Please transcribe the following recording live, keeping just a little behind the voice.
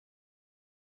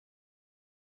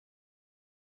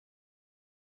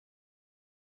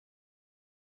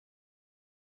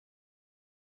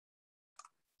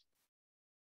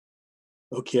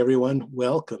Okay, everyone,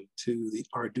 welcome to the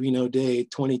Arduino Day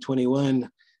 2021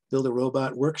 Build a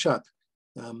Robot Workshop.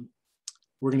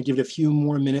 We're going to give it a few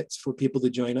more minutes for people to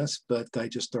join us, but I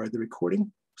just started the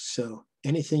recording. So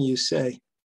anything you say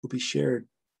will be shared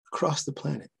across the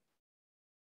planet.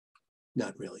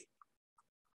 Not really.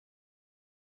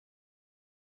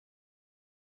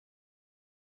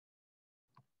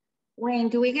 Wayne,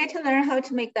 do we get to learn how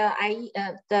to make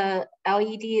the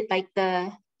LED, like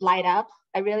the light up?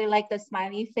 I really like the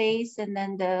smiley face and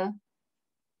then the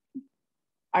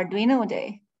Arduino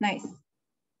Day. Nice.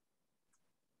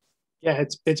 Yeah,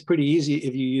 it's pretty easy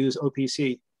if you use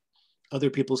OPC, other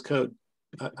people's code.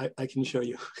 I can show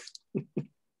you.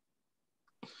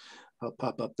 I'll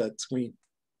pop up that screen.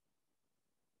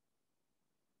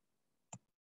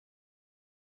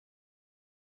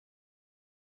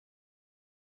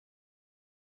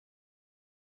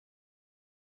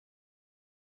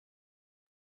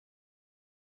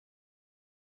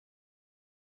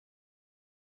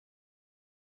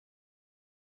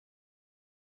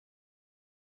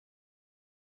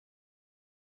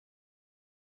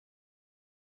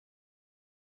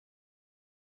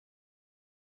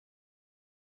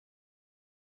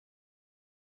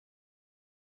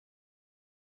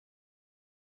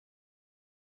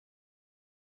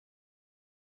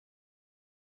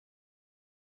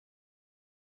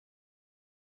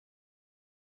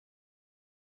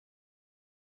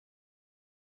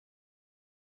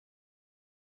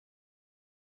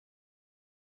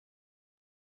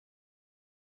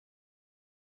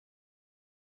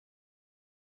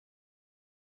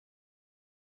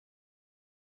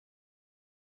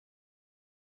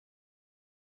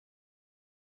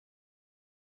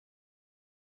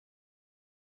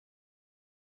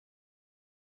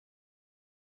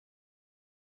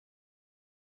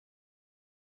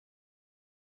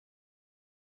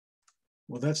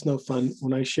 Well, that's no fun.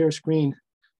 When I share screen,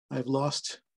 I've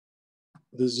lost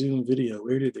the Zoom video.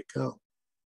 Where did it go?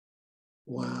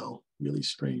 Wow, really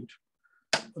strange.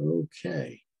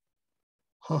 Okay.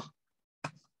 Huh.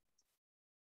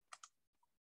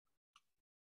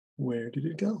 Where did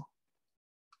it go?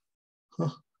 Huh.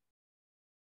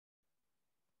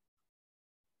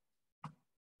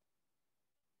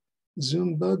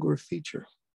 Zoom bug or feature?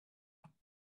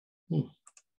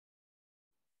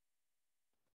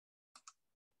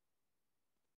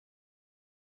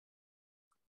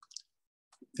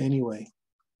 Anyway,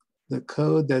 the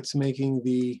code that's making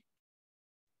the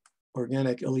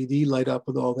organic LED light up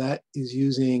with all that is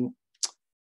using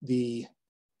the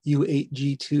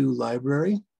U8G2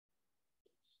 library,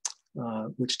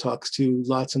 which talks to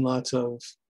lots and lots of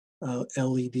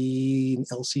LED and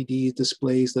LCD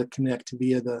displays that connect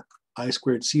via the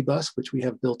I2C bus, which we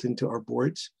have built into our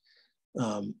boards.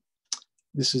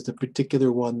 This is the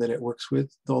particular one that it works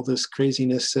with. All this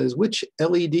craziness says, which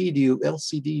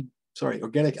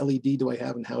organic LED do I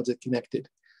have and how is it connected?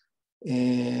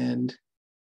 And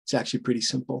it's actually pretty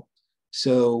simple.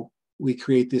 So we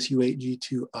create this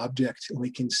U8G2 object and we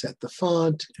can set the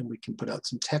font and we can put out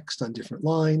some text on different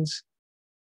lines.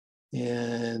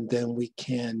 And then we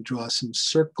can draw some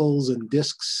circles and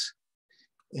discs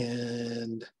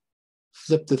and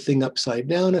flip the thing upside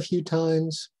down a few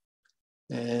times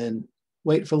and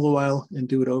wait for a little while and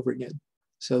do it over again.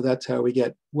 So that's how we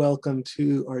get welcome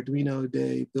to Arduino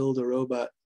Day, build a robot,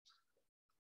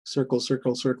 circle,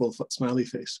 circle, circle, smiley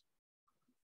face.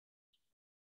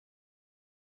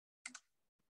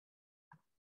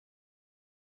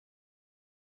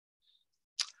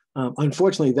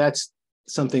 Unfortunately, that's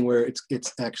something where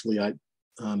it's actually,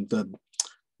 the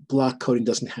block coding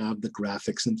doesn't have the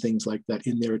graphics and things like that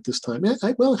in there at this time.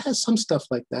 Well, it has some stuff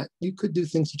like that. You could do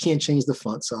things, you can't change the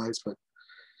font size, but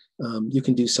you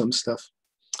can do some stuff.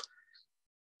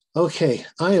 Okay,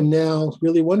 I am now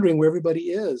really wondering where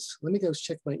everybody is. Let me go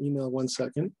check my email 1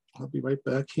 second. I'll be right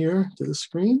back here to the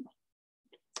screen.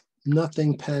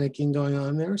 Nothing panicking going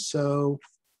on there. So,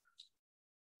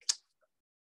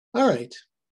 all right.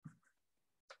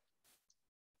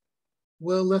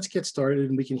 Well, let's get started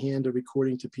and we can hand a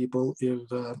recording to people if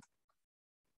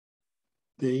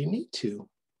they need to.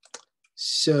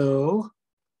 So,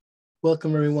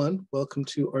 welcome everyone. Welcome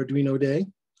to Arduino Day.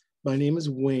 My name is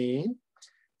Wayne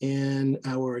and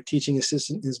our teaching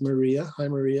assistant is Maria. Hi,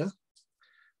 Maria.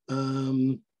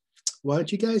 Why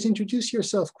don't you guys introduce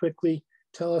yourself quickly?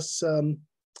 Tell us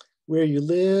where you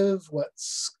live,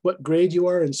 what grade you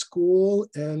are in school,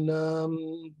 and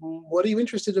what are you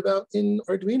interested about in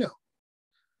Arduino?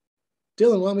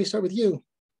 Dylan, why don't we start with you?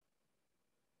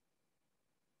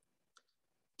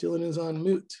 Dylan is on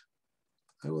mute.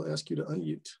 I will ask you to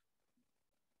unmute.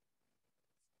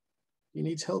 He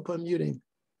needs help unmuting.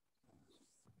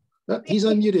 Oh, he's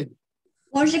unmuted.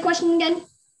 What was your question again?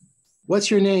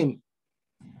 What's your name?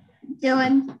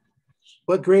 Dylan.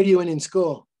 What grade are you in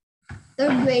school?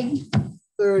 3rd grade.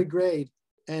 3rd grade.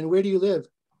 And where do you live?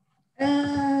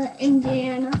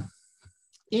 Indiana.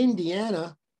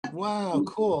 Indiana. Wow,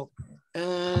 cool.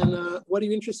 And what are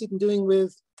you interested in doing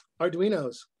with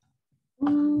Arduinos?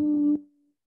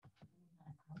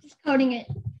 Just coding it.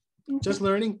 Just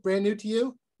learning, brand new to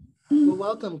you? Well,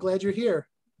 welcome, glad you're here.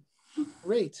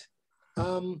 Great.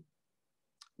 Waleed,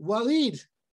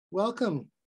 welcome.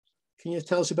 Can you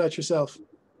tell us about yourself?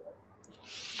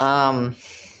 I'm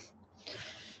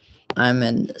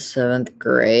in 7th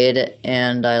grade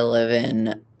and I live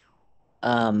in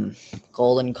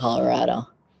Golden, Colorado.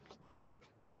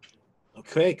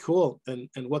 Okay, cool. And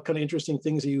what kind of interesting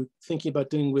things are you thinking about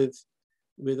doing with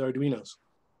Arduinos?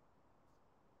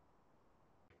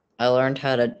 I learned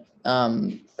how to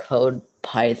code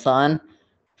Python,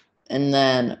 and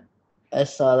then I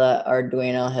saw that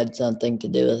Arduino had something to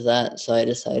do with that, so I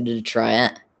decided to try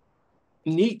it.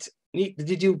 Neat, neat.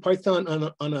 Did you do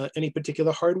Python on any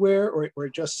particular hardware or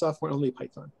just software only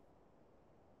Python?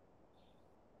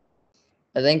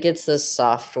 I think it's this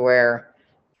software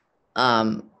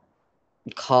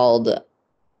called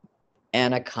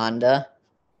Anaconda.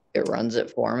 It runs it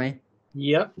for me.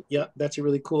 Yep, that's a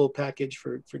really cool package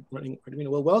for running Arduino.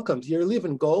 Well, welcome. You live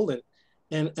in Golden,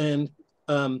 and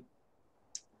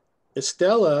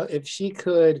Estella, if she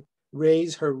could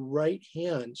raise her right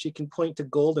hand, she can point to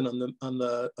Golden on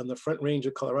the front range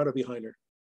of Colorado behind her.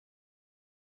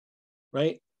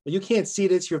 Right? Well, you can't see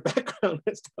it, it's your background.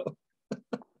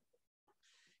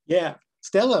 Yeah,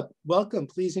 Stella, welcome.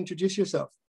 Please introduce yourself.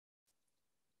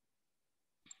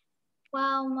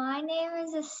 Well, my name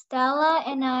is Estella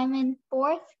and I'm in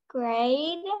 4th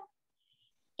grade.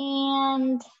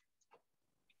 And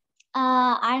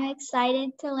I'm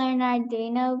excited to learn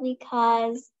Arduino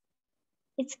because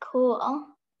it's cool.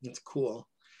 It's cool.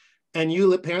 And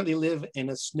you apparently live in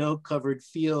a snow-covered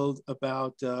field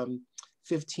about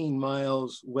 15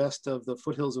 miles west of the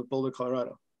foothills of Boulder,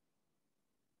 Colorado.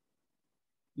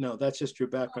 No, that's just your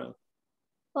background.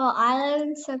 Well, I live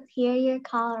in Superior,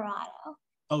 Colorado.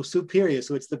 Oh, Superior,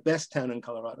 so it's the best town in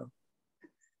Colorado.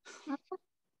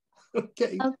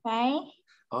 Okay. Okay.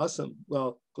 Awesome.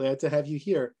 Well, glad to have you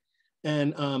here.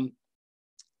 And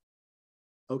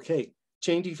okay,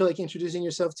 Jane, do you feel like introducing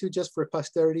yourself too, just for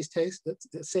posterity's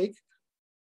sake?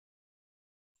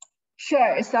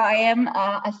 Sure. So I am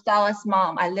Estella's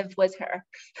mom. I live with her.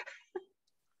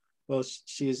 Well,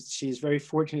 she's very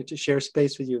fortunate to share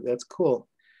space with you. That's cool.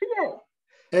 Yeah.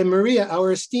 And Maria,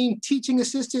 our esteemed teaching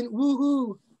assistant,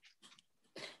 woohoo!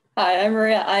 Hi, I'm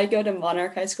Maria. I go to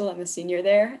Monarch High School. I'm a senior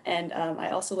there, and I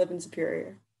also live in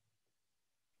Superior.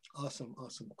 Awesome,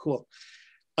 cool.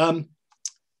 All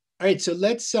right, so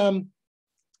let's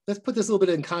put this a little bit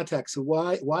in context. So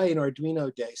why an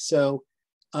Arduino Day? So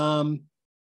the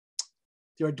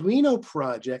Arduino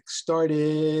project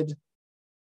started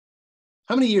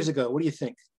how many years ago? What do you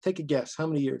think? Take a guess. How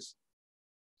many years?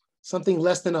 Something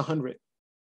less than 100.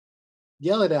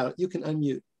 Yell it out. You can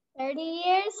unmute. 30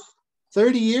 years?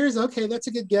 30 years? Okay, that's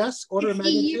a good guess. Order of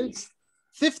magnitude.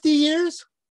 50 years?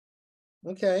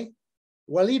 Okay.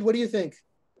 Waleed, what do you think?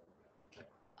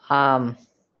 10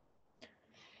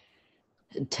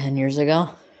 years ago.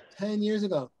 10 years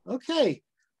ago. Okay.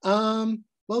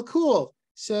 Well, cool.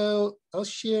 So I'll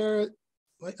share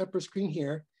my upper screen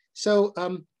here. So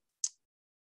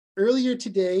earlier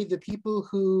today, the people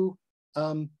who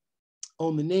own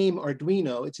the name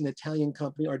Arduino, it's an Italian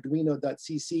company,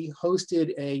 Arduino.cc,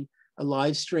 hosted a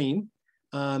live stream.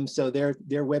 So their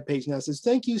webpage now says,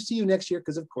 thank you, see you next year,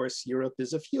 because of course, Europe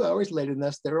is a few hours later than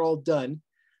us, they're all done.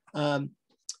 But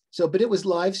it was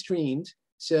live streamed.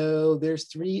 So there's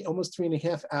almost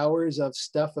 3.5 hours of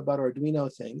stuff about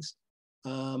Arduino things.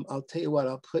 I'll tell you what,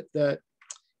 I'll put that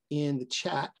in the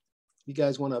chat. You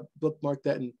guys want to bookmark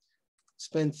that and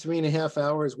spend 3.5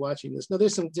 hours watching this. No,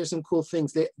 there's some cool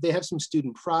things. They have some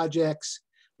student projects.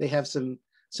 They have some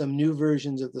new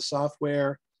versions of the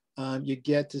software. You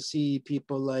get to see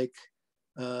people like,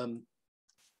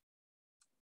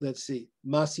 let's see,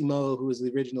 Massimo, who is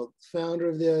the original founder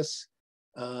of this.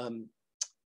 Some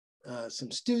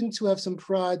students who have some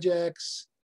projects,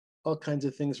 all kinds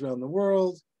of things around the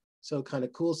world. So kind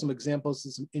of cool, some examples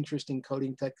of some interesting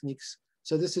coding techniques.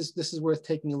 So this is worth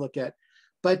taking a look at.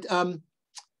 But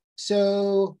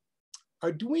so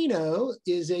Arduino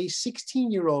is a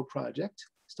 16-year-old project,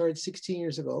 started 16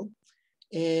 years ago.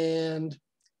 And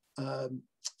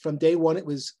from day one, it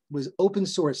was open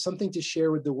source, something to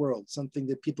share with the world, something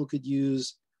that people could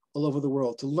use all over the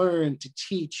world to learn, to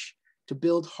teach, to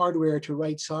build hardware, to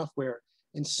write software.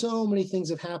 And so many things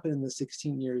have happened in the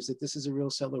 16 years that this is a real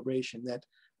celebration, that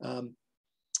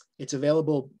it's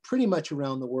available pretty much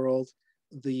around the world.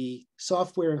 The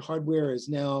software and hardware is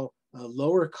now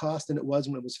lower cost than it was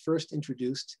when it was first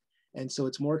introduced. And so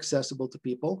it's more accessible to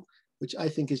people, which I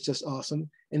think is just awesome.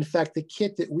 In fact, the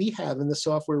kit that we have and the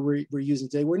software we're using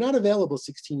today were not available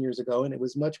 16 years ago, and it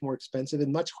was much more expensive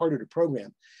and much harder to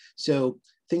program. So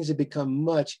things have become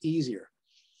much easier.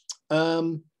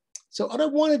 So what I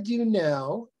want to do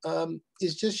now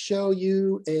is just show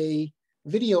you a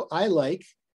video I like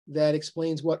that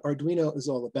explains what Arduino is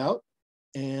all about.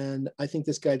 And I think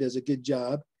this guy does a good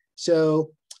job.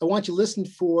 So I want you to listen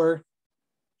for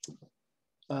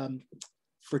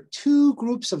two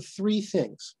groups of three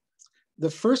things. The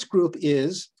first group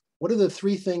is, what are the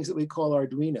three things that we call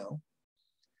Arduino?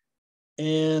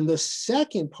 And the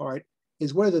second part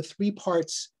is, what are the three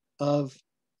parts of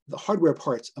the hardware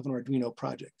parts of an Arduino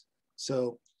project?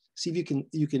 So see if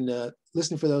you can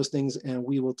listen for those things, and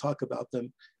we will talk about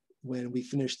them when we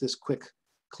finish this quick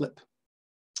clip.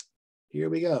 Here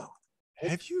we go.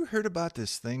 Have you heard about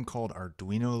this thing called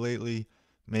Arduino lately?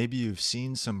 Maybe you've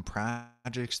seen some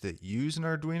projects that use an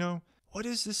Arduino. What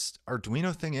is this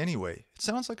Arduino thing anyway? It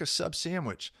sounds like a sub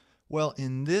sandwich. Well,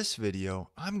 in this video,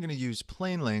 I'm going to use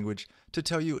plain language to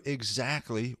tell you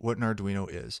exactly what an Arduino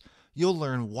is. You'll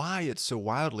learn why it's so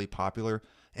wildly popular,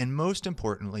 and most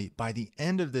importantly, by the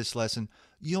end of this lesson,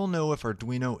 you'll know if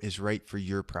Arduino is right for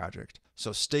your project.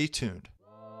 So stay tuned.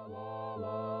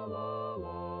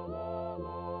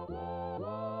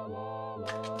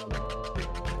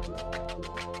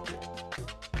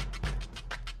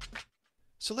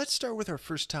 So let's start with our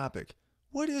first topic.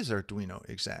 What is Arduino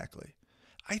exactly?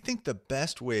 I think the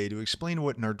best way to explain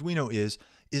what an Arduino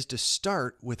is to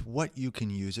start with what you can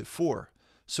use it for.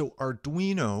 So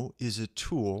Arduino is a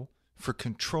tool for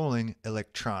controlling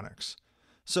electronics.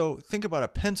 So think about a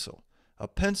pencil. A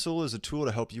pencil is a tool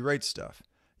to help you write stuff.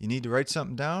 You need to write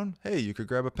something down? Hey, you could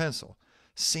grab a pencil.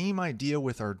 Same idea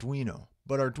with Arduino,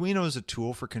 but Arduino is a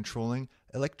tool for controlling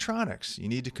electronics. You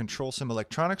need to control some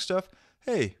electronic stuff?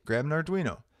 Hey, grab an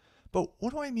Arduino. But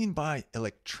what do I mean by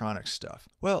electronic stuff?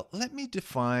 Well, let me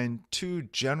define two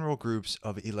general groups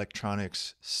of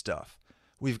electronics stuff.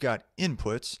 We've got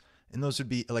inputs, and those would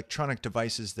be electronic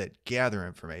devices that gather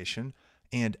information,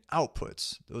 and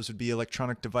outputs. Those would be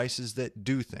electronic devices that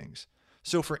do things.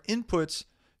 So for inputs,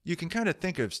 you can kind of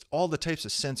think of all the types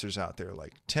of sensors out there,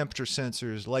 like temperature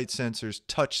sensors, light sensors,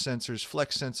 touch sensors,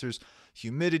 flex sensors,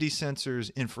 humidity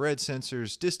sensors, infrared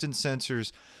sensors, distance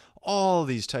sensors, all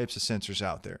these types of sensors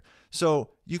out there. So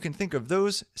you can think of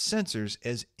those sensors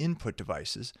as input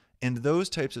devices, and those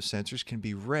types of sensors can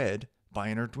be read by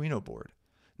an Arduino board.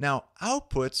 Now,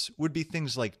 outputs would be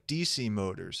things like DC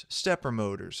motors, stepper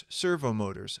motors, servo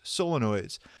motors,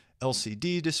 solenoids,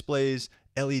 LCD displays,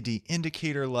 LED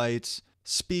indicator lights,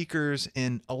 speakers,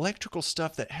 and electrical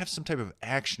stuff that have some type of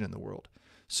action in the world.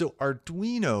 So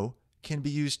Arduino can be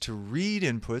used to read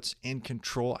inputs and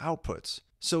control outputs.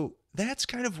 So that's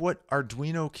kind of what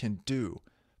Arduino can do.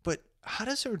 But how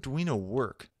does Arduino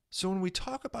work? So when we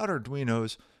talk about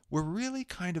Arduinos, we're really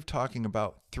kind of talking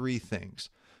about three things.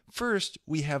 First,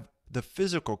 we have the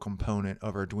physical component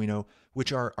of Arduino,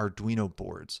 which are Arduino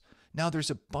boards. Now, there's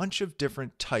a bunch of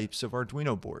different types of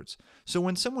Arduino boards. So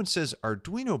when someone says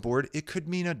Arduino board, it could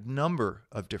mean a number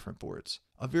of different boards.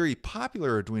 A very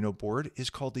popular Arduino board is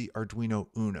called the Arduino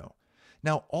Uno.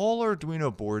 Now, all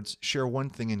Arduino boards share one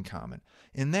thing in common,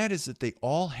 and that is that they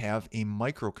all have a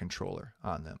microcontroller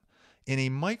on them. And a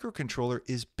microcontroller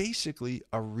is basically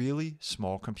a really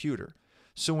small computer.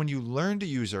 So when you learn to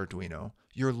use Arduino,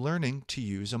 you're learning to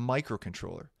use a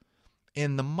microcontroller.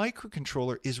 And the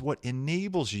microcontroller is what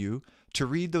enables you to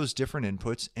read those different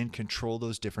inputs and control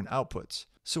those different outputs.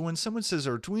 So when someone says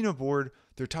Arduino board,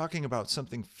 they're talking about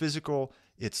something physical.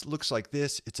 It looks like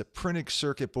this. It's a printed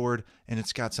circuit board, and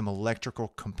it's got some electrical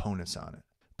components on it.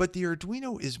 But the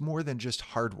Arduino is more than just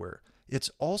hardware. It's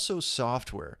also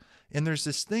software. And there's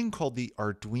this thing called the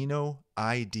Arduino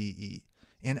IDE.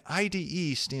 And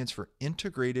IDE stands for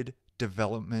Integrated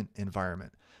Development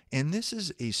Environment. And this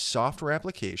is a software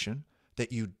application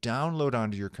that you download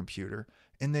onto your computer,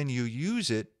 and then you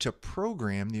use it to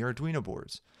program the Arduino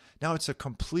boards. Now, it's a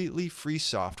completely free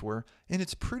software, and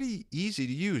it's pretty easy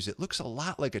to use. It looks a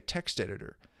lot like a text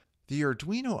editor. The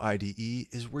Arduino IDE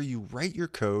is where you write your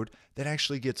code that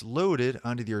actually gets loaded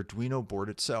onto the Arduino board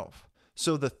itself.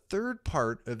 So the third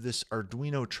part of this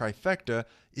Arduino trifecta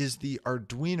is the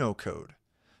Arduino code.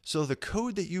 So the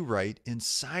code that you write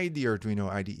inside the Arduino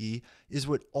IDE is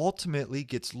what ultimately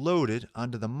gets loaded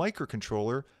onto the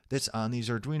microcontroller that's on these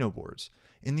Arduino boards.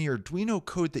 And the Arduino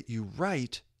code that you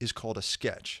write is called a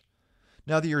sketch.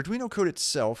 Now, the Arduino code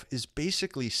itself is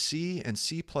basically C and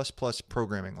C++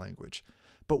 programming language,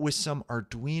 but with some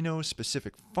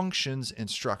Arduino-specific functions and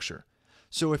structure.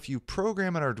 So if you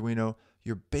program an Arduino,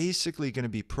 you're basically going to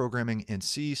be programming in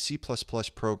C, C++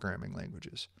 programming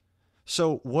languages.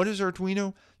 So what is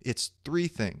Arduino? It's three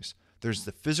things. There's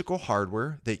the physical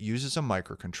hardware that uses a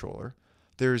microcontroller.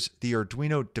 There's the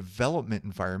Arduino development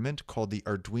environment called the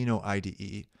Arduino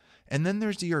IDE. And then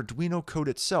there's the Arduino code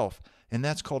itself, and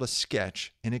that's called a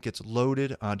sketch, and it gets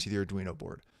loaded onto the Arduino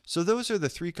board. So those are the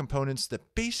three components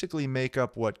that basically make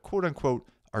up what quote-unquote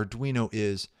Arduino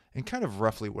is and kind of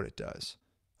roughly what it does.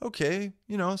 Okay,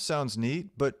 sounds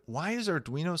neat, but why is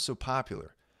Arduino so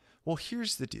popular? Well,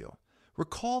 here's the deal.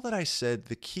 Recall that I said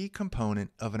the key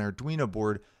component of an Arduino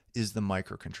board is the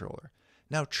microcontroller.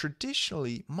 Now,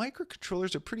 traditionally,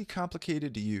 microcontrollers are pretty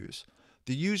complicated to use.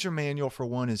 The user manual for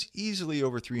one is easily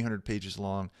over 300 pages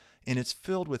long, and it's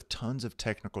filled with tons of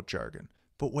technical jargon.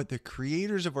 But what the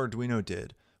creators of Arduino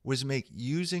did was make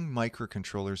using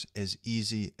microcontrollers as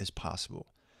easy as possible.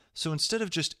 So instead of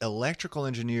just electrical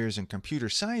engineers and computer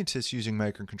scientists using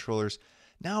microcontrollers,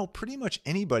 now pretty much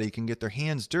anybody can get their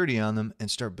hands dirty on them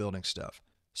and start building stuff.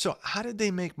 So how did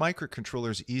they make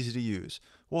microcontrollers easy to use?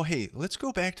 Well, hey, let's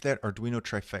go back to that Arduino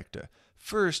trifecta.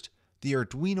 First, the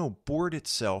Arduino board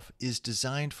itself is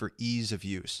designed for ease of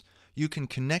use. You can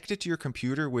connect it to your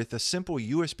computer with a simple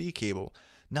USB cable,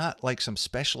 not like some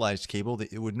specialized cable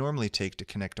that it would normally take to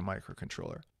connect a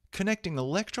microcontroller. Connecting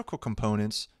electrical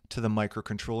components to the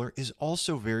microcontroller is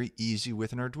also very easy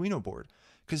with an Arduino board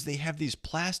because they have these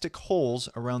plastic holes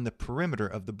around the perimeter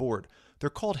of the board. They're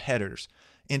called headers.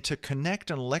 And to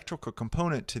connect an electrical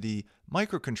component to the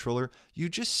microcontroller, you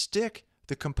just stick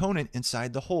the component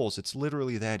inside the holes. It's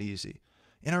literally that easy.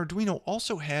 And Arduino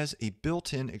also has a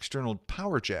built-in external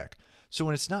power jack. So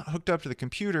when it's not hooked up to the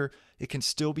computer, it can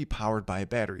still be powered by a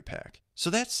battery pack. So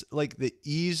that's like the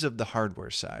ease of the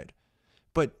hardware side.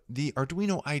 But the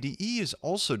Arduino IDE is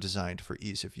also designed for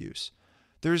ease of use.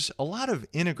 There's a lot of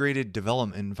integrated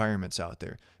development environments out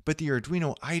there, but the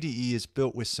Arduino IDE is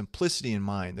built with simplicity in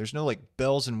mind. There's no like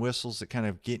bells and whistles that kind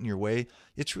of get in your way.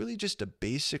 It's really just a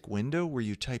basic window where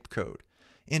you type code.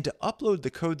 And to upload the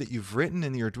code that you've written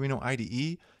in the Arduino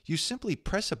IDE, you simply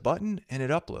press a button and it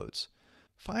uploads.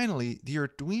 Finally, the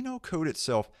Arduino code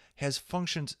itself has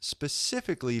functions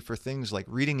specifically for things like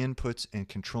reading inputs and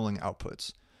controlling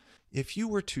outputs. If you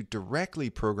were to directly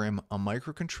program a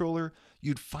microcontroller,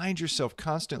 you'd find yourself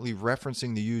constantly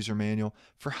referencing the user manual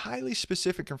for highly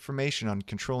specific information on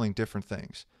controlling different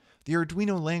things. The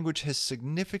Arduino language has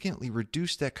significantly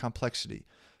reduced that complexity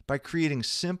by creating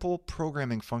simple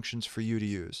programming functions for you to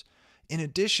use. In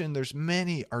addition, there's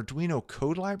many Arduino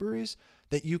code libraries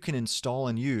that you can install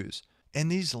and use. And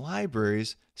these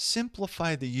libraries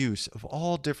simplify the use of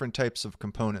all different types of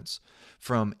components,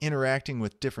 from interacting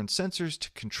with different sensors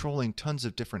to controlling tons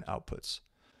of different outputs.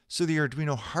 So the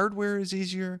Arduino hardware is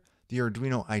easier, the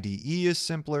Arduino IDE is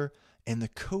simpler, and the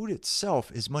code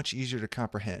itself is much easier to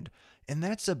comprehend. And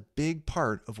that's a big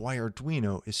part of why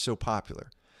Arduino is so popular.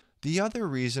 The other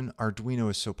reason Arduino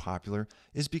is so popular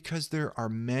is because there are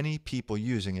many people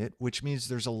using it, which means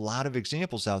there's a lot of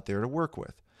examples out there to work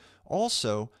with.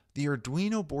 Also, the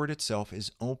Arduino board itself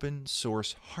is open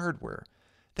source hardware.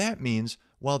 That means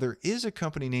while there is a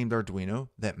company named Arduino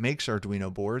that makes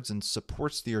Arduino boards and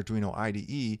supports the Arduino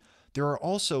IDE, there are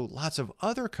also lots of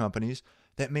other companies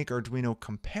that make Arduino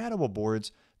compatible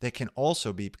boards that can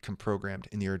also be programmed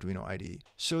in the Arduino IDE.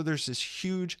 So there's this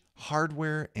huge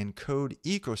hardware and code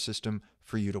ecosystem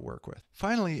for you to work with.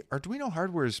 Finally, Arduino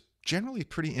hardware is generally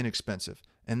pretty inexpensive,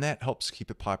 and that helps keep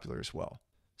it popular as well.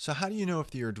 So how do you know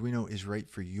if the Arduino is right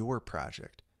for your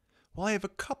project? Well, I have a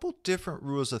couple different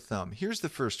rules of thumb. Here's the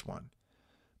first one.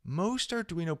 Most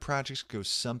Arduino projects go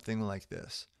something like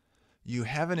this. You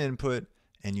have an input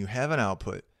and you have an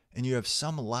output, and you have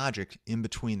some logic in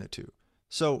between the two.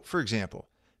 So, for example,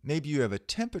 maybe you have a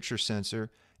temperature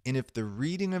sensor, and if the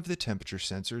reading of the temperature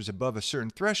sensor is above a certain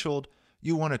threshold,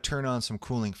 you want to turn on some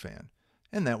cooling fan,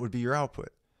 and that would be your output.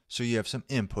 So you have some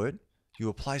input, you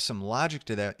apply some logic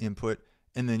to that input,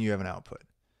 and then you have an output.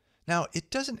 Now,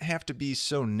 it doesn't have to be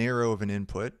so narrow of an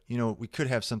input. We could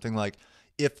have something like,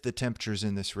 if the temperature is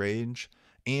in this range,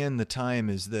 and the time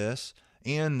is this,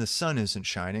 and the sun isn't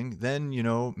shining, then,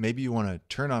 maybe you want to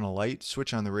turn on a light,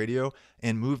 switch on the radio,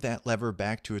 and move that lever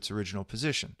back to its original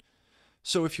position.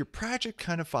 So if your project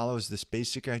kind of follows this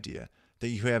basic idea that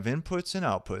you have inputs and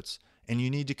outputs, and you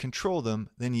need to control them,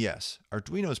 then yes,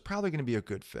 Arduino is probably going to be a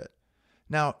good fit.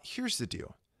 Now, here's the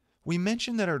deal. We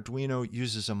mentioned that Arduino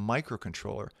uses a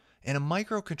microcontroller, and a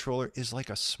microcontroller is like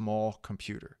a small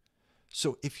computer.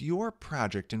 So if your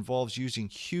project involves using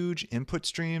huge input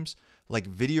streams like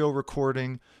video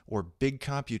recording or big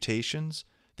computations,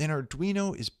 then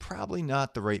Arduino is probably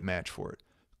not the right match for it.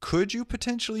 Could you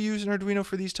potentially use an Arduino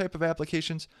for these type of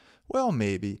applications? Well,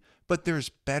 maybe, but there's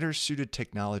better suited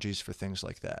technologies for things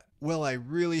like that. Well, I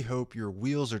really hope your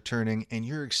wheels are turning and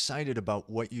you're excited about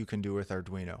what you can do with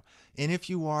Arduino. And if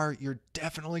you are, you're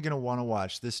definitely going to want to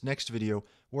watch this next video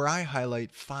where I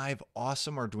highlight 5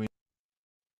 awesome Arduino.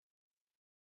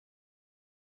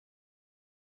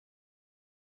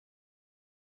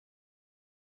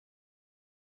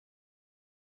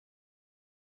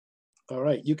 All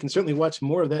right, you can certainly watch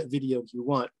more of that video if you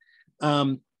want.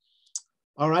 All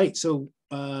right, so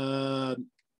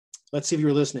let's see if you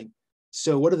were listening.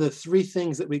 So what are the 3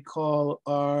 things that we call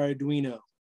Arduino?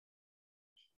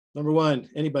 Number 1,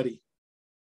 anybody?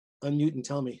 Unmute and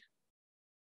tell me.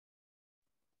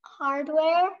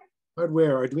 Hardware.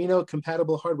 Hardware, Arduino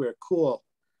compatible hardware, cool.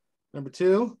 Number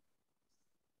 2?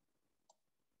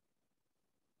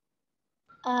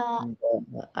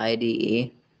 The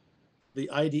IDE. The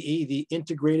IDE, the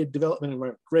integrated development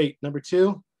environment, great. Number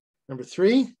 2? Number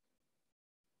 3?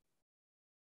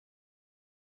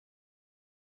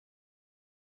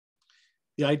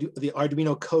 The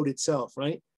Arduino code itself,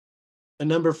 right? And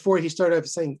number 4, he started off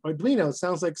saying, Arduino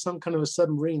sounds like some kind of a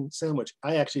submarine sandwich.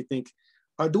 I actually think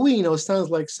Arduino sounds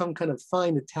like some kind of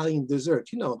fine Italian dessert,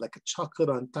 you know, like a chocolate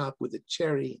on top with a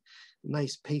cherry,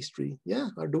 nice pastry. Yeah,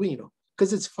 Arduino,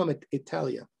 because it's from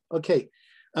Italia. Okay,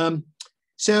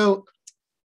 so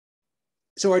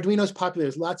Arduino is popular.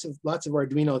 There's lots of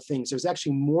Arduino things. There's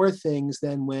actually more things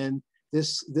than when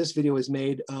this video was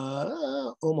made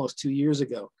almost 2 years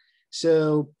ago.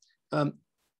 So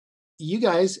you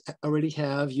guys already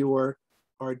have your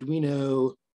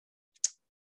Arduino,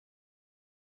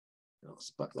 I'll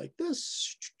spot like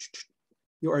this,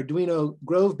 your Arduino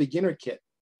Grove Beginner Kit.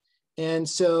 And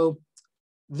so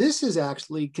this is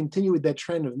actually continue with that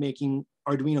trend of making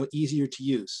Arduino easier to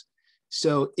use.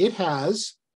 So it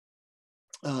has,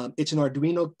 it's an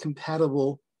Arduino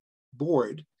compatible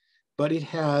board, but it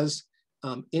has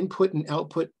input and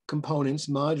output components,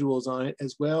 modules on it,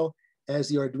 as well as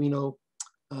the Arduino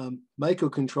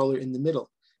microcontroller in the middle.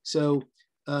 So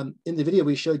in the video,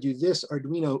 we showed you this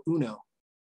Arduino Uno,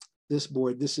 this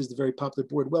board. This is the very popular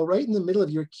board. Well, right in the middle of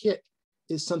your kit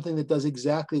is something that does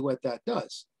exactly what that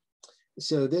does.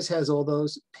 So this has all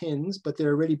those pins, but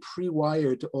they're already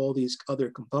pre-wired to all these other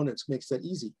components, makes that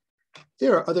easy.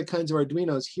 There are other kinds of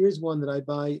Arduinos. Here's one that I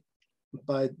buy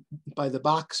by the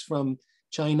box from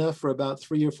China for about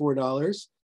 $3 or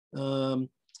 $4.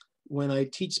 When I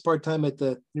teach part-time at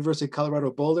the University of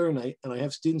Colorado Boulder, and I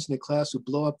have students in the class who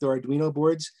blow up their Arduino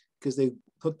boards because they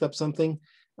hooked up something,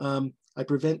 I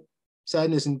prevent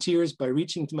sadness and tears by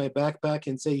reaching to my backpack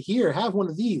and say, here, have one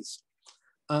of these.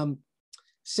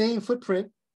 Same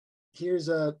footprint. Here's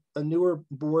a newer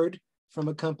board from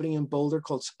a company in Boulder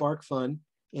called SparkFun.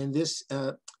 And this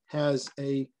has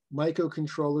a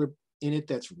microcontroller in it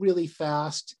that's really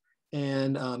fast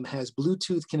and has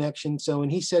Bluetooth connection. So when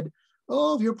he said,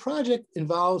 oh, if your project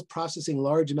involves processing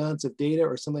large amounts of data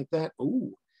or something like that,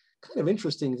 oh, kind of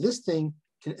interesting. This thing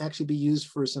can actually be used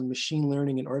for some machine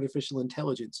learning and artificial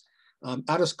intelligence.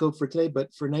 Out of scope for today,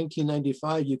 but for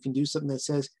 1995, you can do something that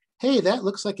says, hey, that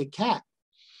looks like a cat.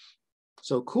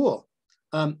 So cool.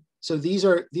 So these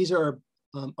are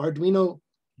Arduino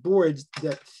boards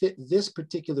that fit this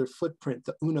particular footprint,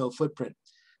 the Uno footprint.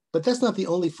 But that's not the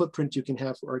only footprint you can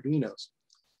have for Arduinos.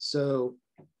 So,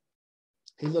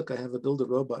 hey, look, I have a build a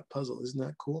robot puzzle. Isn't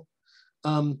that cool?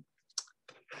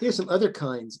 Here's some other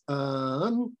kinds.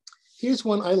 Here's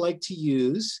one I like to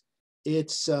use.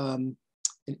 It's an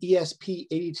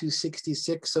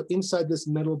ESP8266. So inside this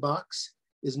metal box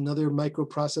is another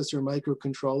microprocessor,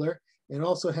 microcontroller. It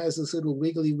also has this little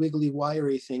wiggly,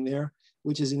 wiry thing there,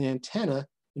 which is an antenna.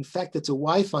 In fact, it's a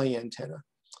Wi-Fi antenna.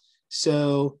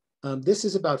 So this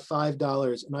is about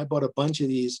 $5, and I bought a bunch of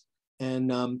these,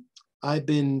 and I've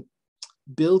been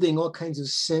building all kinds of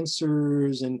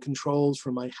sensors and controls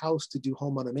for my house to do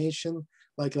home automation.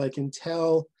 Like I can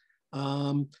tell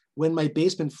when my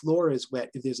basement floor is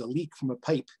wet, if there's a leak from a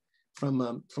pipe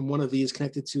from one of these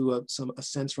connected to a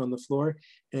sensor on the floor,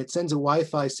 and it sends a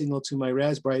Wi-Fi signal to my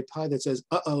Raspberry Pi that says,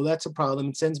 uh-oh, that's a problem,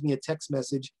 and sends me a text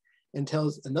message and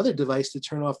tells another device to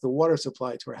turn off the water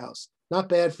supply to our house. Not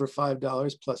bad for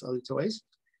 $5 plus other toys.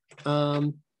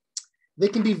 They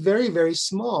can be very, very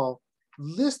small.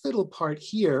 This little part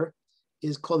here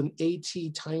is called an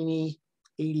AT Tiny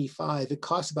 85. It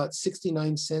costs about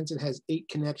 69 cents. It has 8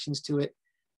 connections to it.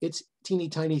 It's a teeny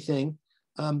tiny thing.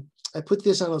 I put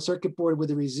this on a circuit board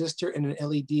with a resistor and an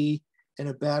LED and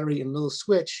a battery and a little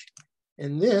switch.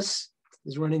 And this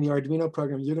is running the Arduino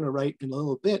program you're going to write in a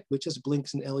little bit, which just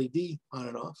blinks an LED on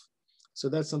and off. So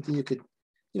that's something you could,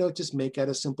 just make out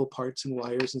of simple parts and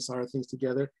wires and solder things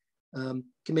together. You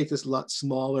can make this a lot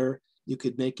smaller. You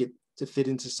could make it to fit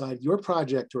inside your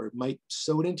project, or it might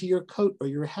sew it into your coat or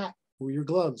your hat or your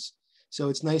gloves. So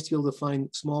it's nice to be able to find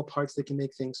small parts that can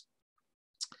make things.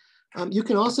 You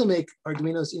can also make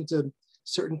Arduinos into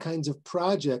certain kinds of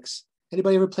projects.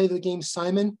 Anybody ever play the game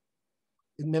Simon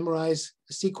and memorize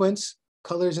a sequence,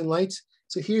 colors and lights?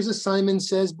 So here's a Simon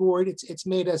Says board. It's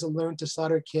made as a Learn to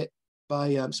Solder kit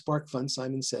by SparkFun,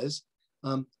 Simon Says.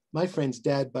 My friend's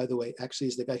dad, by the way, actually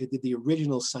is the guy who did the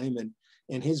original Simon,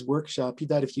 and his workshop, he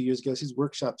died a few years ago, his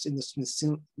workshop's in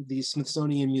the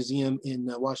Smithsonian Museum in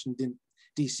Washington,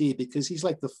 DC, because he's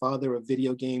like the father of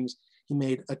video games. He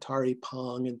made Atari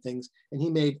Pong and things, and he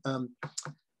made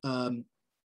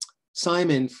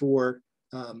Simon for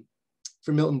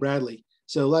Milton Bradley.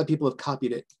 So a lot of people have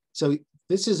copied it. So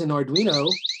this is an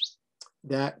Arduino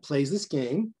that plays this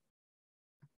game.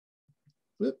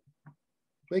 Whoop,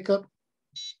 wake up.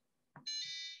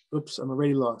 Oops, I'm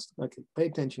already lost. Okay, pay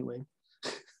attention, Wayne.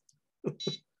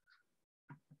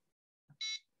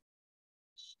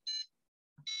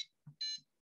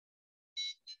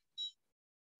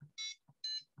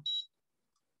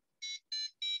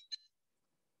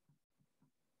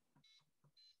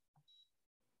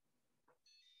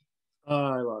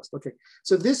 I lost. Okay,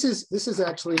 so this is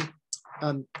actually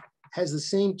has the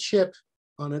same chip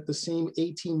on it, the same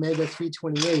 18 mega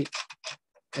 328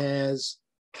 as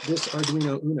this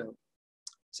Arduino Uno.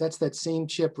 So that's that same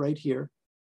chip right here,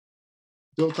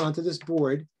 built onto this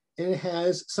board, and it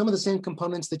has some of the same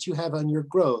components that you have on your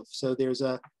Grove. So there's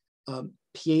a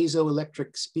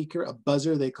piezoelectric speaker, a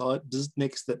buzzer they call it,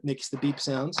 makes the beep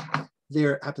sounds.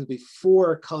 There happens to be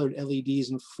 4 colored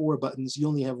LEDs and 4 buttons. You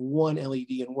only have 1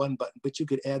 LED and 1 button, but you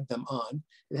could add them on.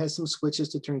 It has some switches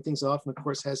to turn things off, and of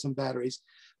course has some batteries.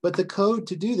 But the code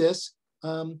to do this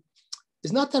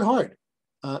is not that hard.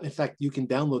 In fact, you can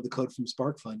download the code from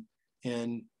SparkFun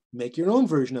and make your own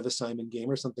version of a Simon game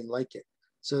or something like it.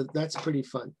 So that's pretty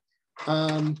fun.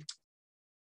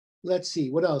 Let's see,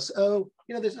 what else? Oh,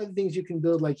 there's other things you can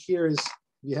build, like here is, if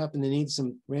you happen to need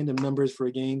some random numbers for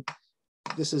a game,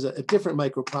 this is a different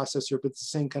microprocessor, but it's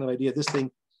the same kind of idea. This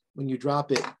thing, when you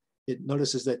drop it, it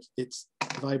notices that it's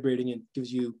vibrating and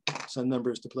gives you some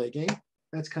numbers to play a game.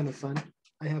 That's kind of fun.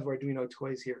 I have Arduino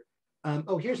toys here.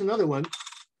 Oh, here's another one.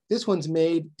 This one's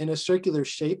made in a circular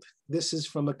shape. This is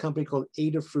from a company called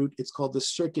Adafruit. It's called the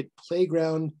Circuit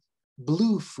Playground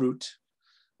Blue Fruit.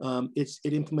 It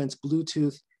implements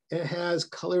Bluetooth. It has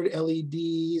colored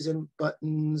LEDs and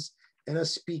buttons and a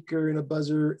speaker and a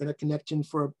buzzer and a connection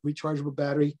for a rechargeable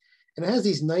battery. And it has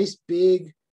these nice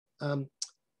big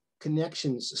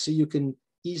connections, so you can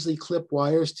easily clip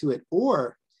wires to it,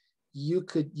 or you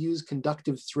could use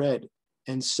conductive thread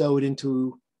and sew it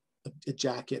into a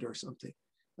jacket or something.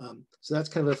 So that's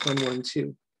kind of a fun one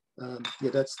too. Yeah,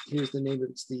 here's the name of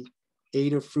it. It's the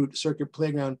Adafruit Circuit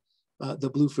Playground, the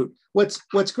Blue Fruit.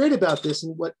 What's great about this,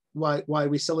 and why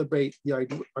we celebrate the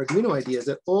Arduino idea, is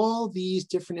that all these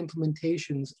different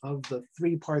implementations of the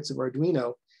 3 parts of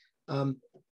Arduino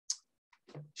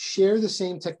share the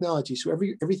same technology. So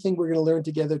everything we're going to learn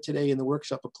together today in the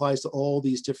workshop applies to all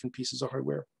these different pieces of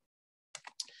hardware.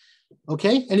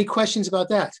 Okay, any questions about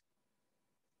that?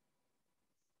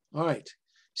 All right,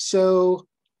 so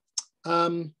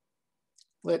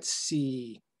let's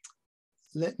see.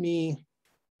 All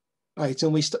right, so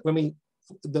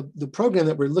the program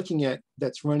that we're looking at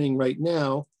that's running right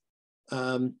now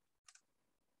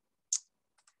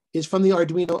is from the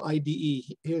Arduino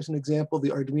IDE. Here's an example of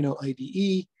the Arduino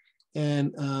IDE,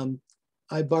 and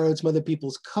I borrowed some other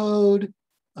people's code,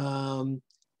 and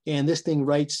this thing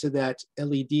writes to that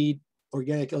LED,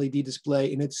 organic LED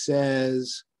display, and it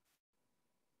says,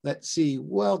 let's see,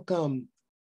 welcome,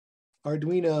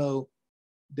 Arduino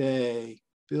Day,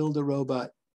 build a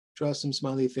robot, draw some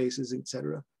smiley faces,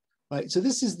 etc. Right. So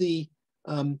this is the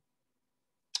Arduino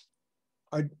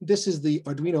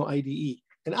IDE,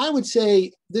 and I would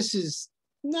say this is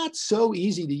not so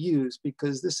easy to use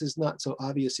because this is not so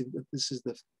obvious. This is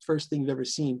the first thing you've ever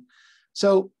seen.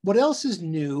 So what else is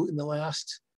new in the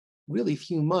last really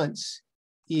few months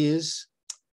is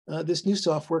this new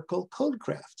software called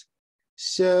CodeCraft.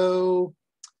 So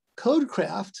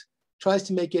CodeCraft tries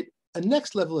to make it a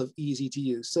next level of easy to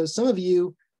use. So some of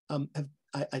you have,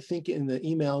 I think in the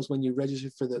emails when you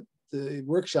registered for the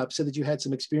workshop, said that you had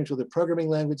some experience with a programming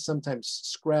language, sometimes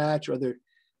Scratch or other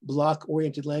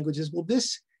block-oriented languages. Well,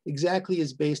 this exactly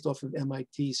is based off of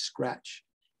MIT Scratch.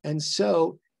 And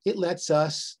so it lets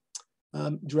us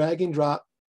drag and drop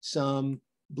some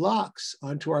blocks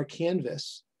onto our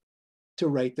canvas to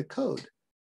write the code.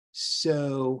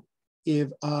 So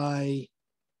if I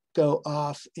go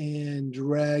off and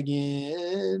drag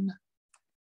in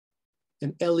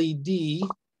an LED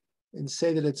and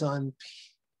say that it's on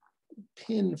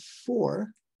pin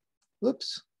 4,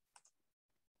 whoops,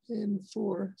 pin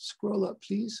 4, scroll up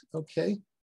please, okay.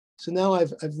 So now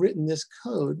I've written this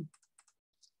code,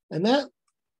 and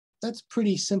that's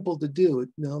pretty simple to do.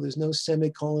 No, there's no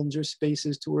semicolons or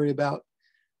spaces to worry about.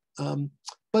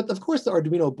 But of course the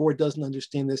Arduino board doesn't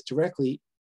understand this directly.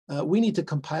 We need to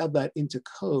compile that into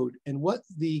code. And what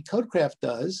the Codecraft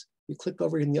does, you click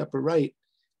over in the upper right,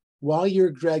 while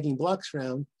you're dragging blocks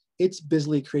around, it's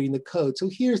busily creating the code. So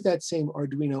here's that same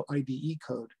Arduino IDE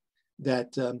code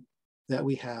that, that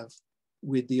we have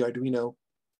with the Arduino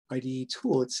IDE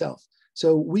tool itself.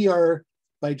 So we are,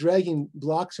 by dragging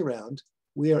blocks around,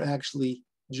 we are actually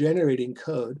generating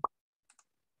code.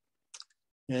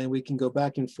 And we can go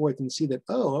back and forth and see that,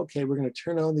 oh, okay, we're going to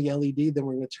turn on the LED, then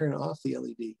we're going to turn off the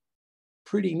LED.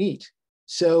 Pretty neat.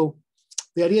 So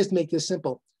the idea is to make this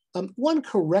simple. One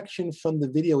correction from the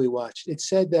video we watched, it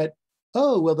said that,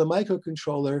 oh, well, the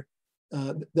microcontroller,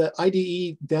 the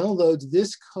IDE downloads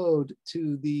this code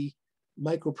to the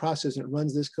microprocessor and it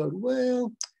runs this code.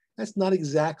 Well, that's not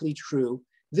exactly true.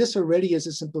 This already is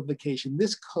a simplification.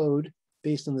 This code,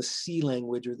 based on the C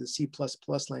language or the C++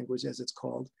 language as it's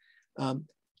called,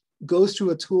 goes through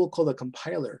a tool called a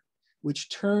compiler, which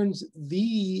turns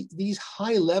these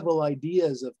high-level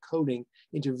ideas of coding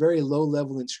into very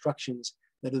low-level instructions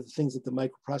that are the things that the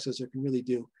microprocessor can really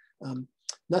do.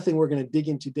 Nothing we're going to dig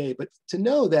into today, but to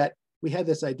know that we have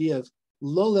this idea of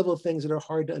low-level things that are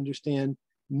hard to understand,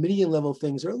 medium-level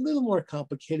things are a little more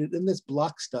complicated than this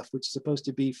block stuff, which is supposed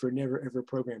to be for never-ever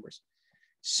programmers.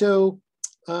 So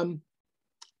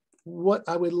what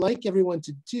I would like everyone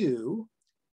to do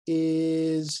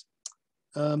is,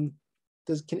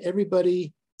 can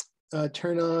everybody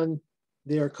turn on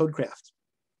their Codecraft?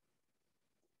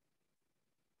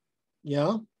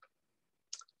 Yeah.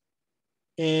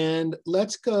 And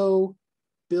let's go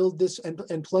build this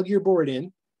and plug your board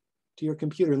in to your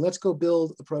computer, and let's go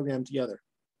build a program together.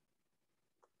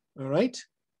 All right.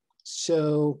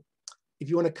 So if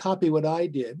you want to copy what I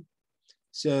did,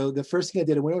 so the first thing I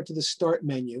did, I went over to the start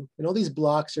menu, and all these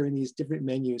blocks are in these different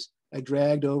menus. I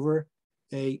dragged over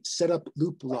a setup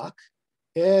loop block.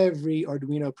 Every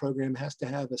Arduino program has to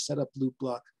have a setup loop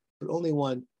block, but only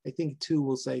one. I think 2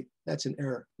 will say, that's an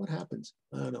error. What happens?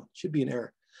 I don't know, should be an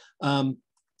error.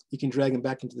 You can drag them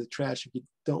back into the trash if you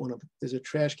don't want to. There's a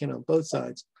trash can on both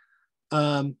sides.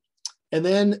 And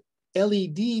then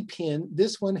LED pin,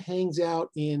 this one hangs out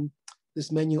in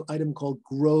this menu item called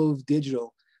Grove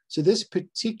Digital. So this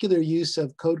particular use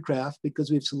of Codecraft, because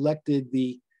we've selected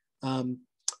the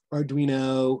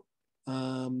Arduino,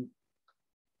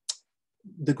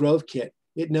 the Grove kit,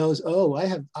 it knows, oh,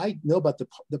 I know about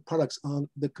the products on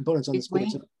the components on this board.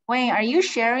 Wayne, are you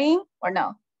sharing or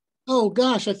no? Oh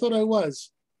gosh, I thought I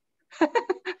was.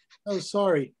 Oh,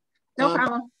 sorry. No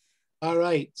problem. All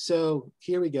right, so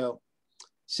here we go.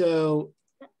 So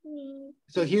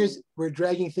here's, we're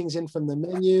dragging things in from the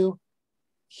menu.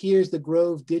 Here's the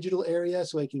Grove Digital area,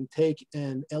 so I can take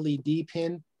an LED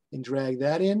pin and drag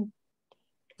that in.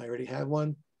 I already have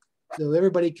one. So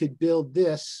everybody could build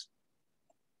this.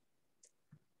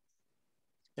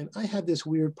 And I have this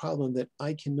weird problem that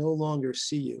I can no longer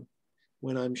see you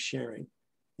when I'm sharing.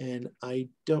 And I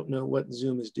don't know what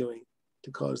Zoom is doing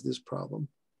to cause this problem,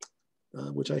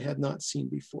 which I had not seen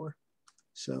before.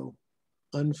 So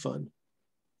unfun.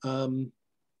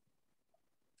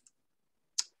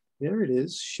 There it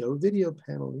is, show video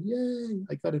panel. Yay,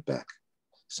 I got it back.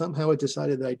 Somehow it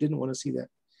decided that I didn't want to see that.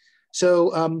 So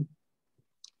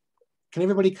can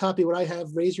everybody copy what I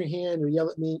have? Raise your hand or yell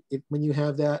at me when you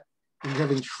have that. If you're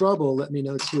having trouble, let me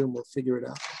know too and we'll figure it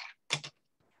out.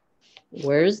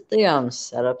 Where's the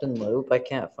setup and loop? I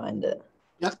can't find it.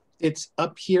 Yep, it's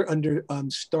up here under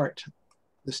start,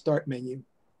 the start menu.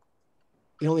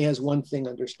 It only has one thing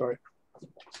under start.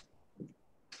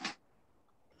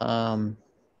 For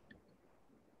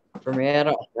me, I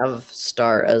don't have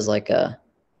start as like a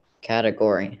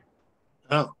category.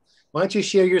 Oh, why don't you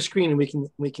share your screen and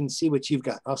we can see what you've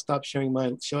got. I'll stop sharing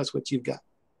mine. Show us what you've got.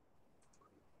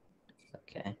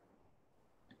 Okay.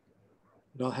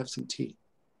 And I'll have some tea.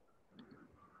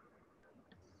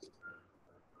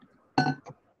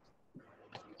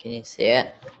 Can you see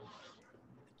it?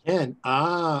 And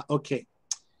okay.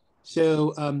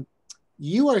 So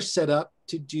you are set up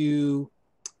to do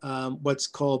what's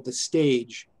called the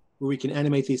stage, where we can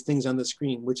animate these things on the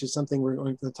screen, which is something we're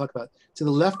going to talk about. To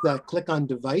the left, click on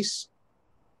device.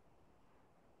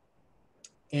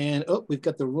 And oh, we've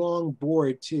got the wrong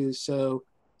board too. So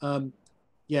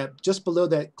yeah, just below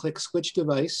that, click switch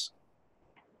device.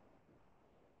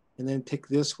 And then pick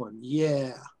this one.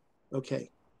 Yeah, okay.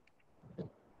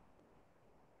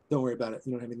 Don't worry about it.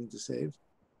 You don't have anything to save.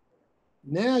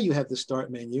 Now you have the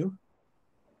start menu.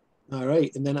 All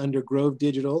right, and then under Grove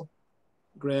Digital,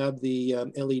 grab the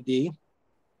LED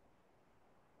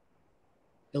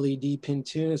pin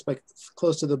tune. It's like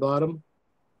close to the bottom.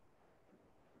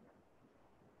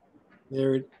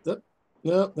 There, oh,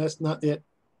 no, that's not it.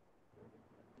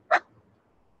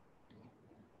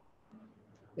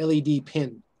 LED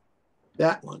pin,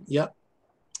 that one, yep.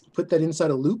 Put that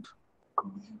inside a loop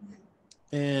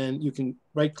and you can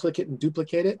right click it and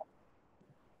duplicate it.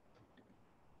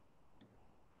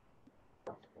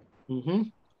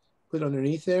 Put it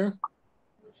underneath there.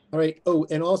 All right, oh,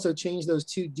 and also change those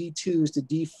two D2s to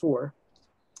D4.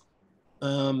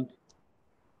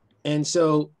 And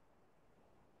so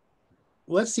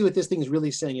let's see what this thing is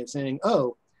really saying. It's saying,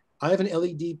 oh, I have an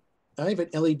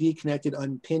LED connected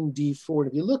on pin D4.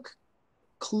 If you look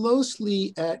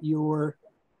closely at your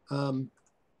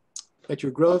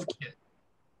Grove kit,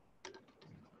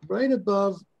 right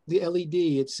above the LED,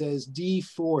 it says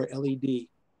D4 LED.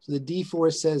 So the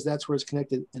D4 says that's where it's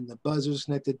connected, and the buzzer is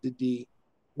connected to D,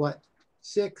 what?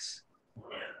 6,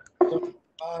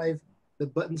 5, the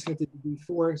button's connected to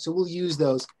D4. So we'll use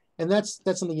those. And that's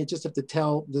something you just have to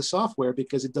tell the software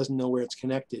because it doesn't know where it's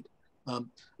connected.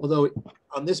 Although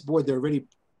on this board, they're already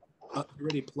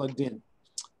plugged in.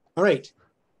 All right,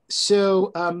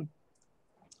 so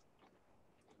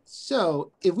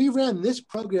so if we ran this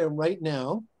program right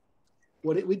now,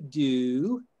 what it would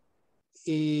do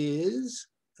is,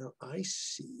 oh, I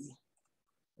see.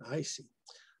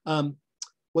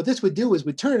 What this would do is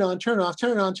would turn it on, turn it off,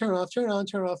 turn it on, turn it off, turn it on,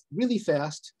 turn it off really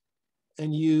fast,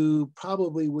 and you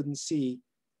probably wouldn't see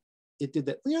it did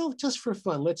that. You know, just for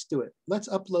fun, let's do it. Let's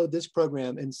upload this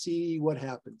program and see what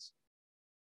happens.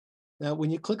 Now,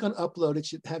 when you click on upload, it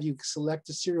should have you select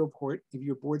a serial port. If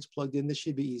your board's plugged in, this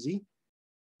should be easy.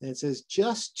 And it says,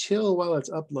 just chill while it's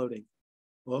uploading.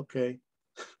 Okay.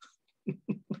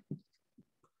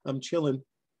 I'm chilling.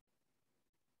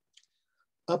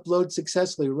 Upload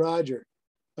successfully, Roger.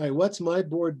 All right, what's my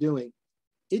board doing?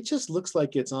 It just looks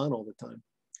like it's on all the time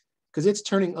because it's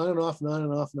turning on and off and on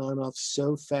and off and on and off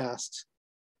so fast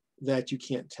that you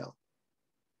can't tell.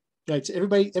 All right, so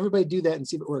everybody do that and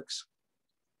see if it works.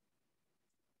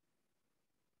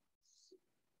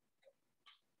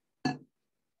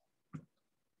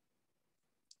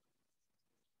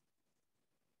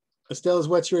 Estelle,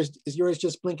 what's yours? Is yours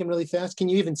just blinking really fast? Can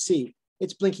you even see?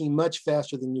 It's blinking much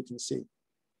faster than you can see.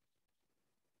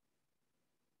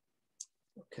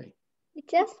 Okay. It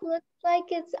just looks like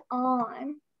it's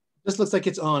on. This looks like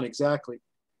it's on, exactly.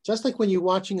 Just like when you're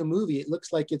watching a movie, it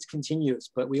looks like it's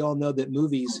continuous, but we all know that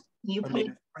movies are made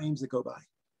of frames that go by.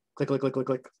 Click, click, click, click,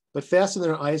 click, but faster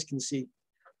than our eyes can see.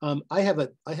 I have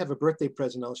a birthday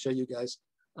present I'll show you guys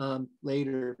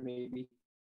later, maybe.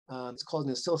 It's called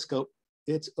an oscilloscope.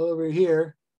 It's over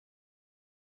here.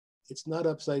 It's not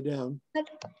upside down.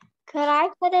 Could I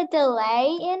put a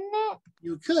delay in it?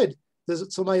 You could.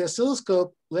 So my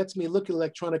oscilloscope lets me look at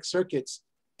electronic circuits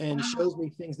and shows me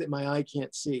things that my eye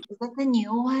can't see. Is that the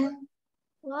new one?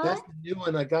 What? That's the new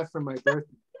one I got for my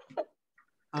birthday.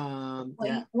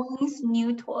 Yeah. Wayne's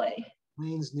new toy.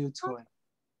 Wayne's new toy.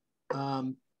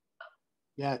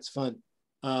 Yeah, it's fun.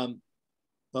 But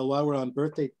while we're on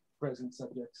birthday present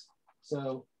subjects,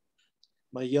 so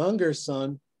my younger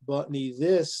son bought me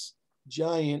this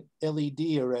giant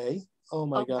LED array. Oh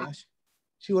my gosh,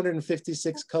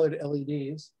 256 colored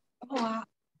LEDs. Oh, wow.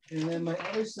 And then my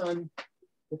other son,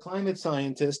 the climate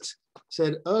scientist,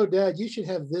 said, "Oh, Dad, you should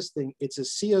have this thing. It's a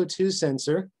CO2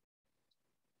 sensor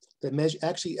that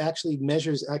actually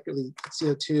measures accurately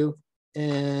CO2,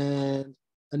 and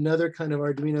another kind of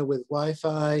Arduino with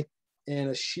Wi-Fi and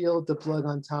a shield to plug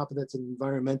on top of that's an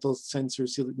environmental sensor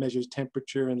so that measures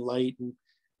temperature and light and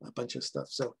a bunch of stuff."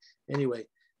 So anyway,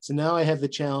 so now I have the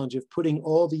challenge of putting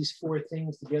all these 4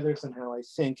 things together somehow, I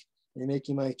think, and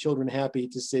making my children happy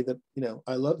to say that, you know,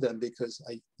 I love them because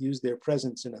I use their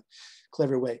presence in a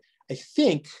clever way. I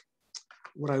think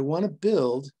what I want to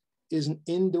build is an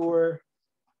indoor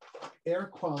air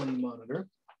quality monitor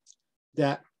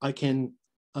that I can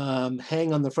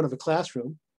hang on the front of a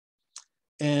classroom,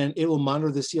 and it will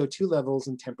monitor the CO2 levels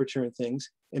and temperature and things,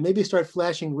 and maybe start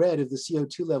flashing red if the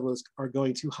CO2 levels are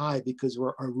going too high because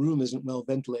our room isn't well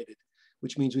ventilated,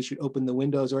 which means we should open the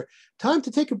windows, or time to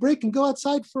take a break and go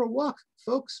outside for a walk,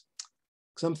 folks.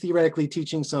 Because I'm theoretically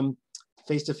teaching some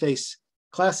face-to-face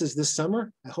classes this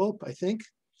summer, I hope, I think.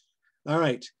 All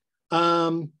right.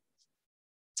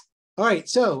 All right,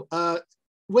 so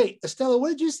wait, Estella, what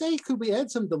did you say? Could we add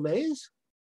some delays?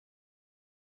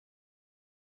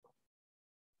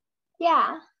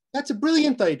 Yeah. That's a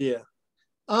brilliant idea.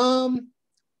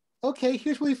 Okay,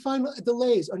 here's where we find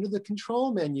delays. Under the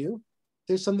control menu,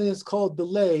 there's something that's called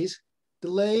delays.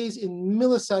 Delays in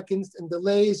milliseconds and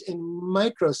delays in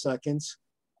microseconds.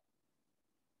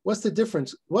 What's the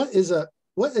difference? What is a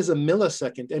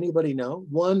millisecond? Anybody know?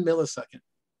 1 millisecond.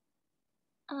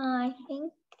 I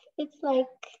think it's like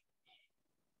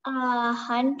a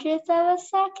hundredth of a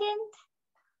second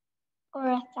or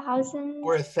a thousand.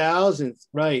 Or a thousandth,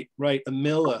 right, a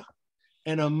milli.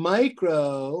 And a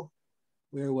micro,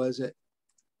 where was it?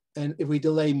 And if we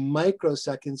delay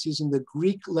microseconds using the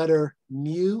Greek letter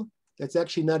mu, that's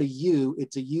actually not a U,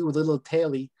 it's a U with a little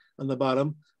taily on the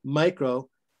bottom, micro,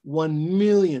 1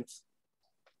 millionth.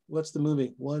 What's the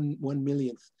movie? 1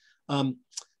 millionth.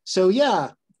 So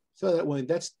yeah, throw that one,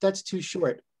 that's too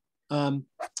short.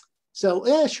 So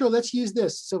yeah, sure, let's use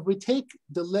this. So if we take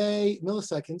delay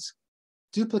milliseconds,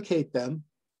 duplicate them,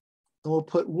 and we'll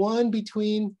put one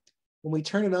between when we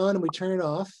turn it on and we turn it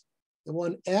off, the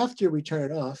one after we turn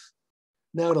it off.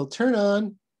 Now it'll turn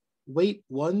on, wait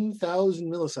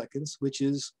 1,000 milliseconds, which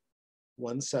is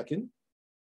 1 second.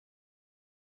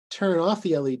 Turn off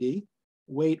the LED,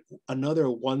 wait another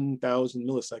 1,000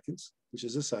 milliseconds, which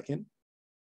is a second,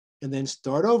 and then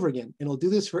start over again. And it'll do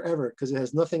this forever because it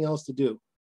has nothing else to do.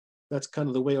 That's kind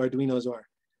of the way Arduinos are.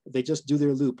 They just do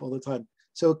their loop all the time.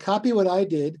 So copy what I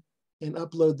did and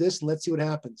upload this and let's see what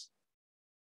happens.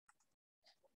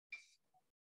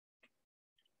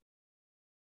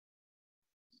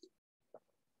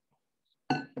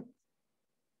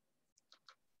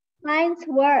 Mine's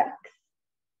works.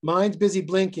 Mine's busy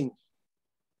blinking.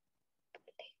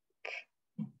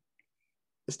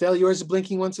 Estelle, yours is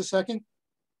blinking once a second?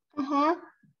 Uh-huh.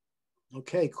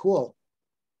 Okay, cool.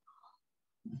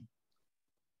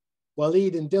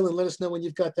 Waleed and Dylan, let us know when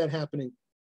you've got that happening.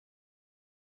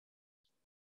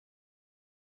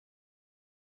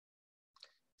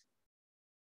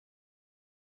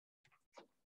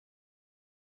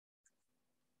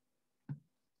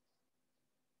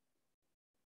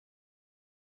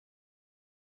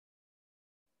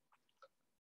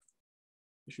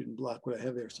 I shouldn't block what I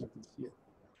have there so you can see it.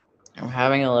 I'm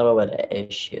having a little bit of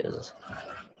issues.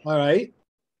 All right.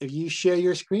 If you share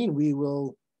your screen, we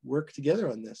will work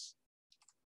together on this.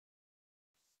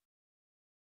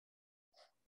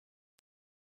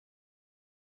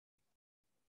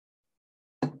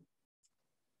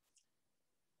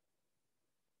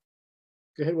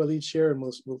 Go ahead, Waleed, share and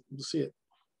we'll see it.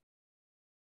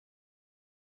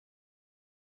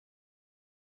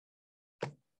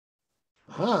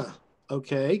 Ah,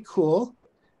 okay, cool.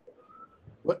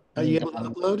 What are you able to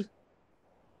upload?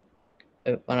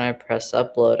 When I press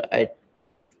upload,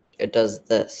 it does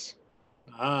this.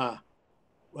 Ah,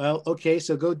 well, okay,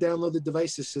 so go download the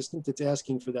device assistant. It's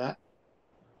asking for that.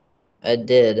 I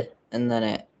did, and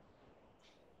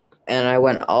I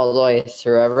went all the way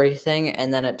through everything,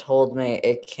 and then it told me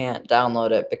it can't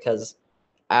download it because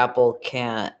Apple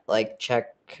can't like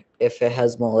check if it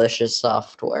has malicious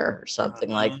software or something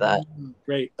like that.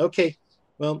 Great. Okay.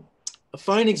 Well, a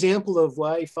fine example of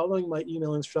why following my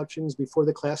email instructions before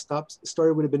the class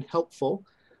started would have been helpful.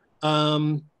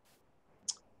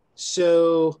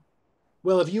 So,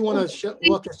 well, if you want to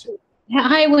walk us.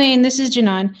 Hi, Wayne. This is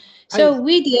Janan. So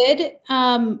we did,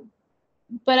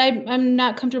 but I'm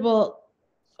not comfortable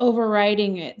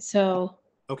overriding it. So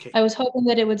okay. I was hoping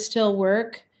that it would still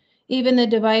work. Even the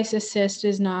device assist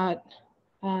is not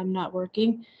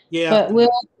working. Yeah. But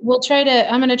we'll try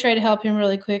to. I'm going to try to help him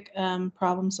really quick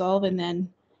problem solve, and then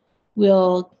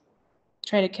we'll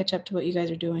try to catch up to what you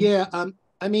guys are doing. Yeah.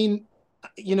 I mean,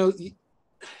 you know,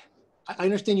 I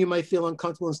understand you might feel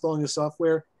uncomfortable installing the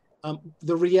software.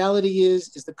 The reality is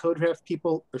the CodeCraft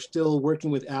people are still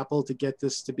working with Apple to get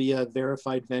this to be a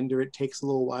verified vendor. It takes a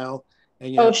little while.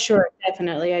 And, oh, sure,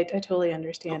 definitely. I totally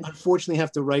understand. Unfortunately,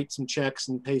 have to write some checks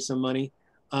and pay some money.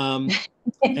 I'm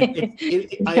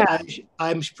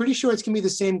pretty sure it's going to be the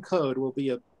same code. Will be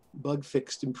a bug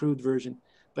fixed, improved version.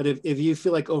 But if you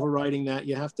feel like overriding that,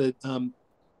 you have to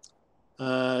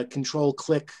control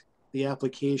click the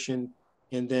application,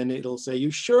 and then it'll say,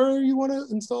 "You sure you want to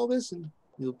install this?" And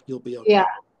you'll be okay. Yeah.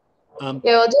 Yeah.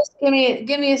 Well, just give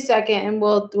me a second, and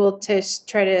we'll just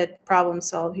try to problem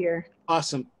solve here.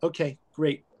 Awesome. Okay.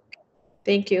 Great.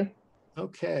 Thank you.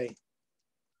 Okay.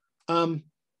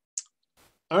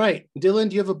 All right, Dylan,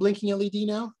 do you have a blinking LED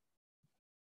now?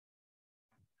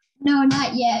 No,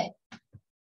 not yet.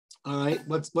 All right.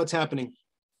 What's happening?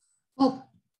 Oh,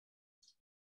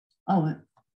 it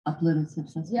uploaded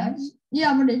successfully.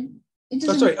 yeah, but It Oh,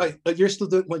 doesn't. sorry, you're still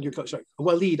doing what you're sorry.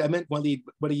 Waleed, I meant Waleed.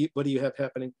 What do you have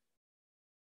happening?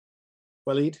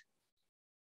 Waleed?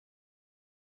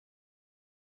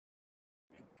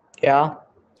 Yeah.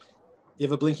 You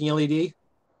have a blinking LED?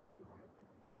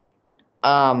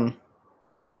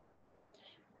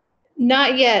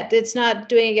 Not yet. It's not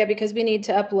doing it yet because we need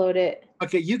to upload it.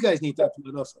 Okay, you guys need to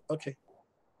upload also. Okay.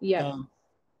 Yeah.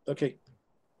 Okay.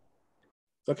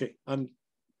 Okay. I'm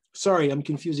sorry, I'm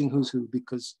confusing who's who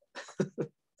because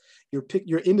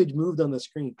your image moved on the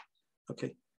screen.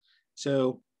 Okay.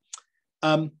 So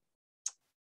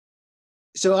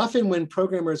so often when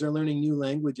programmers are learning new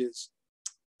languages,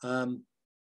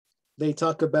 they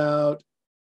talk about,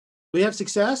 we have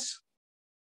success?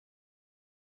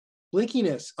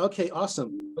 Blinkiness. Okay,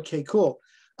 awesome. Okay, cool.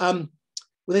 When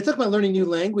they talk about learning new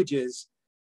languages,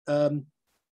 it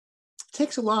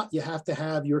takes a lot. You have to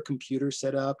have your computer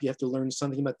set up. You have to learn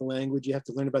something about the language. You have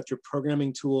to learn about your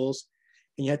programming tools.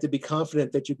 And you have to be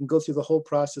confident that you can go through the whole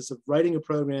process of writing a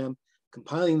program,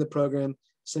 compiling the program,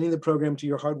 sending the program to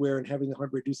your hardware and having the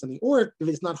hardware do something. Or if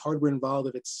it's not hardware involved,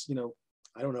 if it's,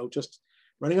 I don't know, just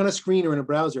running on a screen or in a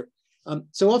browser.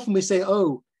 So often we say,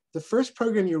 oh, the first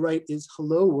program you write is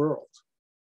hello world.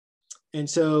 And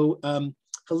so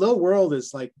hello world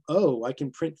is like, oh, I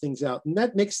can print things out. And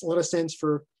that makes a lot of sense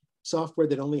for software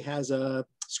that only has a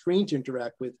screen to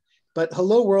interact with. But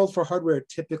hello world for hardware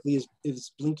typically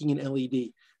is blinking an LED.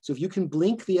 So if you can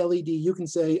blink the LED, you can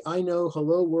say, I know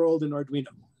hello world in Arduino.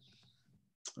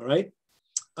 All right.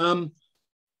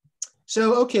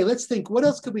 So, okay, let's think, what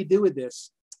else could we do with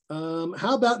this?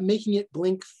 How about making it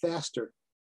blink faster?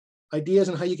 Ideas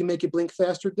on how you can make it blink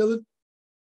faster, Dylan?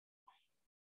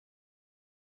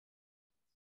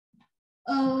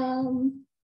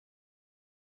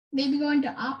 Maybe going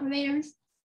to operators.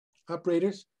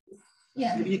 Operators?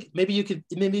 Yeah. Maybe you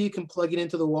can plug it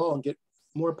into the wall and get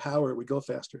more power. It would go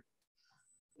faster.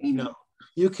 No,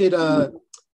 you could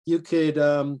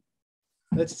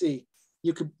let's see.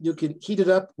 You could heat it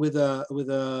up with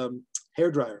a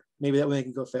hair dryer. Maybe that way it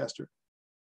can go faster.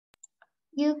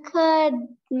 You could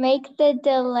make the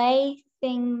delay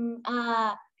thing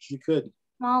You could.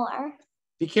 smaller.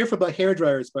 Be careful about hair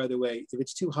dryers, by the way. If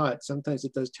it's too hot, sometimes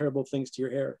it does terrible things to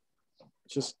your hair.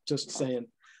 Just saying.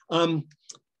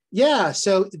 Yeah,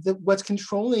 so what's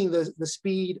controlling the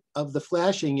speed of the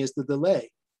flashing is the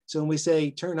delay. So when we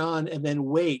say turn on and then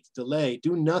wait, delay,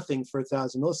 do nothing for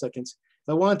 1,000 milliseconds. If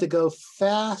I want it to go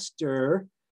faster,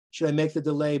 should I make the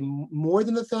delay more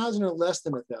than 1,000 or less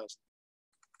than 1,000?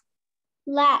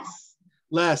 Less.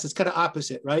 Less, it's kind of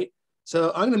opposite, right?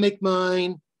 So I'm gonna make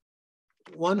mine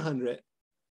 100.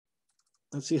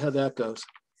 Let's see how that goes.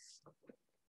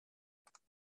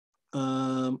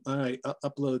 All right, I'll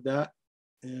upload that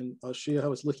and I'll show you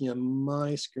how it's looking on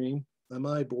my screen, on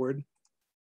my board.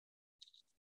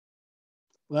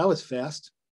 Well, that was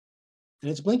fast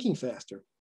and it's blinking faster.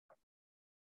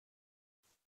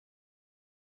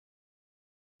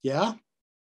 Yeah?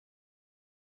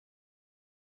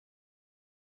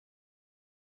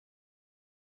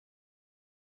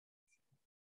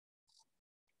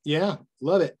 Yeah,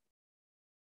 love it.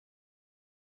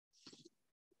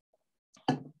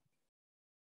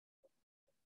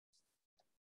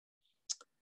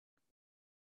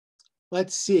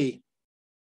 Let's see.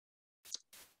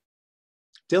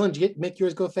 Dylan, did you make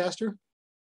yours go faster?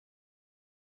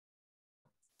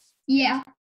 Yeah.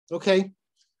 Okay.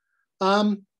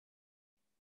 All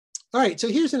right, so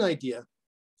here's an idea.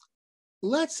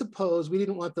 Let's suppose we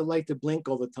didn't want the light to blink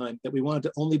all the time, that we wanted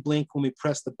to only blink when we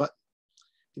press the button.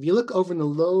 If you look over in the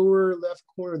lower left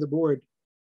corner of the board,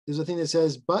 there's a thing that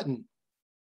says button.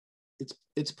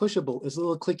 It's pushable. It's a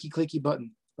little clicky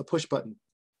button, a push button,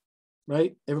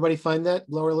 right? Everybody find that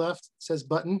lower left? It says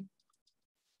button.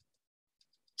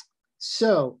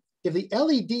 So if the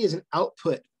LED is an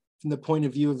output from the point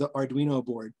of view of the Arduino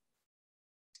board,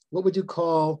 what would you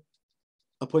call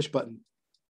a push button?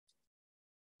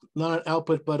 Not an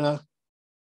output, but a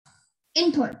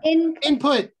Input.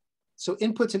 input. So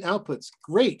inputs and outputs,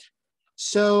 great.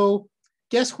 So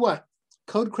guess what?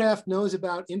 Codecraft knows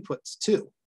about inputs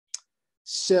too.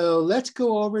 So let's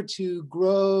go over to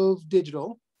Grove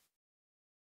Digital.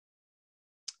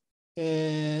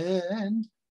 And,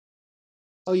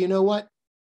 oh, you know what?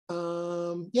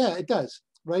 Yeah, it does,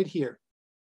 right here.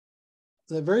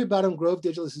 At the very bottom, Grove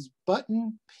Digital, this is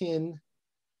button pin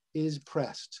is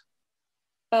pressed.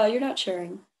 You're not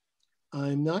sharing.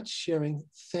 I'm not sharing,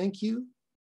 thank you.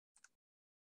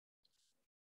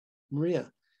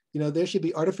 Maria, you know, there should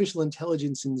be artificial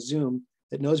intelligence in Zoom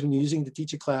that knows when you're using to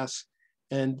teach a class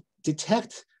and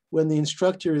detect when the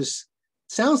instructor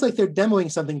sounds like they're demoing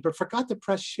something, but forgot to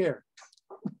press share.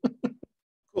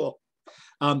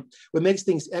 What makes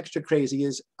things extra crazy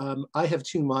is I have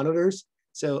 2 monitors.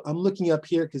 So I'm looking up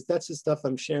here because that's the stuff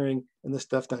I'm sharing and the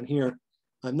stuff down here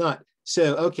I'm not.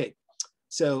 So, okay.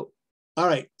 So, all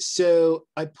right. So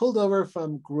I pulled over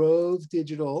from Grove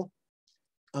Digital.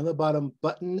 On the bottom,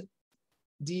 button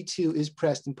D2 is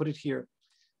pressed and put it here.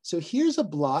 So here's a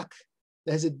block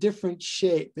that has a different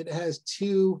shape. It has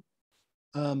 2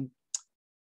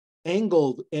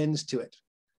 angled ends to it.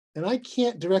 And I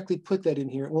can't directly put that in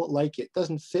here. It won't like it. It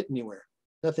doesn't fit anywhere.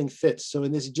 Nothing fits. So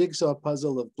in this jigsaw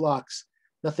puzzle of blocks,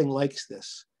 nothing likes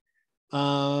this.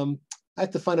 I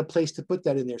have to find a place to put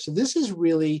that in there. So this is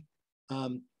really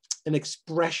an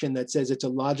expression that says it's a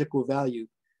logical value.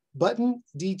 Button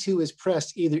D2 is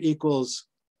pressed either equals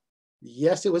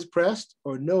yes, it was pressed,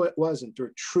 or no, it wasn't,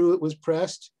 or true, it was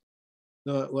pressed,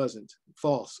 no, it wasn't,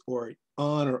 false, or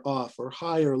on or off, or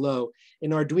high or low.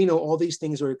 In Arduino, all these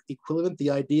things are equivalent, the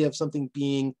idea of something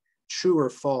being true or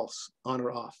false, on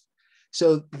or off.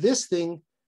 So this thing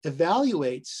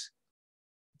evaluates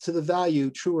to the value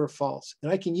true or false.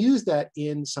 And I can use that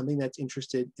in something that's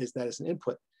interested as that as an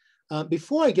input.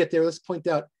 Before I get there, let's point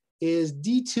out, is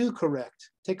D2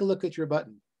 correct? Take a look at your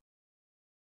button.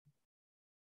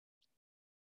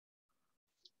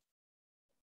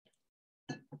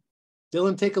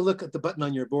 Dylan, take a look at the button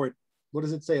on your board. What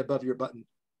does it say above your button?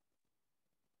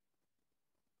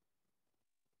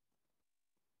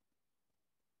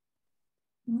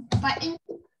 Button.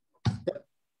 Yep.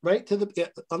 Right to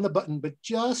the on the button, but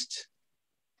just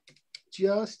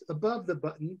above the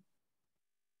button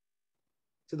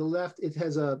to the left, it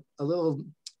has a little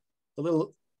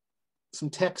some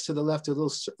text to the left, a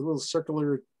little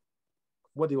circular,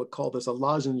 what do you call this? A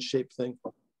lozenge shaped thing.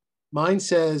 Mine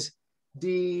says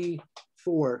D4.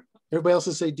 Everybody else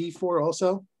will say D4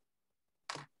 also?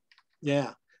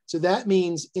 Yeah. So that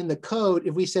means in the code,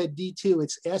 if we said D2,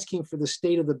 it's asking for the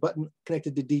state of the button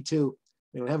connected to D2.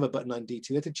 We don't have a button on D2.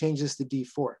 We have to change this to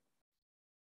D4.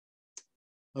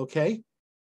 Okay.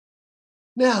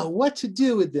 Now, what to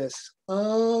do with this?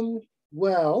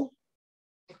 Well,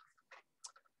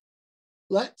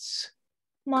 let's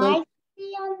My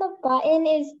key on the button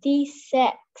is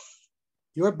D6.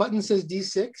 Your button says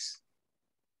D6?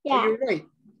 Yeah. Oh, you're right.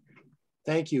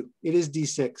 Thank you. It is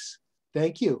D6.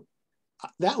 Thank you.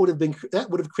 That would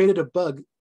have created a bug.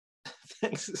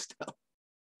 Thanks, Estella.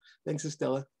 Thanks,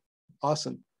 Estella.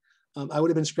 Awesome. I would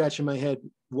have been scratching my head.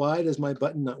 Why does my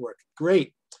button not work?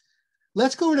 Great.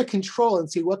 Let's go over to control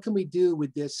and see what can we do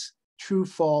with this true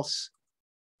false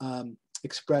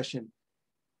expression.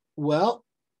 Well,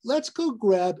 let's go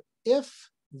grab if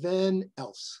then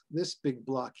else, this big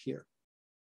block here.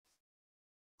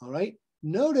 All right.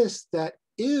 Notice that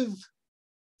if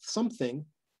something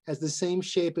has the same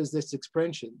shape as this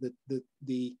expression,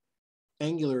 the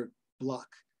angular block.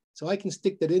 So I can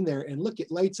stick that in there and look,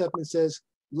 it lights up and says,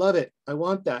 love it, I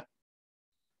want that.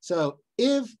 So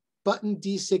if button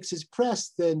D6 is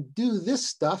pressed, then do this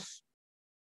stuff,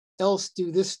 else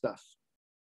do this stuff,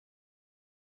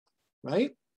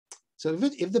 right? So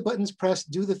if the button's pressed,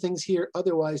 do the things here,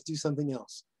 otherwise do something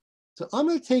else. So I'm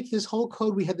gonna take this whole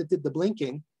code we had that did the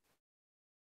blinking,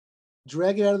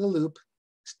 drag it out of the loop,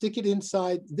 stick it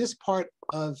inside this part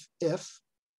of if,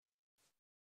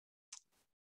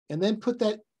 and then put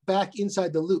that back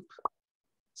inside the loop.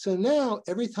 So now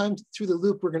every time through the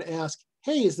loop, we're gonna ask,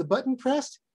 hey, is the button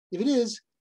pressed? If it is,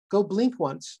 go blink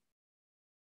once.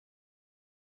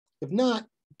 If not,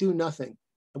 do nothing.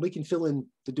 And we can fill in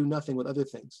the do nothing with other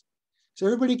things. So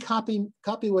everybody copy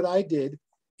what I did,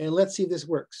 and let's see if this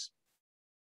works.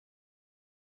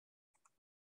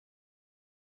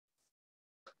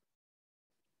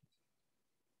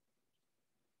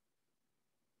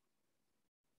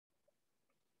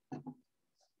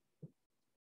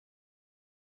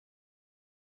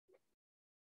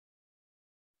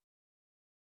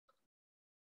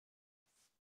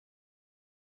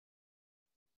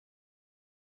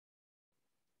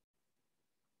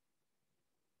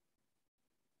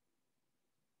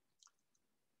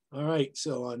 All right,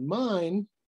 so on mine,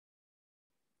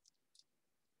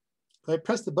 if I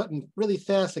press the button really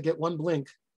fast, I get one blink.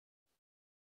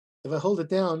 If I hold it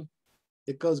down,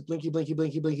 it goes blinky, blinky,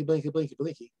 blinky, blinky, blinky, blinky,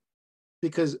 blinky.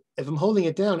 Because if I'm holding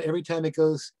it down, every time it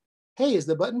goes, hey, is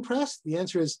the button pressed? The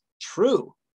answer is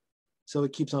true. So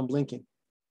it keeps on blinking.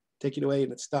 Take it away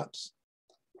and it stops.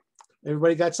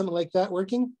 Everybody got something like that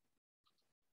working?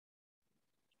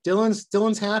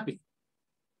 Dylan's happy.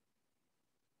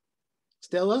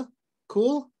 Stella,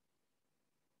 cool?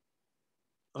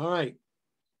 All right.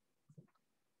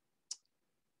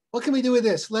 What can we do with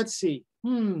this? Let's see.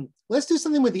 Let's do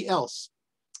something with the else.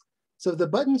 So if the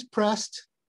button's pressed,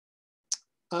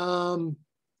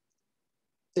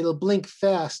 it'll blink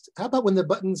fast. How about when the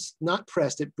button's not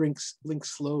pressed, it blinks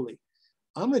slowly.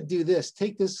 I'm gonna do this,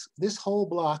 take this whole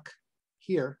block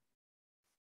here,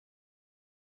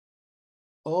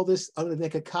 all this, I'm gonna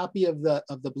make a copy of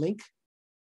the blink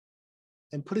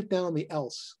and put it down on the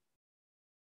else.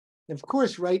 And of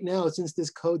course, right now, since this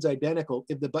code's identical,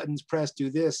 if the button's pressed, do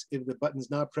this. If the button's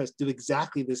not pressed, do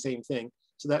exactly the same thing.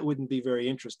 So that wouldn't be very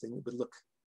interesting. It would look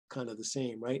kind of the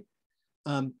same, right?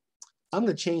 I'm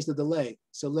gonna change the delay.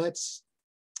 So let's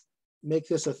make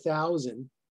this 1,000.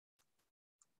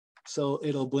 So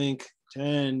it'll blink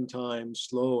 10 times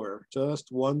slower,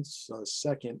 just once a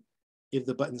second. If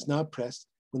the button's not pressed,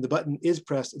 when the button is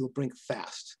pressed, it'll blink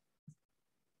fast,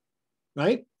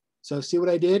 right? So see what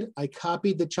I did? I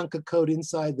copied the chunk of code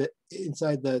inside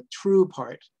the true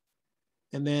part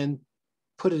and then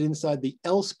put it inside the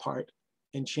else part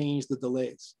and change the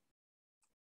delays.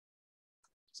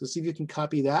 So see if you can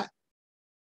copy that.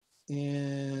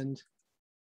 And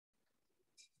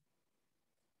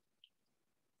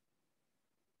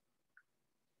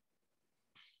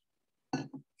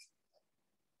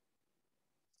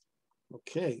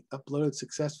okay, uploaded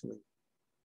successfully.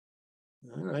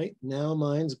 All right, now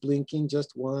mine's blinking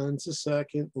just once a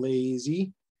second,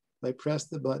 lazy. If I press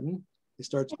the button, it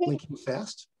starts blinking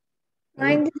fast.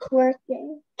 Mine is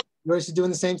working. Yours is doing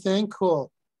the same thing?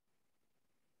 Cool.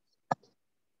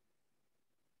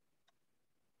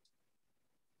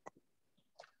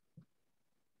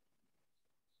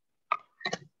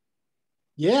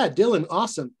 Yeah, Dylan,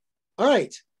 awesome. All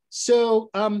right, so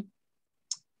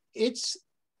it's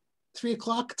 3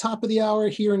 o'clock, top of the hour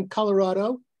here in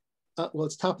Colorado. Well,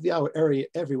 it's top of the hour area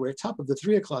everywhere, top of the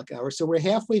 3 o'clock hour. So we're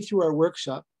halfway through our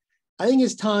workshop. I think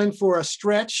it's time for a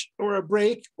stretch or a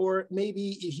break, or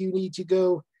maybe if you need to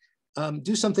go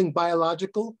do something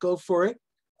biological, go for it.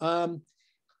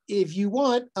 If you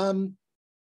want,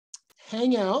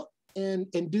 hang out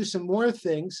and do some more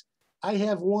things. I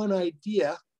have one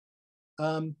idea.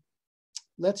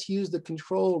 Let's use the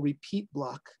control repeat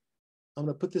block. I'm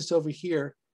gonna put this over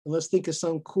here and let's think of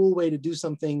some cool way to do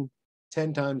something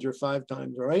 10 times or 5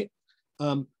 times, all right?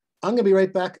 I'm gonna be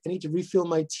right back. I need to refill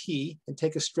my tea and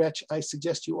take a stretch. I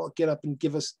suggest you all get up and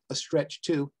give us a stretch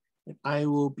too, and I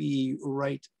will be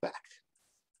right back.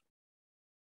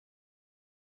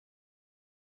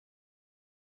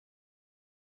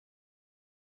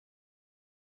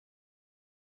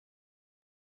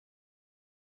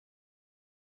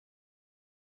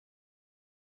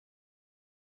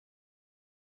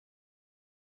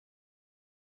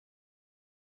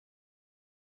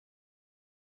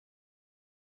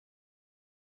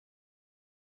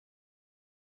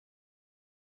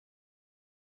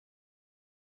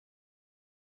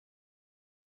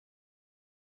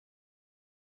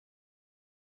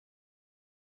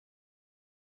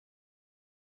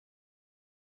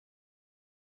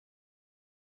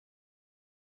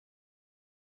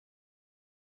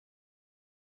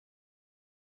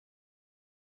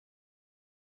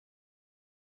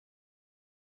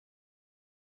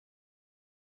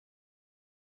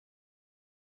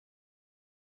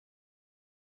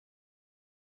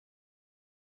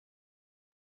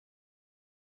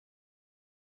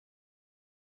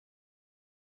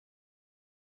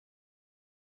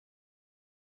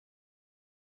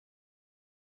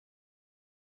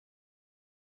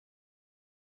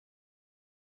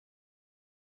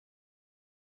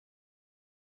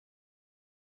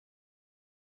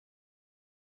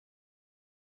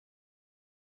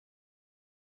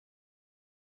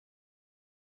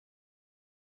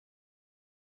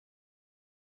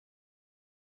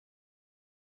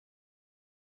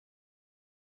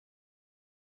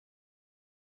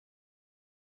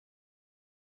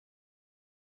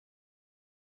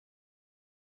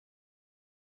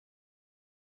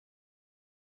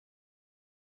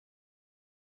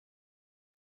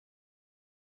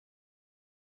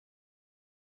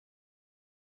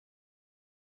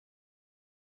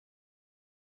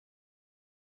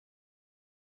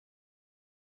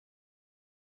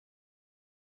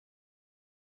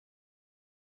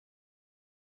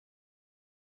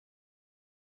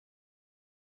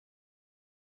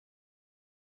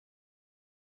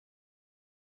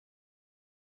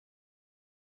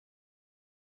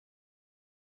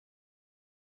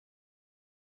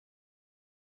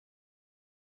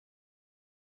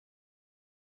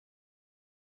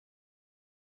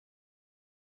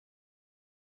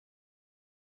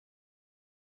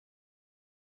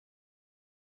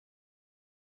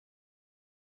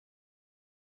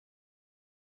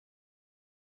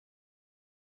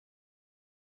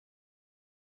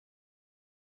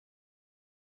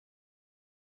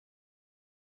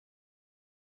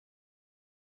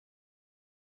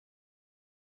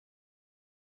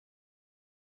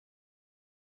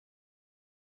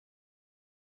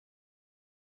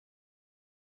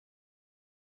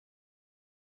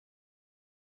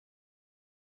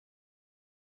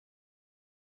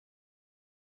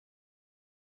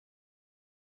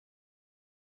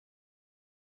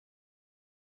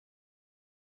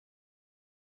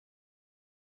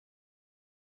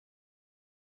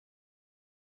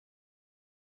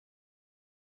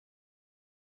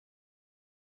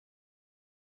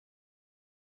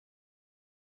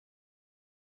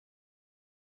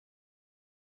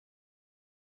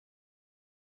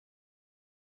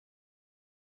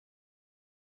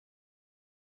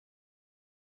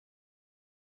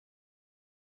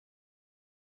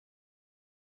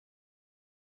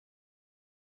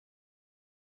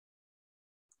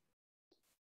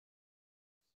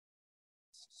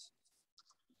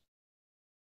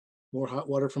 More hot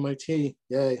water for my tea.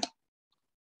 Yay.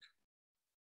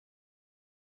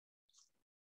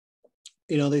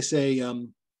 You know, they say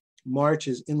March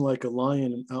is in like a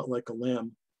lion and out like a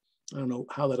lamb. I don't know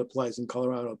how that applies in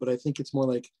Colorado, but I think it's more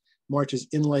like March is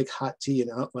in like hot tea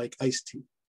and out like iced tea.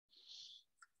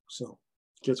 So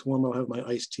it gets warm, I'll have my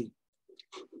iced tea.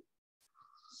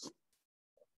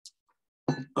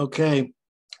 Okay,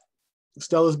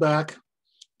 Stella's back.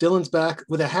 Dylan's back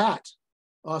with a hat.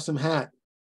 Awesome hat.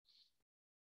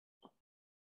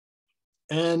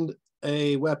 And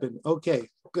a weapon. Okay,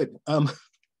 good.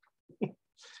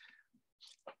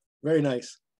 Very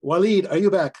nice. Waleed, are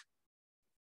you back?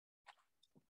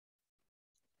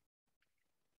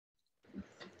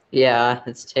 Yeah,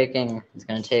 it's gonna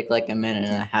take like a minute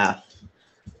and a half.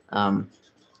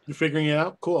 You're figuring it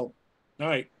out? Cool. All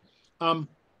right.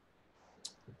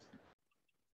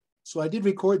 So I did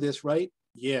record this, right?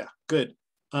 Yeah, good.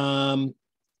 So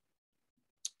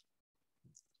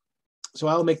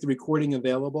I'll make the recording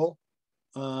available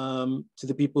to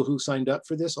the people who signed up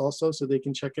for this also, so they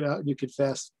can check it out. You could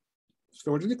fast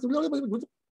forward, go to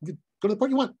the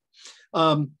part you want,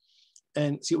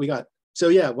 and see what we got. So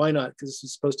yeah, why not? Because this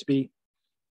is supposed to be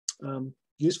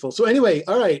useful. So anyway,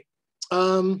 all right.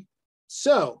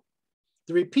 So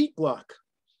the repeat block.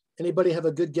 Anybody have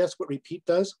a good guess what repeat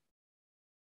does?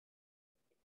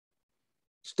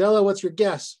 Stella, what's your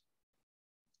guess?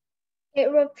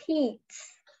 It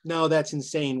repeats. No, that's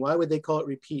insane. Why would they call it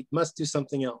repeat? Must do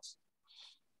something else.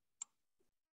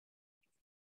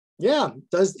 Yeah,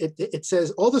 it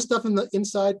says all the stuff in the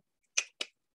inside,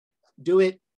 do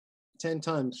it 10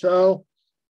 times. So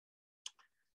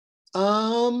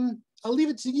I'll leave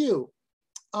it to you.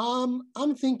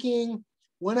 I'm thinking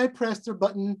when I press the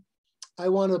button, I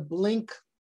want to blink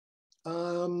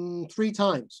 3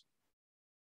 times.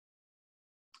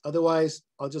 Otherwise,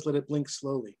 I'll just let it blink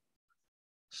slowly.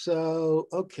 So,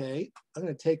 okay, I'm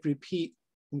going to take repeat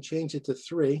and change it to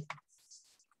 3.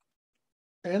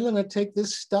 And I'm going to take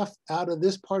this stuff out of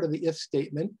this part of the if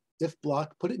statement, if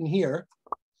block, put it in here.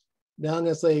 Now I'm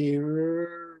going to say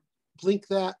blink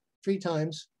that 3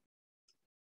 times.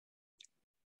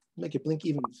 Make it blink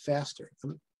even faster. I'm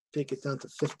going to take it down to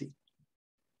 50.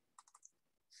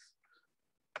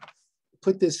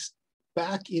 Put this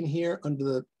back in here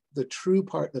under the true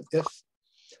part of if.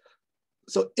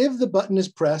 So if the button is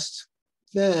pressed,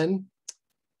 then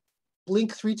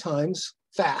blink 3 times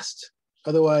fast.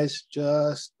 Otherwise,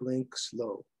 just blink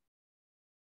slow.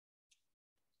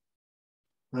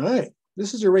 All right,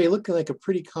 this is already looking like a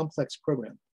pretty complex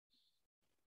program.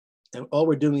 And all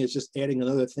we're doing is just adding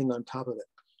another thing on top of it.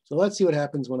 So let's see what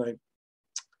happens when I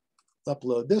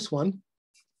upload this one.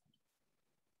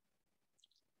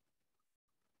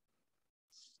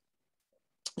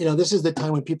 You know, this is the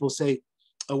time when people say,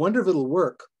 I wonder if it'll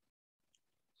work.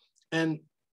 And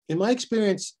in my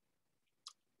experience,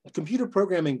 computer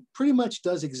programming pretty much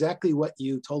does exactly what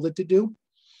you told it to do.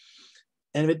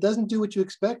 And if it doesn't do what you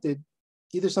expected,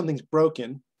 either something's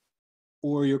broken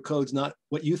or your code's not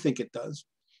what you think it does.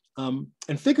 And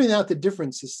figuring out the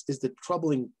difference is the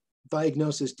troubling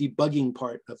diagnosis, debugging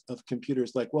part of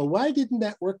computers. Like, well, why didn't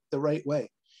that work the right way?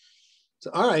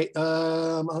 So, all right,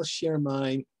 I'll share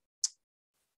my.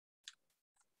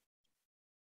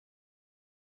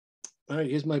 All right,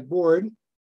 here's my board.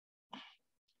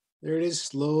 There it is,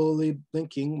 slowly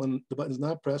blinking when the button's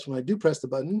not pressed. When I do press the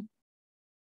button,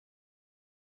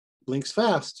 blinks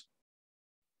fast.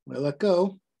 When I let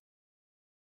go,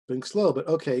 blinks slow. But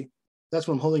okay, that's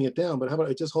when I'm holding it down. But how about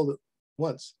I just hold it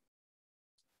once?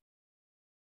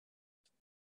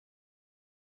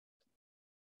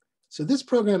 So this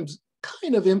program's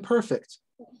kind of imperfect.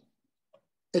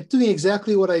 It's doing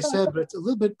exactly what I said, but it's a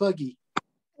little bit buggy.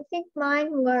 I think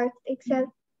mine worked, except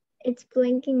it's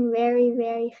blinking very,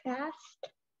 very fast.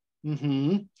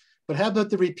 Mm-hmm. But how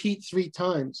about the repeat 3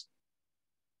 times?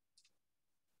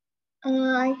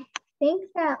 I think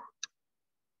that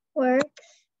works.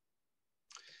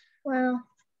 Well.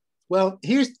 Well,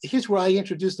 here's where I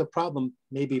introduced a problem,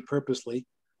 maybe purposely.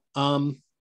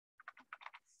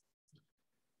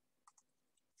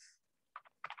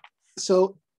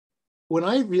 So when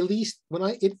I release,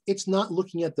 it's not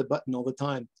looking at the button all the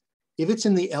time. If it's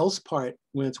in the else part,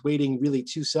 when it's waiting really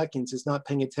 2 seconds, it's not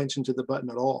paying attention to the button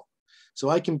at all. So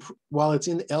I can, while it's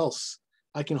in else,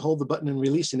 I can hold the button and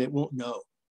release and it won't know.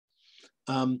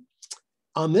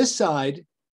 On this side,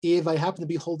 if I happen to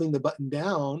be holding the button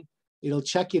down, it'll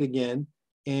check it again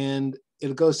and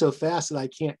it'll go so fast that I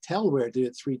can't tell where it did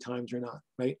it 3 times or not,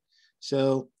 right?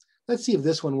 So let's see if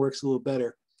this one works a little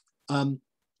better.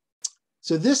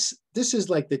 So this is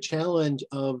like the challenge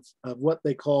of what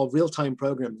they call real-time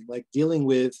programming, like dealing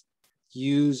with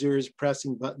users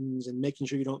pressing buttons and making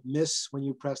sure you don't miss when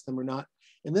you press them or not.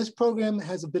 And this program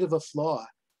has a bit of a flaw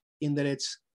in that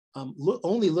it's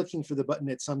only looking for the button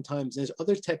at some times. There's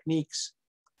other techniques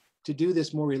to do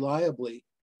this more reliably,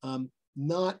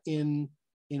 not in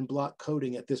block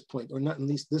coding at this point, or not at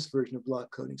least this version of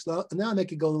block coding. So now I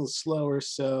make it go a little slower.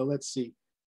 So let's see.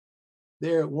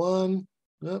 There, one.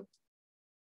 Oh.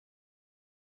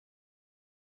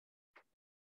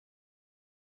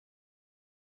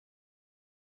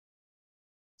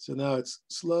 So now it's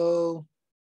slow.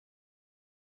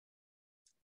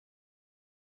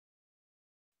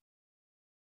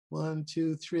 One,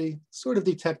 two, three, sort of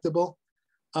detectable.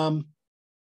 What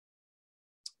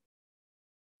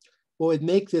would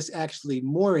make this actually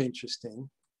more interesting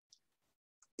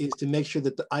is to make sure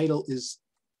that the idle is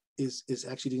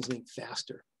actually doing something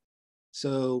faster.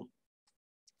 So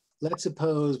let's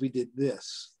suppose we did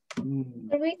this.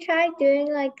 Could we try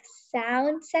doing like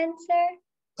sound sensor?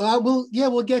 Well, yeah,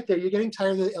 we'll get there. You're getting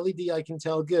tired of the LED, I can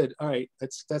tell. Good. All right,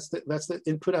 that's the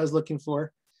input I was looking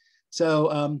for.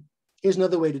 So here's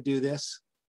another way to do this.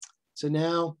 So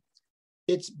now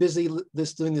it's busy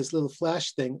doing this little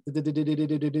flash thing. And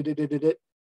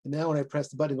now when I press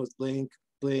the button, it goes blink,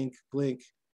 blink, blink,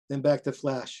 then back to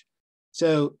flash.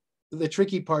 So the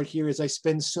tricky part here is I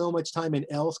spend so much time in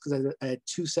else because I had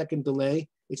 2-second delay.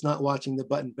 It's not watching the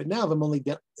button. But now if I'm only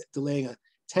delaying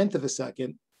 1/10 of a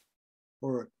second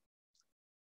or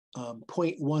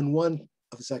 0.11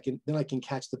 of a second, then I can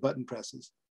catch the button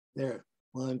presses. There,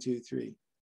 1, 2, 3.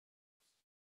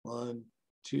 1,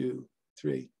 2,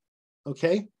 3.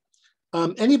 Okay.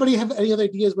 Anybody have any other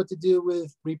ideas what to do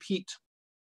with repeat?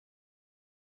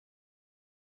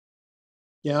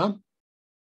 Yeah.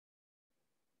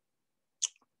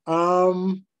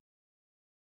 All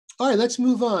right, let's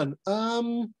move on.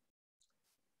 Well,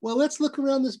 let's look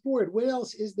around this board. What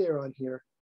else is there on here?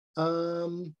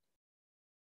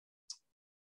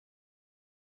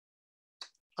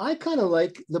 I kind of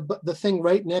like the thing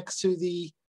right next to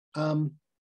the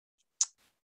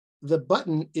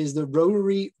button is the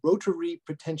rotary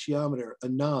potentiometer, a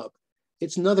knob.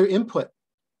 It's another input,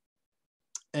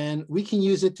 and we can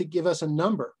use it to give us a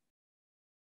number.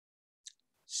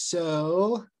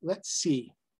 So let's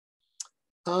see.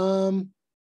 I'm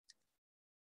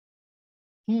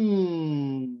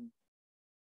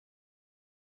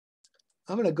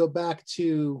going to go back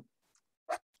to,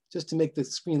 just to make the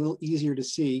screen a little easier to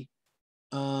see.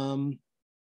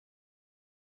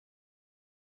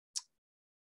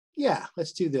 Yeah,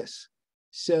 let's do this.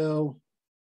 So,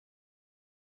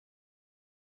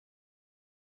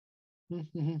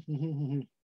 and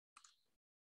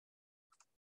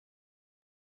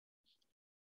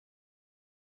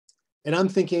I'm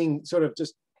thinking sort of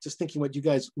just thinking what you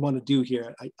guys want to do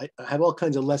here. I have all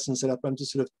kinds of lessons set up. I'm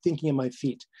just sort of thinking on my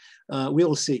feet. We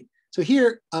will see. So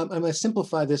here, I'm going to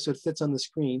simplify this so it fits on the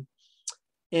screen.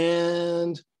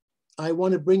 And I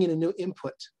want to bring in a new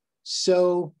input.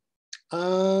 So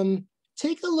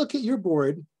take a look at your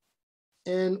board.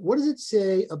 And what does it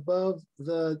say above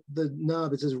the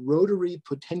knob? It says rotary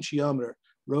potentiometer.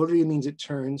 Rotary means it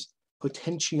turns.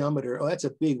 Potentiometer, oh, that's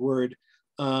a big word.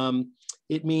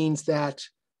 It means that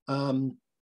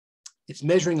it's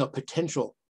measuring a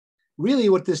potential. Really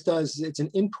what this does is it's an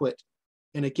input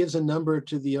and it gives a number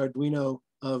to the Arduino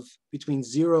of between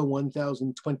 0 and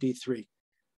 1023.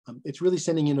 It's really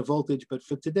sending in a voltage, but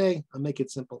for today, I'll make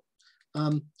it simple.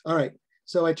 All right,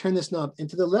 so I turn this knob and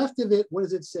to the left of it, what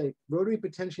does it say? Rotary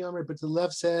potentiometer, but to the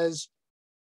left says,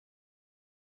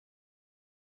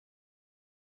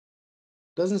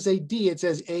 doesn't say D, it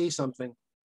says A something.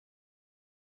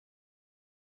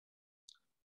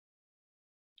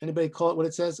 Anybody call it what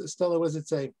it says? Stella, what does it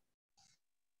say?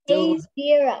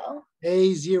 A0.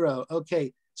 A0,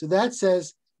 okay. So that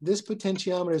says this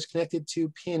potentiometer is connected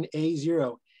to pin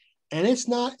A0. And it's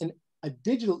not a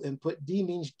digital input. D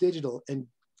means digital. And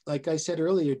like I said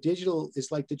earlier, digital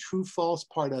is like the true false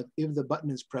part of if the button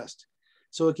is pressed.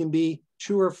 So it can be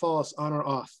true or false, on or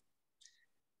off.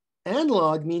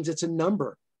 Analog means it's a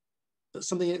number,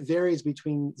 something that varies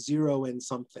between 0 and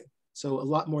something. So a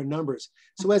lot more numbers.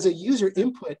 So as a user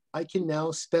input, I can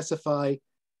now specify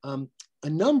a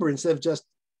number instead of just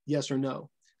yes or no.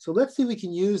 So let's see if we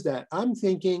can use that. I'm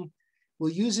thinking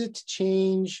we'll use it to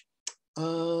change,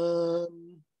 we'll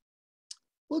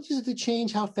use it to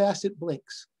change how fast it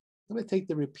blinks. I'm gonna take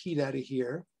the repeat out of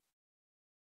here,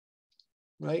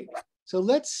 right? So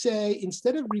let's say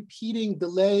instead of repeating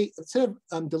delay, instead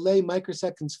of delay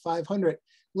microseconds 500,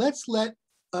 let's let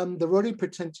the rotary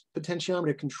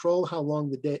potentiometer control how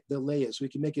long the delay is. So we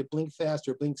can make it blink fast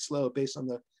or blink slow based on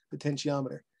the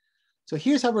potentiometer. So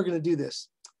here's how we're going to do this.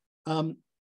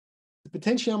 The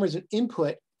potentiometer is an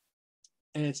input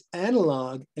and it's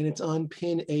analog and it's on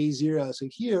pin A0. So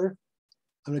here,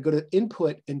 I'm gonna go to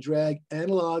input and drag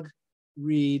analog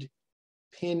read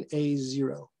pin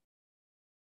A0.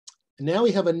 And now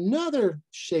we have another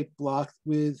shape block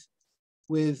with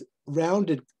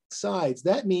rounded sides.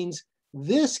 That means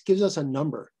this gives us a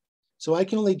number. So I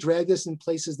can only drag this in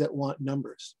places that want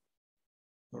numbers.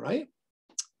 All right.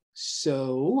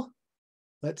 So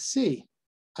let's see.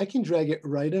 I can drag it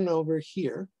right on over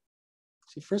here.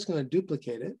 So first I'm going to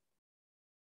duplicate it.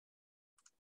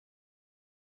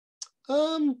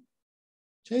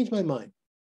 Change my mind.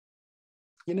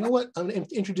 You know what? I'm going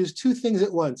to introduce two things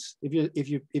at once. If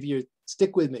you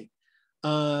stick with me,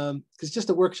 because it's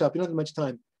just a workshop. You don't have much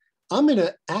time. I'm going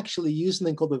to actually use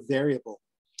something called a variable.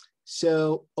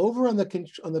 So over on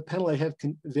the panel, I have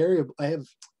variable. I have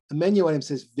a menu item that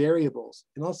says variables,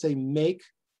 and I'll say make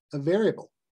a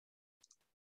variable.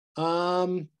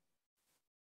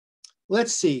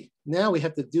 Let's see. Now we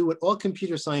have to do what all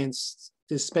computer science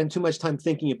is spend too much time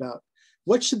thinking about.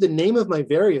 What should the name of my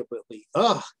variable be?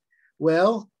 Oh,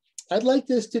 well, I'd like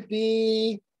this to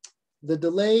be the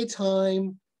delay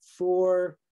time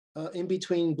for in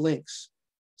between blinks.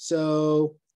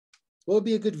 So what would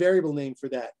be a good variable name for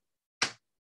that?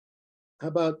 How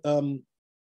about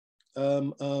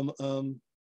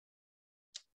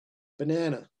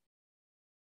banana,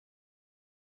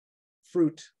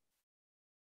 fruit,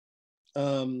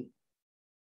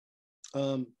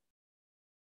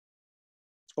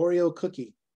 Oreo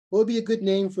cookie. What would be a good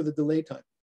name for the delay time?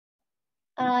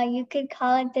 You could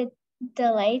call it the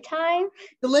delay time.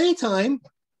 Delay time,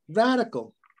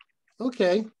 radical.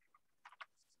 Okay.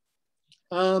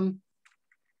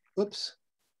 Oops.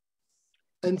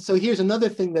 And so here's another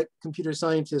thing that computer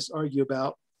scientists argue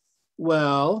about.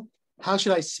 Well, how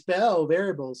should I spell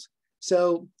variables?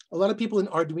 So a lot of people in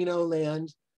Arduino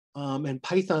land and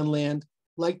Python land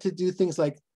like to do things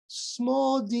like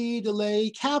small d delay,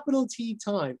 capital T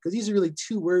time, because these are really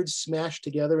two words smashed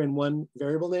together in one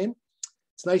variable name.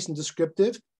 It's nice and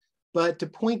descriptive, but to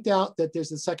point out that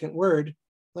there's a second word,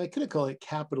 well, I could have called it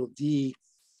capital D,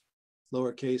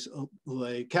 lowercase,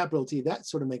 like capital T. That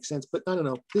sort of makes sense, but I don't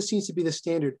know. This seems to be the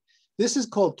standard. This is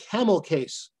called camel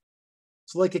case.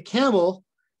 So like a camel,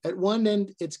 at one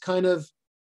end, it's kind of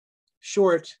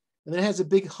short, and then it has a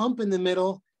big hump in the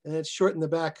middle, and it's short in the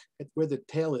back at where the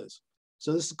tail is.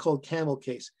 So this is called camel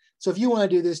case. So if you want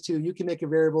to do this too, you can make a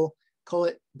variable, call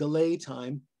it delay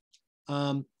time.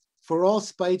 For all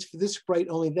sprites, for this sprite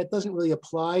only, that doesn't really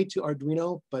apply to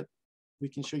Arduino, but we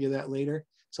can show you that later.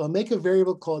 So I'll make a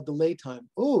variable called delay time.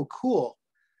 Oh, cool.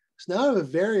 So now I have a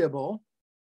variable,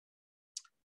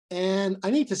 and I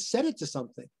need to set it to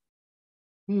something.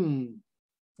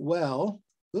 Well,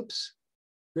 oops,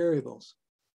 variables.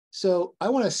 So I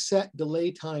want to set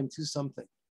delay time to something.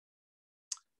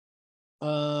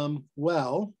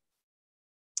 Well,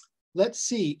 let's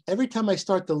see. Every time I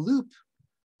start the loop,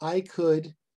 I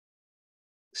could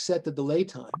set the delay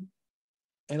time,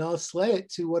 and I'll set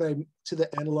it to to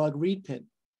the analog read pin.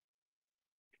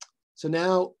 So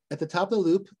now at the top of the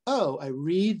loop, oh, I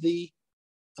read the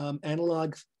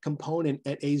analog component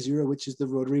at A0, which is the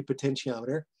rotary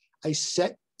potentiometer. I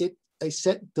set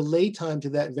delay time to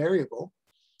that variable.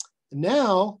 And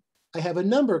now I have a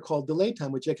number called delay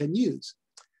time, which I can use.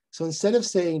 So instead of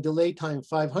saying delay time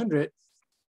 500,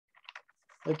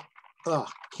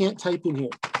 can't type in here.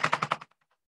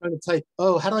 Trying to type,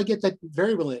 oh, how do I get that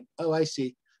variable in? Oh, I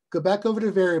see. Go back over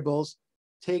to variables,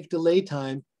 take delay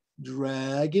time,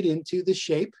 drag it into the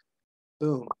shape,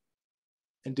 boom,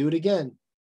 and do it again.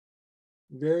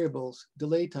 Variables,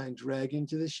 delay time, drag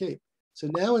into the shape. So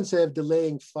now instead of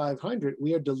delaying 500,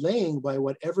 we are delaying by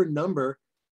whatever number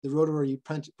the rotary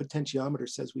potentiometer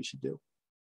says we should do.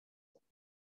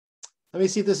 Let me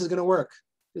see if this is going to work.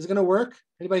 Is it going to work?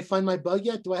 Anybody find my bug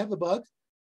yet? Do I have a bug?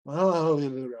 Oh,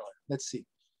 let's see.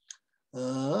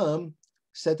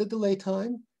 Set the delay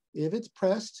time. If it's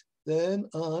pressed, then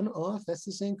on, off. That's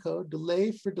the same code.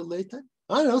 Delay for delay time.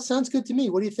 I don't know. Sounds good to me.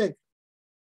 What do you think?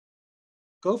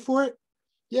 Go for it.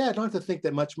 Yeah, I don't have to think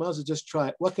that much. Might as well just try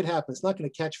it. What could happen? It's not going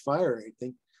to catch fire or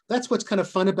anything. That's what's kind of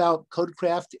fun about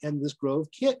CodeCraft and this Grove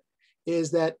kit,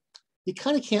 is that you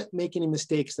kind of can't make any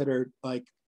mistakes that are like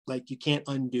you can't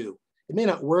undo. It may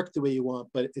not work the way you want,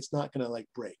 but it's not going to like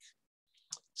break.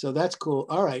 So that's cool.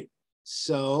 All right.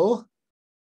 So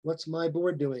what's my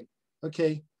board doing?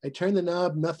 Okay, I turn the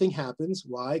knob, nothing happens.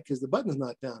 Why? Because the button's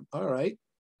not down. All right,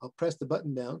 I'll press the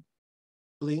button down.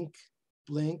 Blink,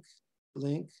 blink,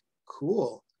 blink.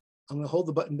 Cool. I'm going to hold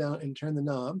the button down and turn the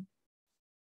knob.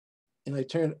 And I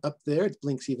turn it up there, it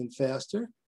blinks even faster.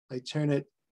 I turn it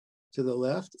to the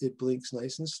left, it blinks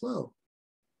nice and slow.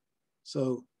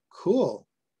 So cool.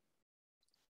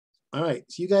 All right,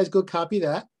 so you guys go copy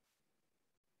that.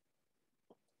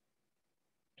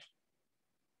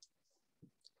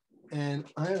 And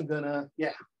I am gonna,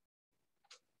 yeah.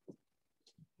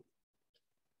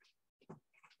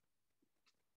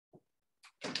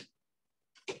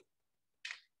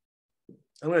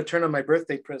 I'm gonna turn on my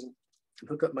birthday present and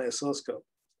hook up my oscilloscope.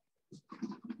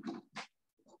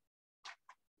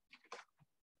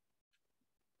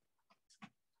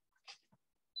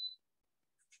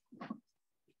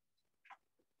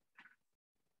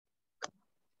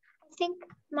 I think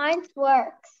mine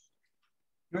works.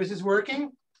 Yours is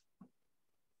working?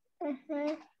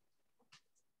 Mm-hmm.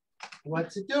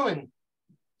 What's it doing?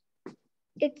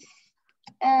 It's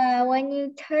when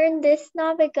you turn this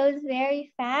knob, it goes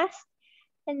very fast.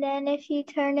 And then if you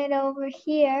turn it over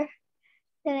here,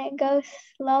 then it goes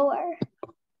slower.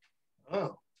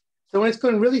 Oh, so when it's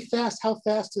going really fast, how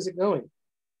fast is it going?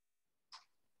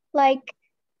 Like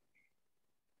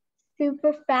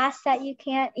super fast that you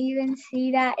can't even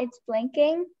see that it's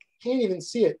blinking. Can't even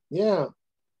see it. Yeah,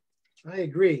 I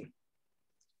agree.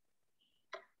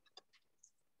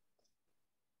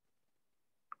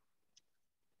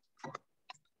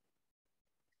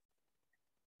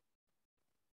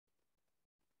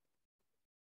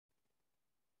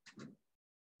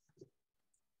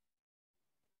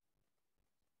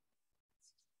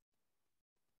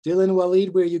 Dylan,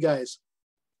 Waleed, where are you guys?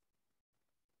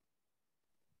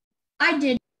 I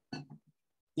did.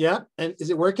 Yeah, and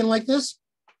is it working like this?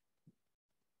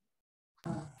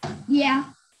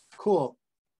 Yeah. Cool.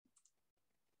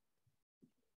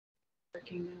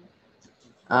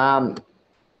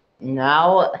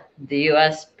 Now the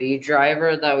USB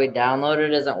driver that we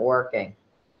downloaded isn't working.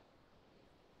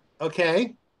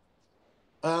 Okay.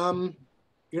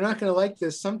 You're not going to like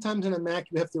this. Sometimes in a Mac,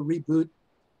 you have to reboot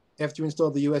after you install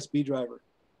the USB driver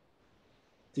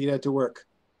to get it to work.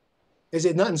 Is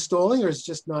it not installing, or is it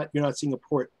just not, you're not seeing a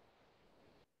port?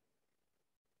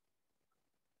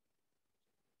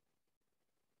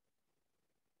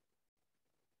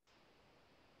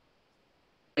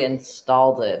 We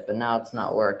installed it, but now it's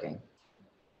not working.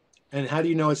 And how do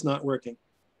you know it's not working?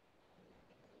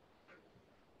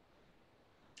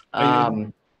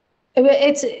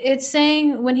 It's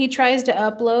saying when he tries to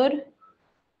upload,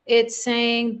 it's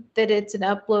saying that it's an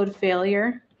upload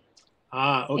failure.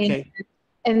 Ah, okay.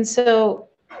 And so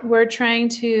we're trying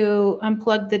to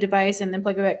unplug the device and then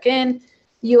plug it back in.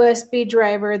 USB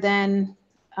driver then,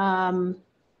 I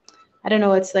don't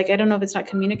know, it's like, I don't know if it's not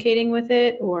communicating with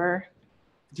it or.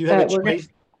 Do you have a choice?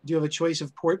 Do you have a choice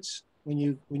of ports when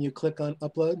you click on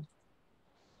upload?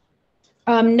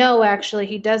 No, actually,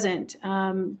 he doesn't.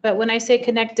 But when I say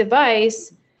connect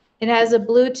device, it has a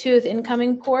Bluetooth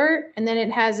incoming port, and then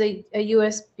it has a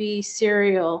USB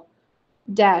serial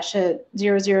dash at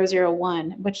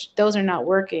 0001, which those are not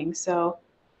working. So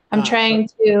I'm trying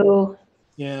to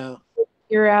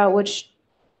figure out which.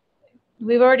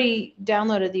 We've already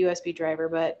downloaded the USB driver,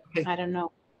 but I don't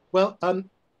know. Well,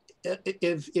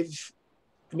 if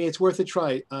I mean, it's worth a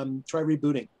try. Try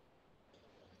rebooting,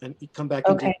 and you come back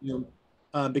into Zoom,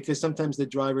 because sometimes the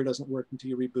driver doesn't work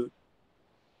until you reboot.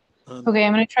 Okay,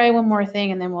 I'm going to try one more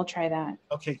thing, and then we'll try that.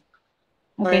 Okay.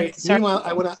 All right. Sorry. Meanwhile,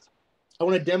 I want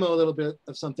to demo a little bit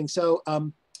of something. So,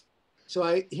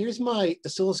 here's my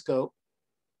oscilloscope,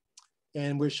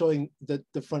 and we're showing the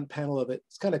front panel of it.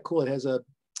 It's kind of cool. It has a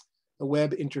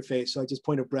web interface. So I just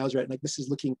point a browser at it, like this is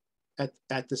looking at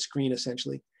the screen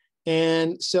essentially.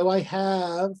 And so I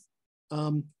have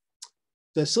the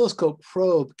oscilloscope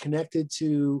probe connected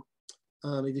to,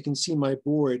 if you can see my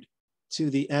board, to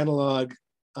the analog,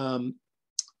 to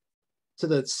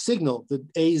the signal, the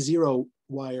A0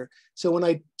 wire. So when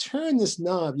I turn this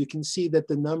knob, you can see that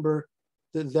the number,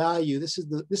 the value, this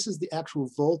is the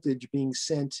actual voltage being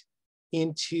sent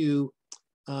into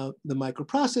the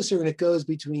microprocessor, and it goes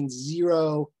between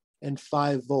 0 and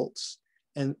 5 volts.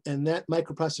 And that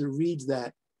microprocessor reads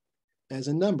that as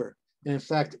a number. And in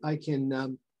fact, I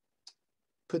can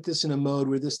put this in a mode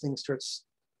where this thing starts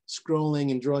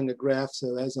scrolling and drawing a graph.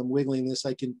 So as I'm wiggling this,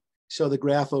 I can show the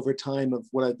graph over time of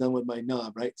what I've done with my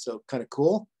knob, right? So kind of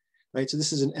cool, right? So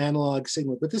this is an analog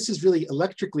signal, but this is really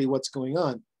electrically what's going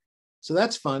on. So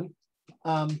that's fun.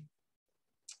 I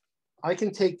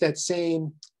can take that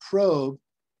same probe,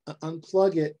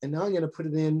 unplug it, and now I'm going to put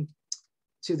it in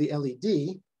to the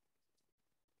LED.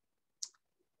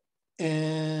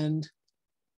 And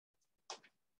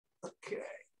okay.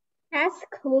 That's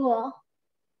cool.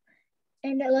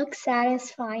 And it looks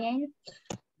satisfying.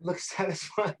 Looks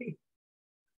satisfying.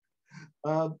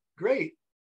 Great.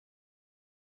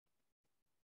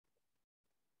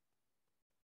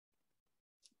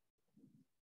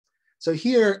 So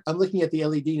here I'm looking at the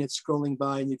LED and it's scrolling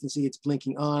by, and you can see it's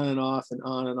blinking on and off and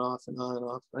on and off and on and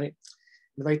off, right?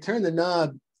 If I turn the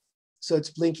knob so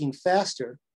it's blinking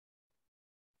faster,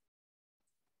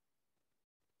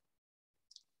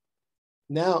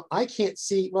 now I can't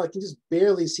see, well, I can just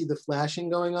barely see the flashing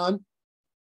going on.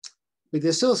 But the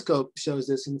oscilloscope shows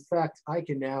this. In fact, I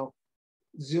can now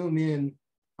zoom in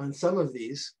on some of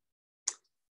these,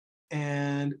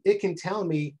 and it can tell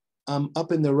me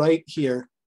up in the right here,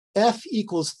 F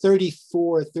equals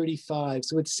 34, 35.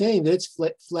 So it's saying that it's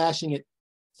flashing at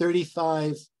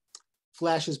 35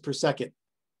 flashes per second.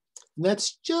 And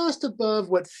that's just above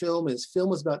what film is.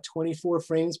 Film is about 24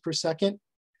 frames per second.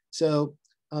 So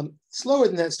slower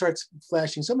than that starts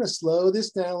flashing. So I'm going to slow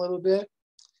this down a little bit.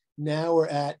 Now we're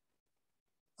at,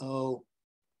 up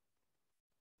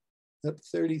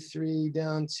 33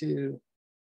 down to,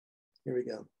 here we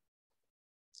go.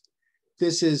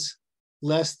 This is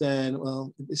less than,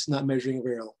 well, it's not measuring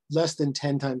very well, less than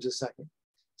 10 times a second.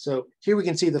 So here we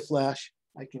can see the flash.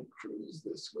 I can cruise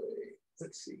this way.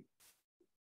 Let's see.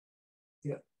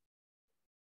 Yeah.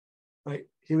 Right,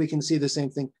 here we can see the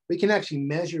same thing. We can actually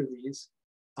measure these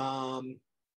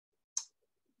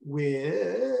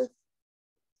with,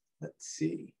 let's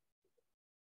see.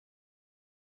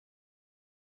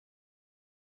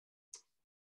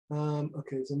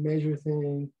 Okay, it's a measure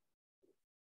thing.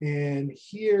 And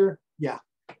here, yeah,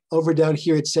 over down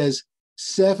here, it says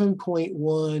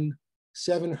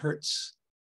 7.17 Hertz,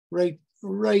 right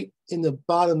in the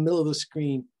bottom middle of the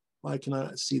screen. Why can I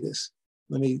not see this?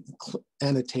 Let me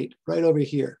annotate right over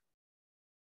here.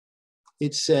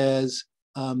 It says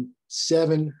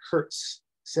 7 Hertz,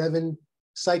 7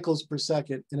 cycles per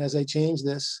second. And as I change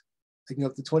this, I can go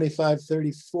up to 25,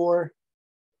 34.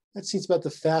 That seems about the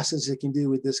fastest it can do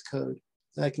with this code.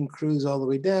 I can cruise all the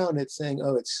way down. It's saying,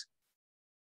 oh, it's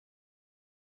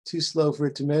too slow for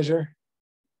it to measure.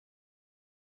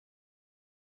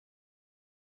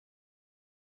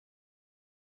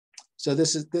 So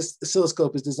this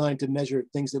oscilloscope is designed to measure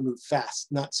things that move fast,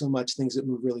 not so much things that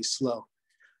move really slow.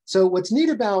 So what's neat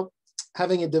about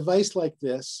having a device like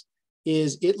this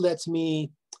is it lets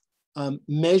me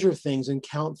measure things and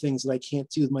count things that I can't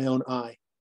do with my own eye.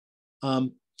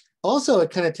 Also, it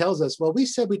kind of tells us, well, we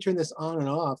said we turn this on and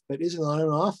off, but is it on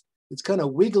and off? It's kind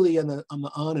of wiggly on the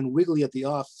on and wiggly at the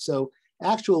off. So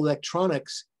actual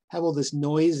electronics have all this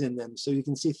noise in them. So you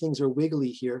can see things are wiggly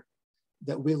here,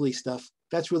 that wiggly stuff.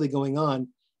 That's really going on.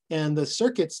 And the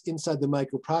circuits inside the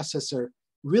microprocessor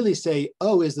really say,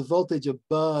 oh, is the voltage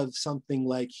above something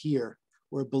like here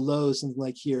or below something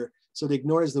like here? So it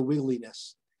ignores the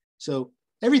wiggliness. So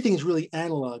everything is really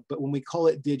analog, but when we call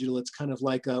it digital, it's kind of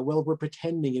like, well, we're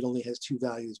pretending it only has 2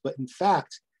 values. But in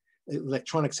fact,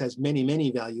 electronics has many,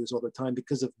 many values all the time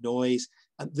because of noise.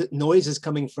 The noise is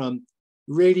coming from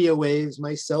radio waves.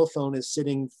 My cell phone is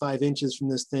sitting 5 inches from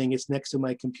this thing. It's next to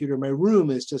my computer. My room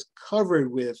is just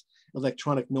covered with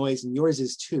electronic noise, and yours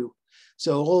is too.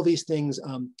 So all these things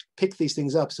pick these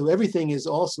things up. So everything is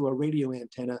also a radio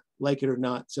antenna, like it or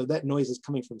not. So that noise is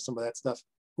coming from some of that stuff.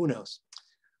 Who knows?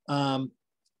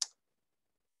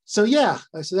 So yeah,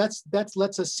 so that's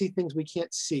lets us see things we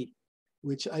can't see,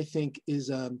 which I think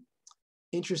is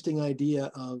interesting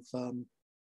idea of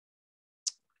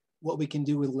what we can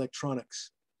do with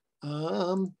electronics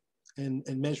and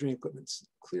measuring equipment.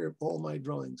 Clear up all my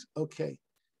drawings. Okay,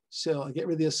 so I'll get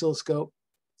rid of the oscilloscope.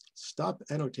 Stop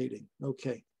annotating.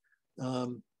 Okay.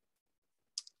 All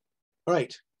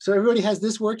right. So everybody has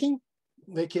this working.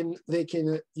 They can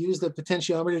use the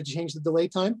potentiometer to change the delay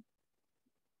time.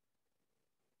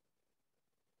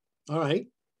 All right.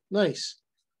 Nice.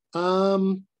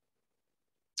 What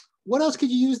else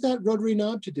could you use that rotary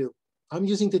knob to do? I'm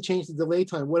using to change the delay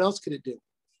time. What else could it do?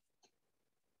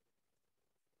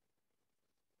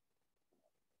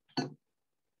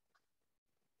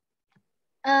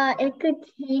 It could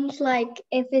change like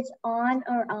if it's on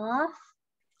or off.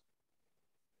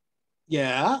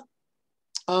 Yeah.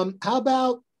 How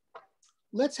about,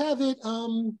 let's have it,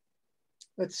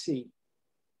 let's see.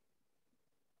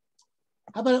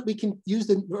 How about we can use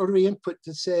the rotary input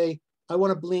to say, I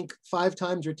want to blink 5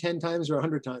 times or 10 times or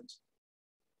 100 times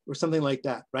or something like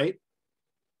that, right?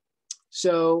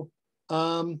 So,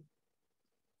 so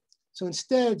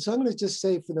instead, so I'm going to just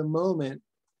say for the moment,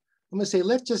 I'm going to say,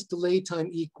 let's just delay time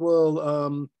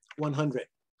equal 100,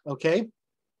 okay?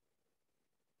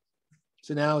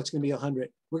 So now it's going to be 100.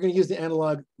 We're going to use the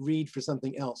analog read for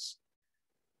something else.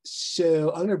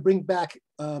 So I'm going to bring back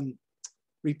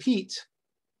repeat,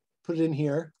 put it in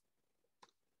here,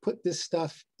 put this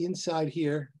stuff inside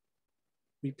here,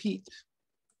 repeat.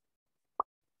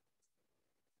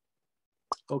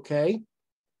 Okay,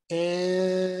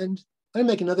 And I'm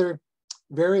gonna make another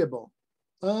variable.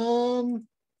 And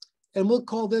we'll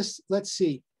call this, let's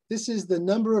see, this is the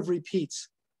number of repeats.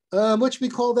 What should we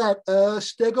call that?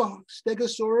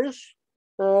 Stegosaurus?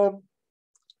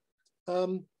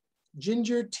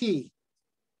 Ginger tea.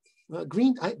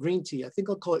 Green tea. I think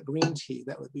I'll call it green tea.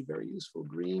 That would be very useful.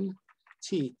 Green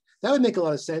tea. That would make a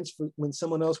lot of sense for when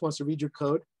someone else wants to read your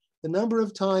code. The number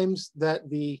of times that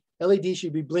the LED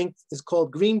should be blinked is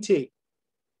called green tea.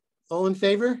 All in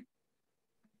favor?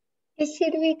 It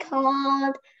should be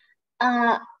called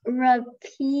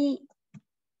repeat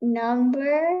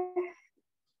number.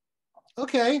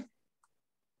 Okay.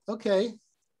 Okay.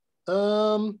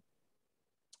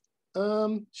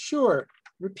 Sure.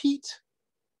 Repeat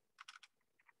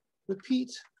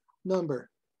number.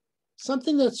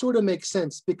 Something that sort of makes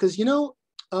sense because, you know,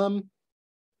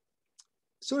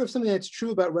 sort of something that's true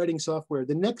about writing software.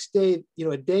 The next day, you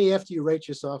know, a day after you write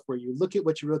your software, you look at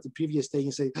what you wrote the previous day and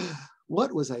you say,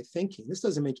 what was I thinking? This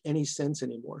doesn't make any sense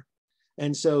anymore.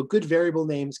 And so good variable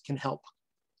names can help.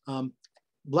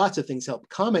 Lots of things help.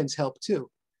 Comments help too.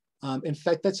 In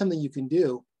fact, that's something you can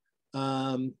do.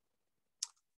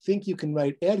 Think you can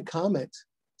write, add comment,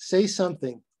 say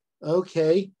something.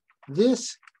 Okay,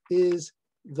 this is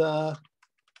the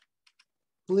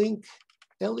blink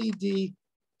LED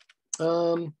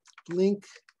blink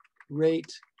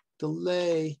rate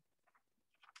delay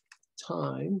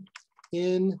time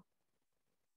in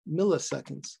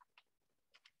milliseconds.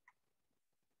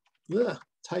 Yeah,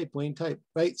 type, Wayne, type,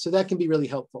 right? So that can be really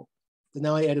helpful. And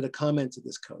now I added a comment to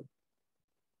this code.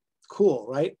 Cool,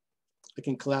 right? I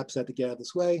can collapse that to get out of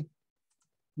this way.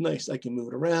 Nice, I can move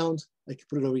it around. I can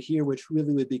put it over here, which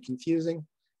really would be confusing.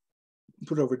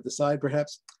 Put it over to the side,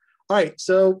 perhaps. All right,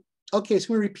 so, okay,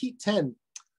 so we repeat 10.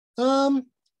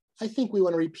 I think we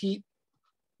want to repeat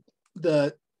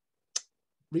the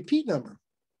repeat number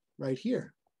right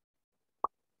here.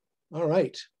 All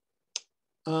right.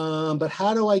 But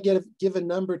how do I give a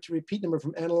number to repeat number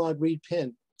from analog read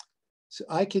pin? So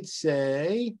I could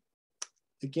say,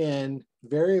 again,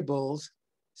 variables,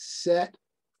 set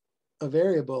a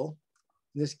variable,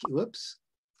 this, whoops,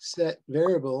 set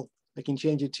variable, I can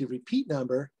change it to repeat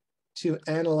number to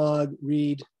analog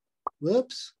read,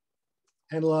 whoops,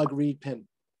 analog read pin.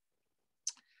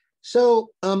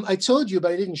 So I told you,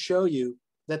 but I didn't show you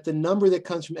that the number that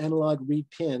comes from analog read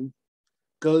pin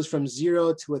goes from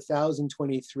 0 to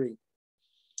 1023.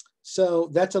 So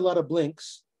that's a lot of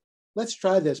blinks. Let's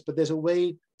try this, but there's a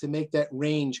way to make that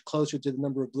range closer to the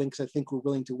number of blinks I think we're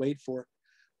willing to wait for.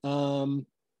 I'm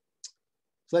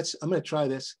gonna try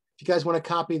this. If you guys wanna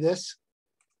copy this,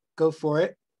 go for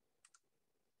it.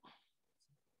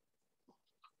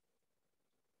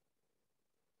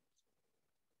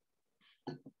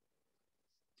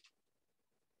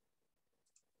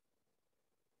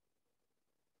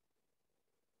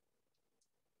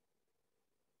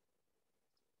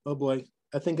 Oh boy,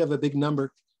 I think I have a big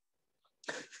number.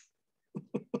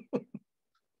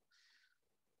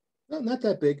 No, not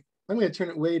that big. I'm gonna turn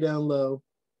it way down low.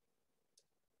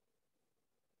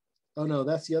 Oh no,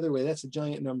 that's the other way. That's a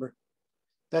giant number.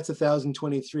 That's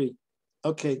 1023.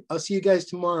 Okay, I'll see you guys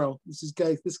tomorrow. This is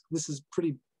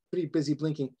pretty busy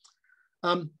blinking.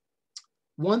 And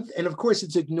of course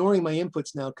it's ignoring my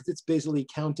inputs now because it's basically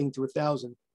counting to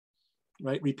 1,000,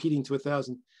 right? Repeating to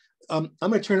 1,000. I'm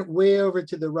gonna turn it way over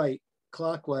to the right,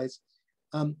 clockwise.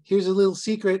 Here's a little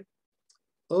secret.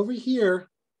 Over here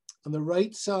on the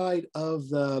right side of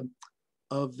the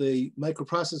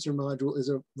microprocessor module is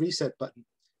a reset button.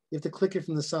 You have to click it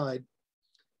from the side.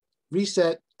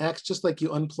 Reset acts just like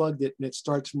you unplugged it and it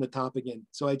starts from the top again.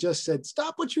 So I just said,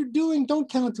 stop what you're doing, don't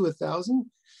count to 1,000.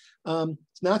 So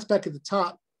now it's back at the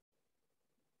top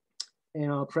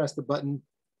and I'll press the button.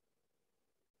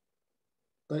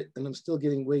 And I'm still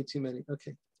getting way too many,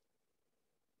 okay.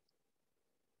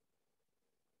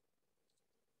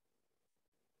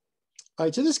 All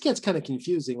right, so this gets kind of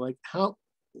confusing. Like how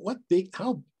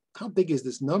big is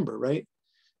this number, right?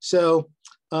 So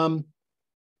I'll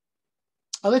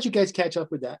let you guys catch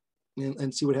up with that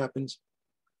and see what happens.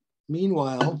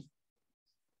 Meanwhile,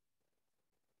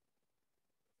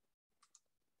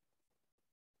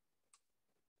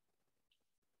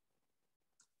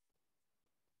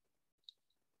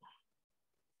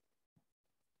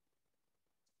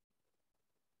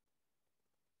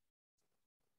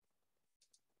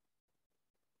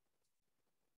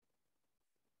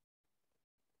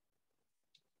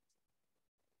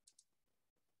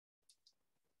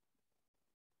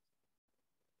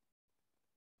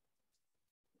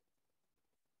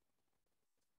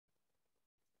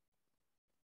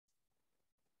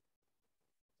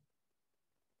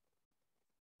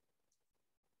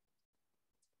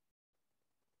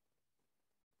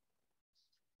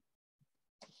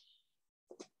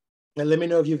 Okay, let me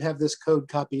know if you have this code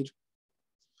copied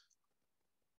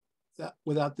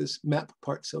without this map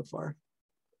part so far.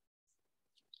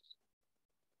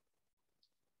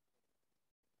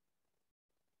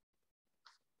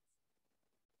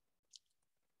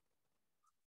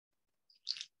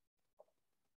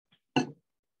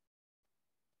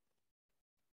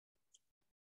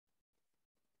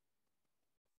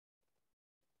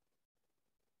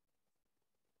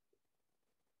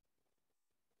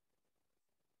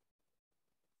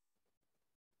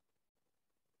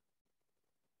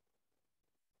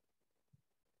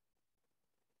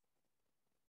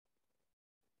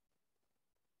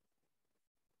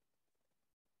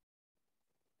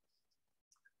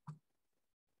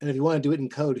 And if you want to do it in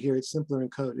code here, it's simpler in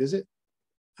code, is it?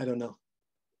 I don't know.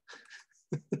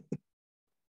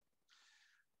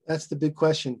 That's the big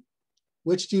question.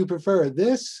 Which do you prefer,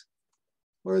 this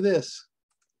or this?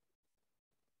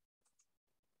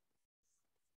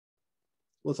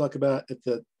 We'll talk about it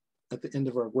at the end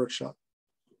of our workshop,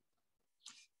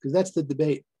 because that's the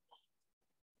debate.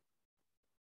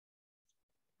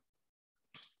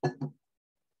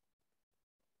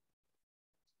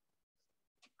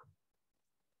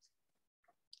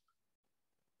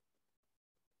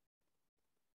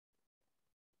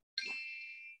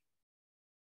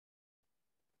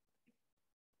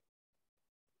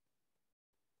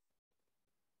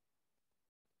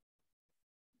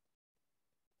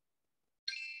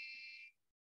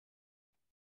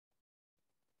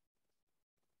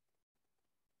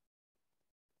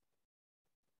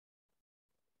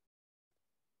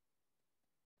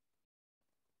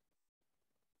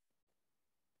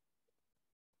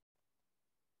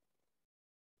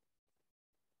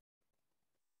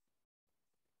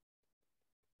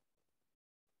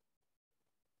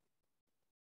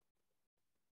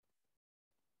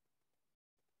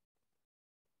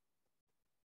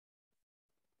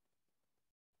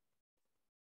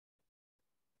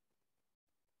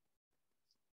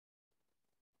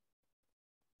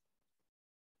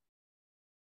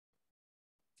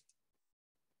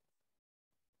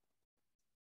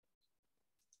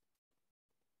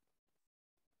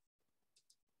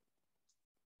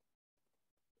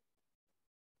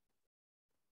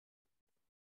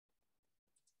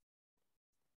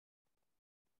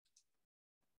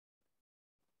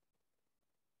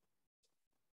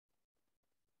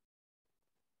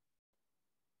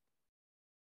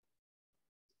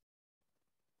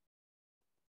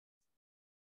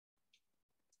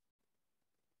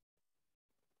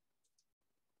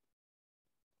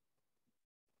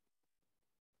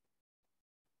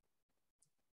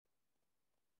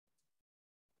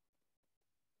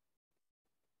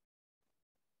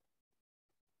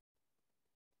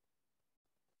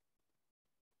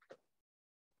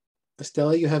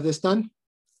 Estella, you have this done?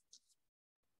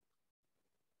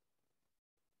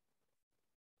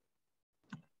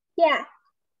 Yeah.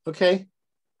 Okay.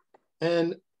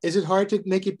 And is it hard to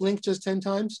make it blink just 10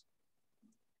 times?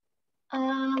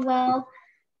 Well,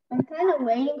 I'm kind of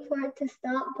waiting for it to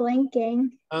stop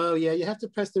blinking. Oh yeah, you have to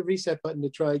press the reset button to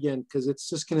try again, because it's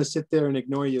just going to sit there and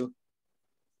ignore you.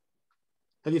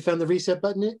 Have you found the reset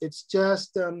button? It's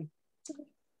just,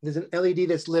 there's an LED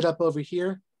that's lit up over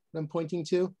here that I'm pointing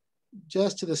to,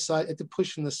 just to the side, at the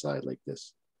push from the side like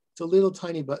this. It's a little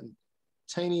tiny button,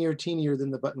 teenier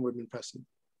than the button we've been pressing.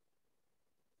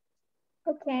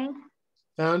 Okay.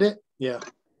 Found it? Yeah.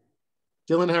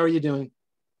 Dylan, how are you doing?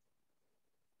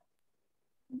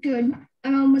 Good.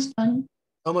 I'm almost done.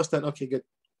 Almost done. Okay, good.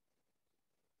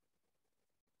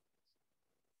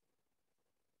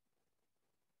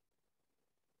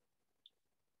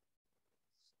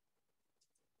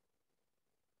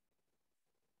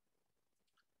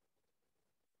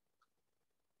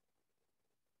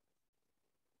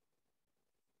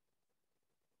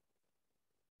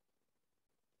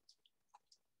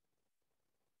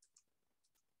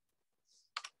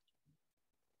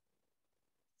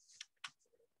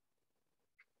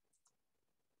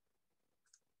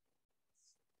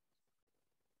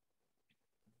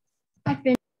 I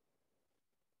finished.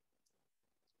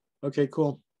 Okay,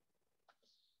 cool.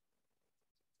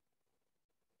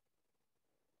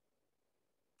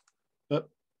 Oh,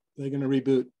 they're going to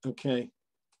reboot. Okay.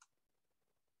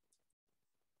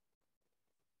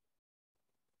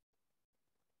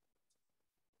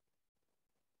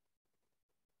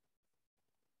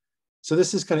 So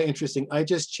this is kind of interesting. I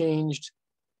just changed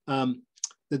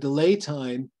the delay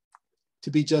time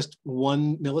to be just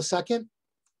 1 millisecond,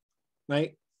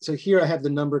 right? So here I have the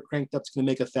number cranked up. It's going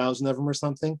to make 1,000 of them or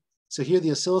something. So here the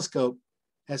oscilloscope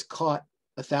has caught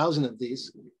 1,000 of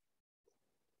these.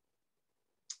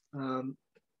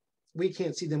 We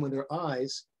can't see them with our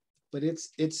eyes, but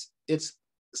it's it's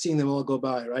seeing them all go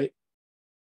by, right?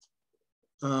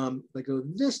 If I go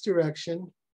this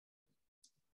direction,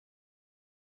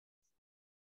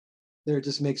 there it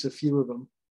just makes a few of them,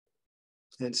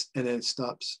 and then it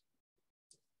stops,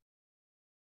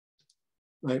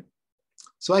 right?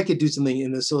 So I could do something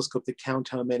in the oscilloscope to count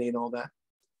how many and all that.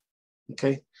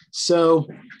 Okay, so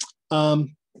all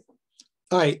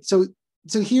right, so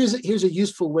here's a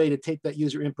useful way to take that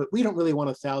user input. We don't really want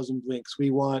 1,000 blinks. We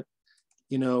want,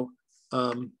 you know,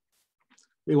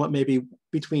 we want maybe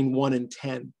between 1 and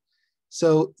 10.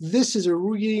 So this is a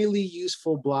really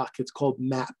useful block. It's called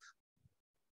map.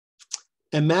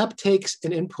 And map takes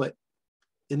an input,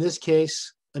 in this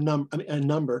case, a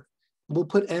number. We'll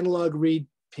put analog read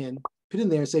pin, put in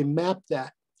there and say map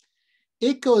that.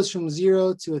 It goes from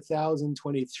 0 to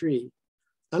 1,023.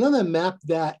 I'm gonna map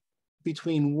that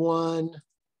between 1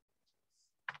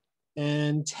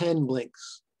 and 10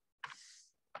 blinks.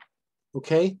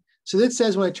 Okay, so that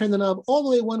says when I turn the knob all the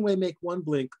way one way, make 1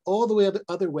 blink, all the way the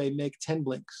other way, make 10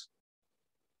 blinks.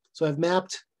 So I've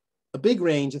mapped a big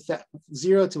range,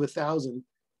 0 to 1,000,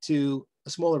 to a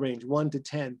smaller range, 1 to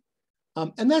 10.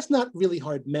 And that's not really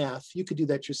hard math. You could do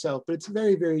that yourself, but it's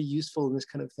very, very useful in this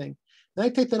kind of thing. And I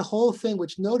take that whole thing,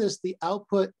 which notice the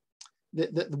output,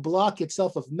 the block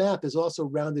itself of map is also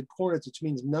rounded corners, which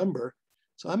means number.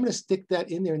 So I'm going to stick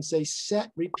that in there and say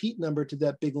set repeat number to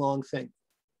that big long thing.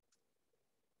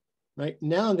 Right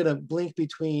now I'm going to blink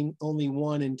between only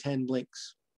 1 and 10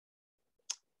 blinks.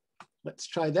 Let's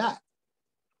try that.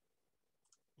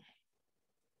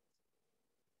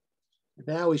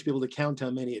 Now we should be able to count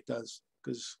how many it does,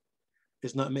 because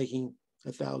it's not making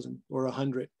 1,000 or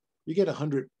 100. You get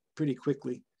 100 pretty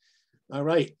quickly. All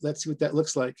right, let's see what that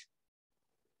looks like.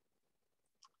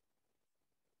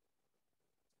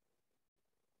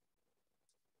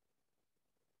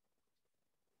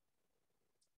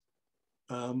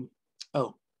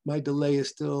 Oh, my delay is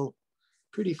still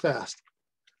pretty fast.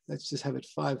 Let's just have it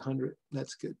 500.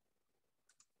 That's good.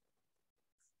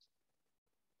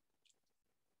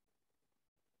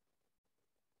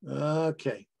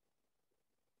 Okay.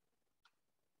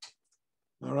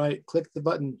 All right, click the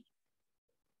button.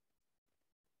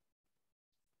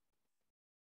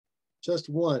 Just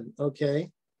 1,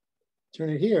 okay. Turn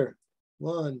it here.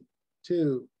 1,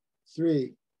 2,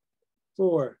 3,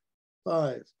 4,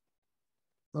 5.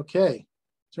 Okay,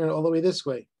 turn it all the way this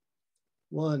way.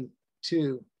 1,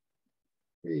 2,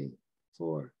 3,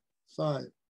 4, 5,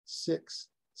 6,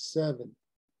 7,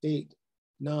 8,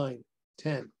 9,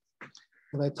 10.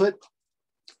 If I put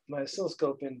my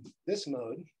oscilloscope in this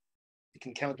mode, it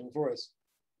can count them for us.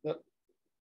 Oh,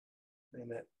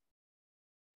 and that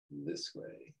this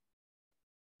way.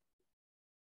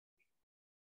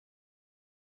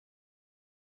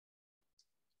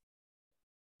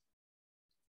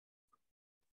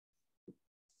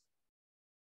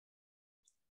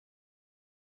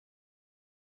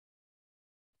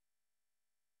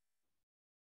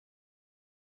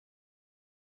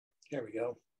 There we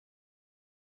go.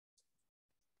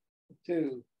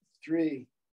 2, 3,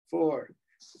 4,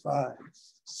 5,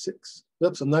 6.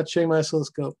 Oops, I'm not showing my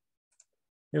oscilloscope.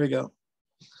 Here we go.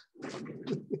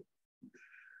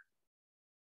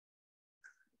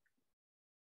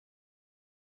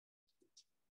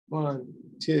 1,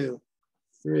 2,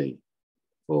 3,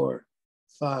 4,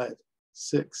 5,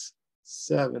 6,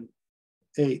 7,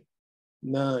 8,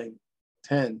 9,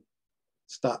 10.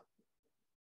 Stop.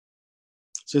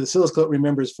 So the oscilloscope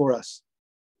remembers for us.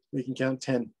 We can count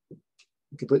 10.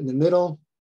 We can put in the middle.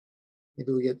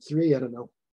 Maybe we get 3, I don't know.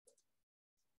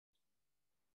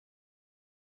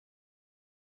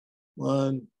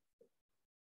 1.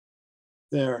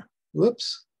 There.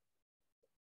 Whoops.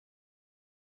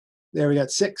 There we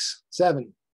got 6,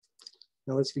 7.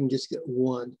 Now let's see if we can just get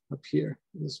 1 up here.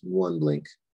 Just 1 blink.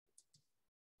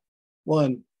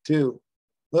 1, 2.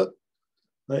 Whoop.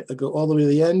 Right, I go all the way to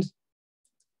the end.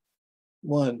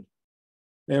 1.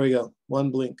 There we go. 1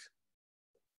 blink.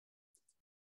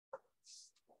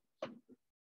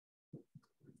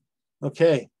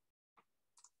 Okay.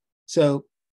 So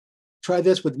try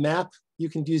this with map. You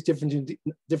can use different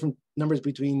numbers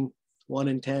between 1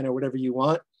 and 10 or whatever you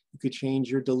want. You could change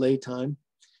your delay time.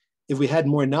 If we had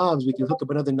more knobs, we could hook up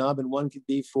another knob, and one could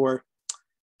be for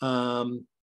the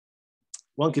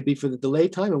delay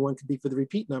time, and one could be for the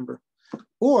repeat number.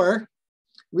 Or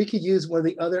we could use one of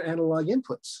the other analog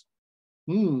inputs.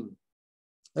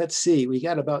 Let's see, we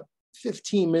got about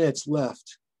 15 minutes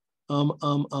left.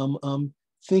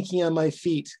 Thinking on my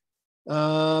feet.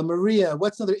 Maria,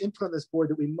 what's another input on this board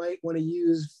that we might want to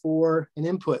use for an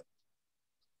input?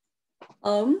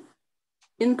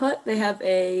 Input, they have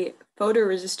a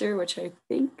photoresistor, which I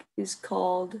think is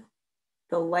called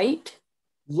The light?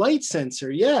 Light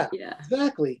sensor, yeah, Yeah.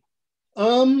 exactly.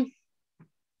 I'll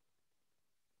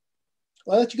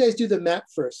let you guys do the map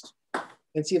first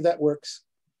and see if that works.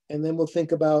 And then we'll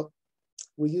think about,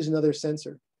 we'll use another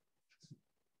sensor.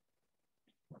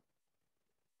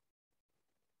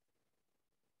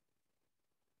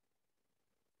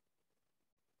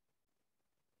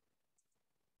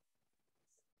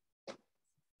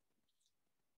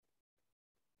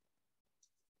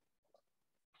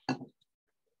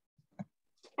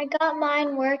 I got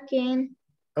mine working.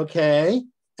 Okay.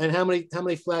 And how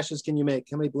many flashes can you make?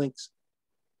 How many blinks?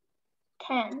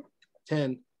 10.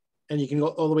 10. And you can go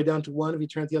all the way down to 1 if you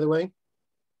turn it the other way?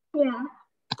 Yeah.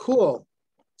 Cool.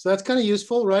 So that's kind of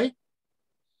useful, right?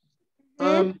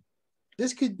 Mhm.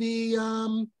 This could be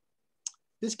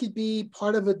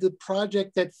part of the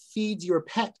project that feeds your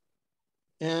pet,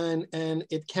 and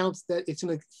it counts that it's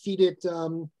going to feed it I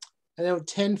don't know,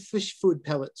 10 fish food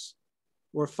pellets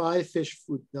or 5 fish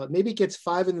food pellets. Maybe it gets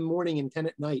 5 in the morning and 10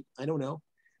 at night. I don't know,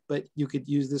 but you could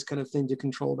use this kind of thing to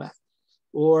control that.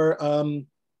 Or I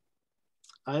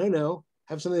don't know,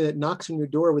 have something that knocks on your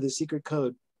door with a secret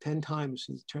code 10 times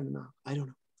and you turn the knob. I don't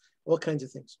know, all kinds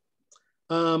of things.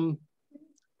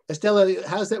 Estella,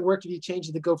 how's that work if you change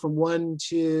it to go from 1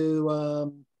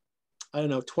 to, I don't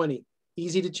know, 20?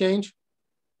 Easy to change?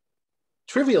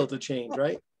 Trivial to change,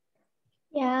 right?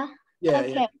 Yeah. Yeah,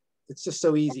 Okay. yeah. It's just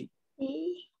so easy.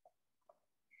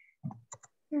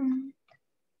 Hmm.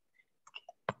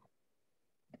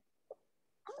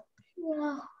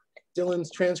 No.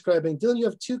 Dylan's transcribing. Dylan, you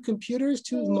have 2 computers,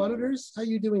 2 monitors? How are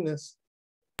you doing this?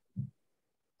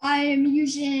 I am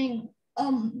using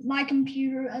my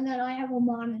computer and then I have a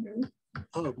monitor.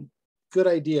 Oh, good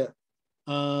idea.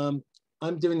 I'm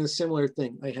doing a similar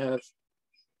thing. I have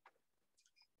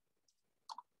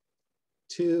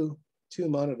two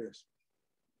monitors,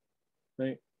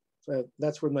 right? So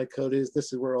that's where my code is.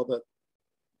 This is where all the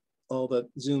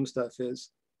Zoom stuff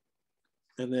is.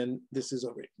 And then this is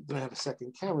over. Then I have a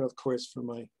second camera, of course, for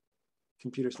my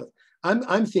computer stuff.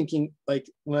 I'm thinking, like,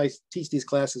 when I teach these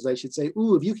classes, I should say,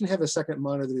 ooh, if you can have a second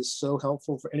monitor, that is so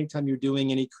helpful for anytime you're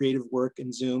doing any creative work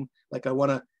in Zoom. Like, I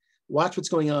want to watch what's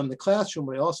going on in the classroom,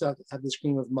 but I also have the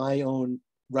screen of my own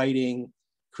writing,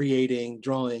 creating,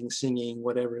 drawing, singing,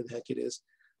 whatever the heck it is.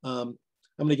 I'm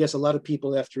gonna guess a lot of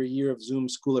people after a year of Zoom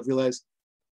school have realized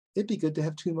it'd be good to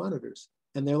have 2 monitors,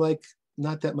 and they're like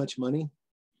not that much money.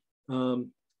 All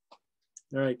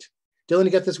right, Dylan,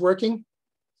 you got this working?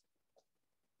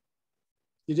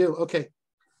 You do, okay.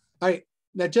 All right,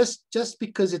 now just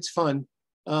because it's fun,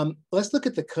 let's look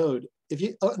at the code. If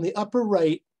you, in the upper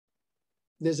right,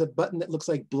 there's a button that looks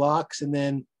like blocks and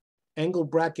then angle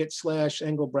bracket /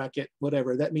 angle bracket,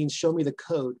 whatever. That means show me the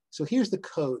code. So here's the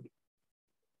code.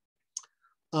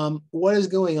 What is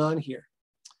going on here?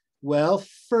 Well,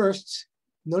 first,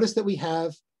 notice that we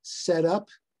have setup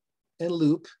and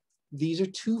loop. These are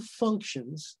 2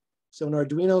 functions. So in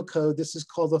Arduino code, this is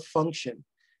called a function.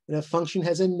 And a function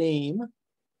has a name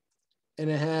and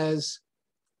it has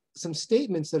some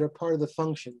statements that are part of the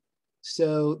function.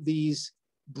 So these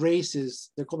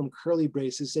braces, they're called them curly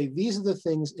braces, say these are the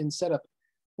things in setup.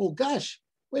 Well, gosh,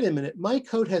 wait a minute. My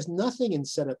code has nothing in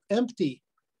setup, empty,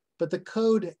 but the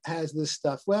code has this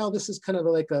stuff. Well, this is kind of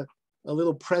like a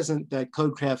little present that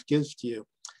Codecraft gives to you.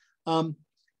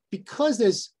 Because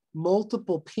there's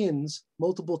multiple pins,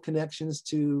 multiple connections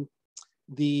to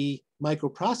the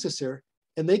microprocessor,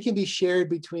 and they can be shared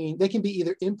between, they can be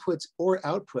either inputs or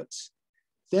outputs,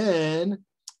 then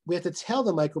we have to tell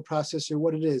the microprocessor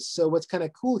what it is. So what's kind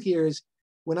of cool here is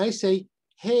when I say,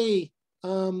 hey,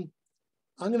 I'm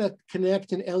gonna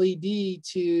connect an LED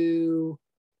to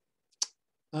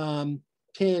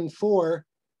pin 4,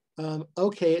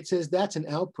 okay, it says that's an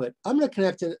output. I'm gonna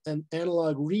connect an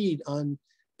analog read on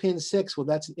pin 6, well,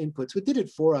 that's an input. So it did it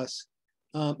for us.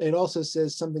 It also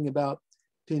says something about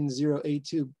pin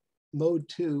 0A2, mode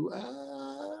 2.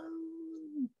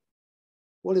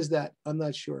 What is that? I'm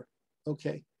not sure.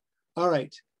 Okay, all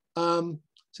right. So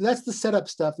that's the setup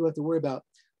stuff we don't have to worry about.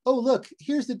 Oh, look,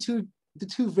 here's the two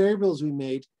variables we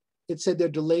made. It said their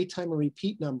delay time and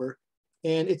repeat number.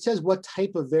 And it says what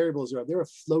type of variables are. They're a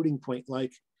floating point,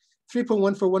 like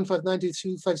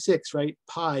 3.141592256, right?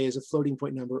 Pi is a floating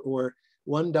point number, or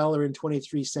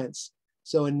 $1.23.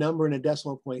 So a number and a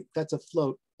decimal point, that's a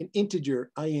float. An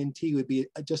integer, int, would be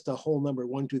just a whole number,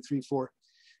 1, 2, 3, 4.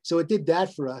 So it did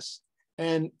that for us.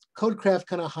 And Codecraft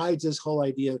kind of hides this whole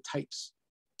idea of types,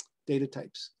 data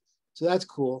types. So that's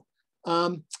cool.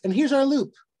 And here's our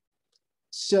loop.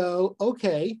 So,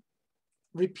 okay,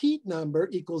 repeat number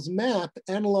equals map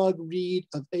analog read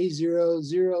of A0,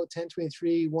 0, 10,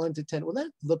 23, 1 to 10. Well, that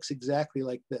looks exactly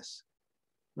like this.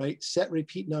 right? Set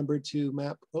repeat number to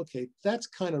map. Okay, that's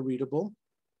kind of readable.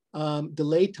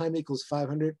 Delay time equals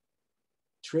 500.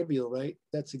 Trivial, right?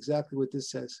 That's exactly what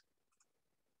this says.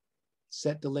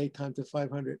 Set delay time to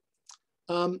 500.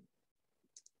 And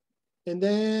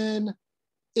then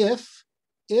if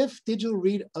digital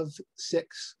read of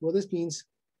 6, well, this means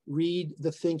read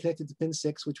the thing connected to pin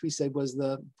 6, which we said was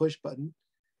the push button.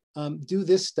 Do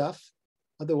this stuff,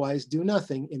 otherwise do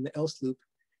nothing in the else loop.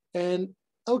 And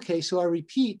okay, so our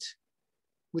repeat,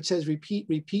 which says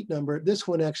repeat number, this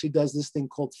one actually does this thing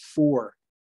called for.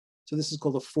 So this is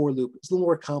called a for loop. It's a little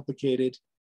more complicated,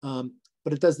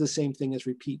 but it does the same thing as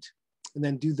repeat, and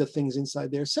then do the things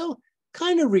inside there. So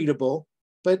kind of readable,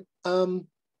 but I'm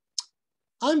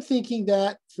thinking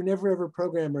that for never ever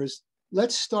programmers,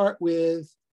 let's start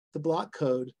with the block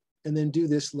code and then do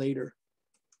this later,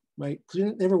 right? Because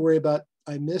you never worry about,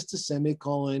 I missed a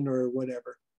semicolon or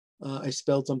whatever. I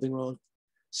spelled something wrong.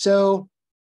 So,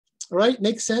 all right,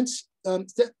 makes sense.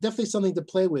 Definitely something to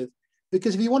play with,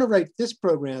 because if you want to write this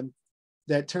program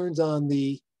that turns on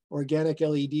the organic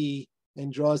LED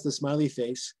and draws the smiley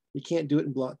face, you can't do it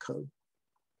in block code.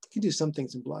 You can do some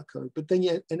things in block code, but then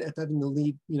you end up having the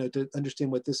need, to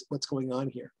understand what's going on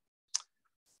here.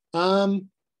 All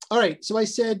right, so I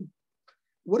said,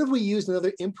 what if we used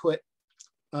another input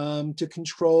to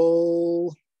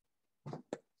control?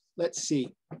 Let's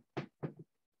see.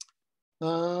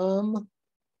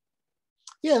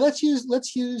 Yeah, let's use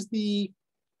the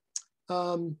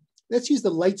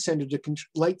light sensor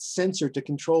to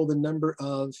control the number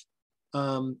of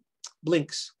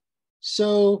blinks.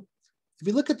 So if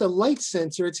you look at the light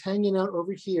sensor, it's hanging out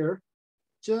over here,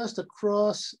 just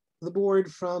across the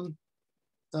board from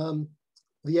the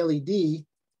LED,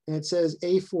 and it says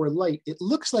A4 light. It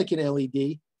looks like an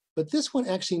LED, but this one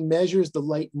actually measures the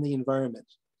light in the environment.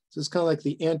 So it's kind of like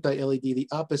the anti-LED, the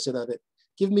opposite of it.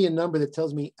 Give me a number that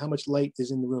tells me how much light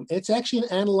is in the room. It's actually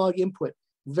an analog input,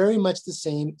 very much the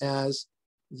same as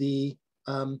the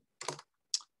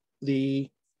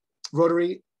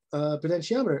rotary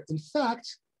potentiometer. In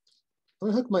fact, I'm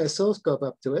gonna hook my oscilloscope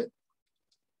up to it.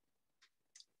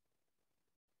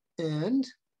 And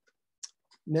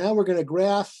now we're gonna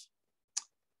graph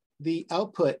the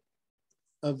output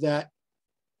of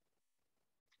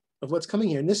what's coming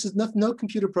here. And this is no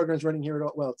computer programs running here at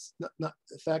all. Well, it's not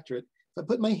a factor. If I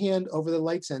put my hand over the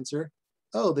light sensor,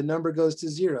 oh, the number goes to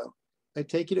 0. I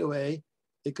take it away,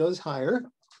 it goes higher.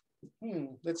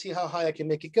 Let's see how high I can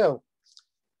make it go.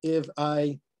 If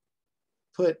I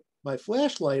put my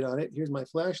flashlight on it, here's my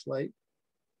flashlight.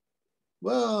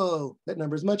 Whoa, that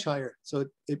number is much higher. So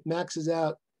it maxes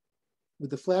out with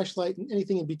the flashlight and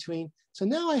anything in between. So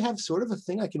now I have sort of a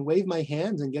thing. I can wave my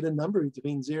hands and get a number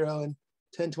between 0 and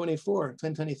 1024,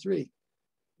 1023,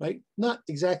 right? Not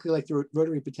exactly like the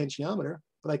rotary potentiometer,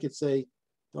 but I could say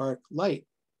dark light.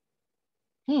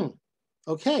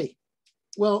 Okay,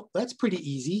 well, that's pretty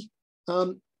easy.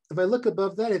 If I look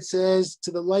above that, it says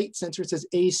to the light sensor, it says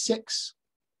A6.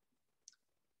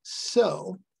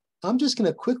 So I'm just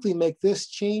gonna quickly make this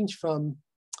change from,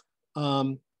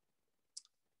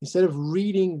 instead of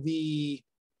reading the,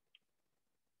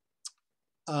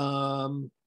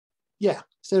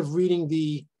 instead of reading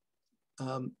the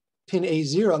pin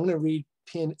A0, I'm gonna read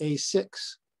pin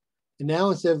A6. And now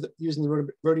instead of using the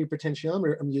rotary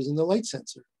potentiometer, I'm using the light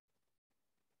sensor.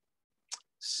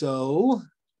 So,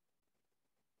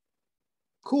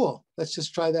 cool, let's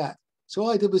just try that. So all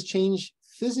I did was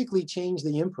physically change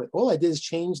the input. All I did is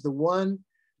change the one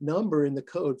number in the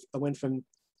code. I went from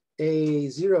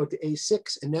A0 to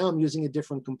A6, and now I'm using a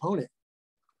different component.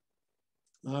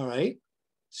 All right,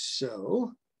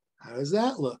 so how does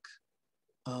that look?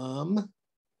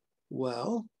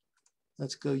 Well,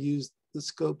 let's go use the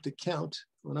scope to count.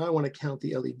 When I want to count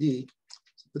the LED,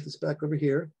 so put this back over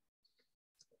here.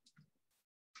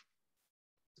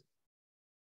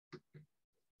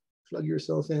 Plug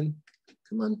yourself in,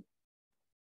 come on.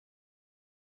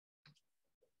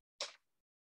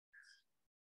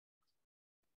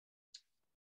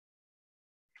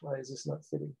 Why is this not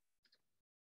fitting?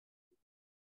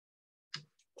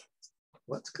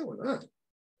 What's going on?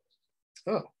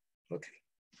 Oh, okay.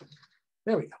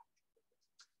 There we go.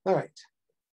 All right.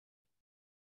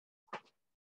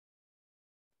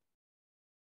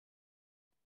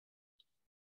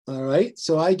 All right,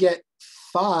 so I get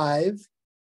 5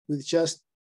 with just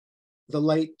the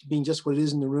light being just what it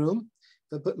is in the room.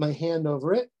 If I put my hand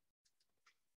over it,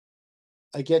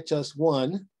 I get just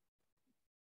 1.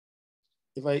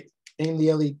 If I aim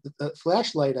the LED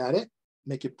flashlight at it,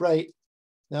 make it bright,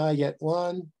 now I get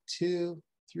 1, 2,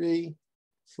 3,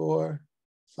 4,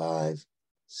 5,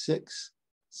 6,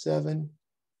 7,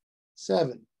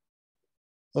 7.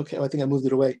 Okay, well, I think I moved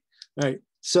it away. All right,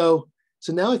 so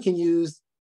now I can use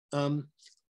the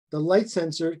light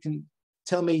sensor can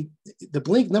tell me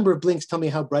the number of blinks tell me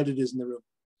how bright it is in the room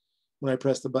when I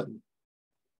press the button.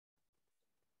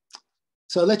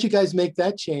 So I'll let you guys make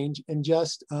that change and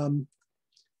just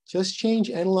change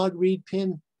analog read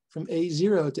pin from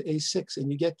A0 to A6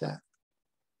 and you get that.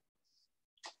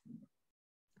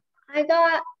 I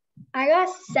got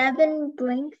 7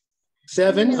 blinks.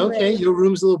 7, okay, your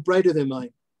room's a little brighter than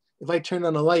mine. If I turn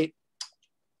on a light,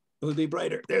 it would be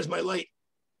brighter. There's my light.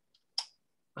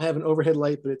 I have an overhead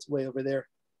light, but it's way over there.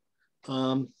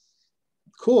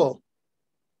 Cool.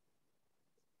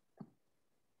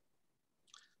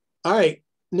 All right,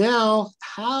 now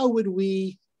how would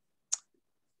we,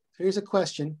 here's a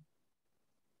question.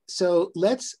 So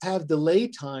let's have delay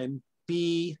time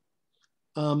be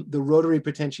the rotary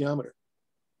potentiometer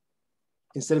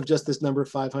instead of just this number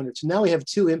 500. So now we have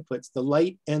 2 inputs, the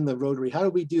light and the rotary. How do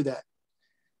we do that?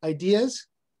 Ideas?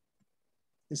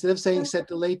 Instead of saying set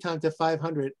delay time to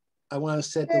 500, I want to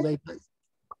set delay time.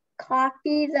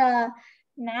 Copy the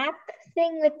map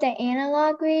thing with the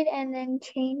analog read and then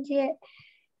change it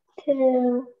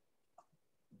to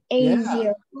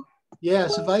A0. Yeah,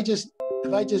 so if I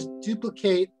just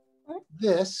duplicate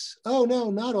this, oh no,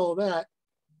 not all that.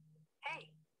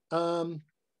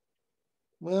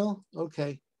 Well,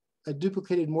 okay. I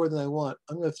duplicated more than I want.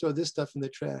 I'm going to throw this stuff in the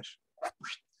trash.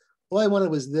 All I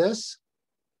wanted was this,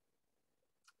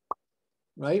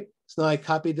 right? So now I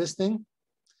copied this thing.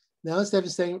 Now instead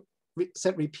of saying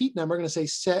set repeat number, I'm going to say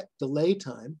set delay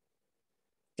time.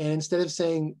 And instead of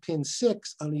saying pin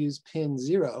 6, I'm going to use pin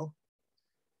 0.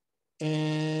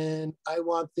 And I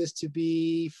want this to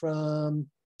be from,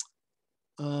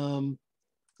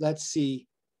 let's see,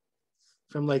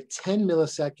 from like 10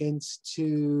 milliseconds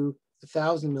to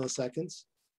 1,000 milliseconds,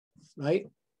 right?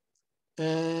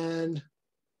 And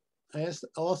I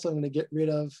also I'm going to get rid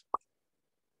of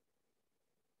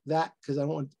that because I don't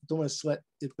want to select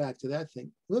it back to that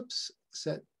thing. Whoops,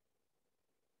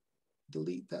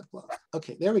 delete that block.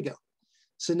 Okay, there we go.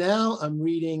 So now I'm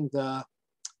reading the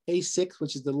A6,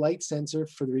 which is the light sensor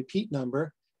for the repeat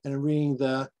number, and I'm reading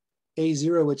the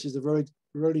A0, which is the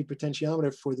rotary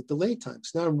potentiometer for the delay time.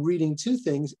 So now I'm reading 2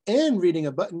 things and reading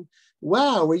a button.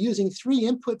 Wow, we're using 3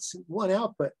 inputs and 1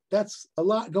 output. That's a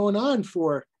lot going on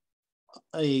for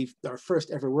our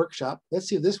first ever workshop. Let's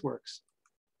see if this works.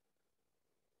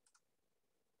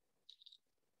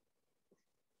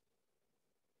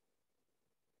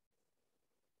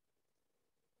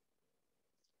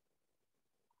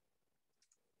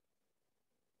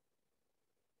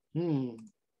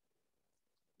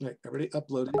 Right, I already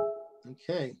uploaded.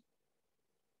 Okay.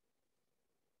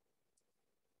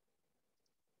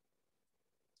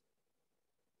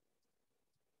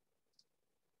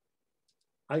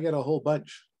 I got a whole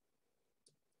bunch.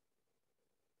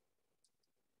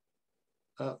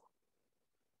 Oh,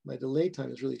 my delay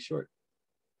time is really short.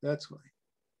 That's why.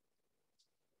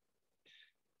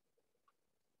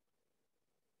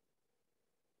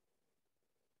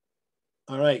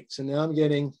 All right, so now I'm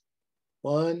getting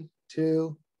 1,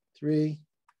 2, 3.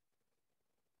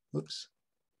 Oops.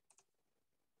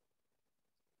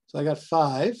 So I got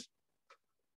 5.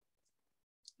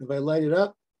 If I light it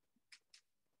up,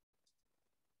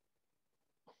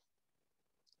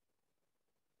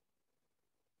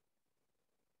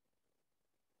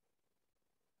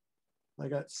 I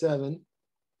got 7.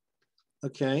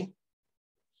 Okay.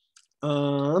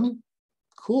 Cool.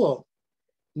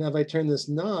 Now if I turn this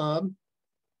knob,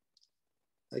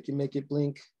 I can make it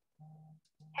blink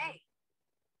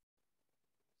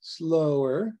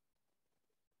slower.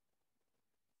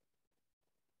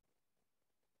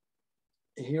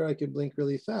 Here I can blink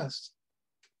really fast.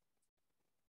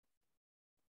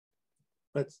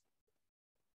 Let's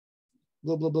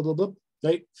blah, blah, blah, blah, blah,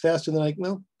 right? Faster than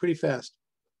well, pretty fast.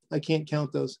 I can't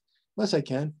count those. Yes, I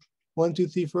can. 1, 2,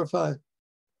 3, 4, 5.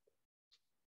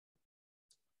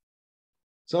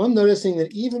 So I'm noticing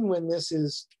that even when this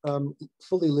is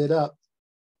fully lit up,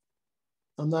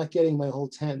 I'm not getting my whole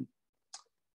 10,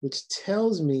 which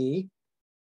tells me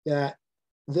that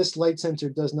this light sensor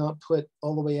does not put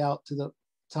all the way out to the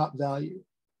top value.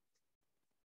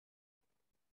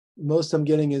 Most I'm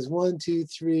getting is 1, 2,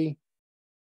 3,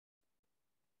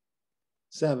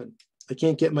 7. I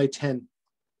can't get my 10,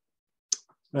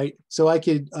 right? So I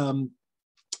could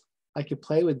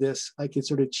play with this. I could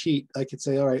sort of cheat. I could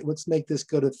say, all right, let's make this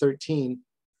go to 13,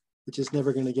 which is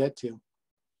never going to get to.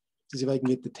 See if I can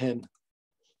get to 10.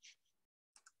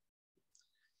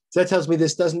 So that tells me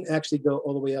this doesn't actually go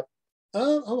all the way up.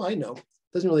 Oh, I know.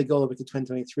 It doesn't really go all the way to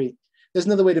 1023. There's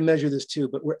another way to measure this too,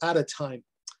 but we're out of time.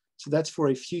 So that's for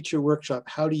a future workshop,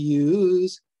 how to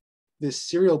use this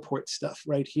serial port stuff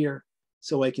right here.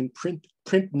 So I can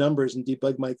print numbers and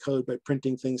debug my code by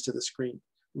printing things to the screen.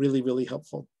 Really, really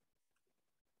helpful.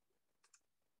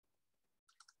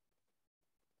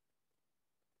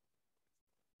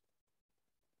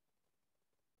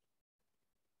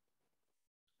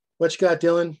 What you got,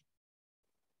 Dylan?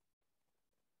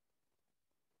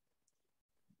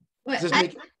 Wait, Does this I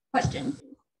make- have a question.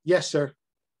 Yes, sir.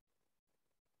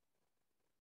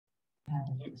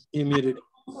 You're muted.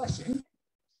 Question.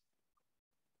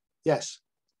 Yes.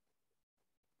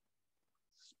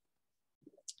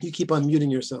 You keep on muting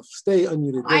yourself. Stay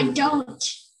unmuted. There you go.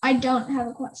 I don't have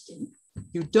a question.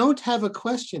 You don't have a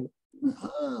question.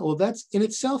 Oh, well, that's in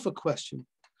itself a question.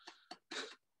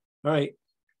 All right.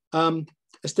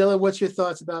 Estella, what's your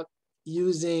thoughts about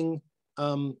using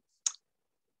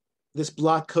this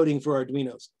block coding for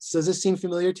Arduinos? Does this seem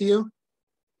familiar to you?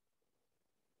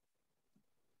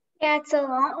 Yeah, it's a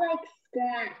lot like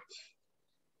Scratch.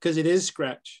 Because it is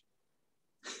Scratch.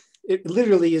 It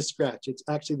literally is Scratch. It's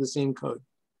actually the same code.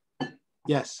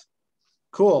 Yes.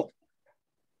 Cool.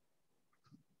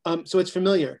 So it's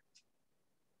familiar.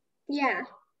 Yeah.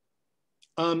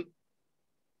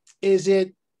 Is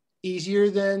it easier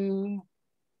than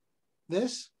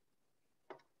this?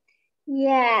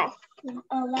 Yes,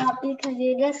 a lot, because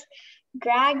you just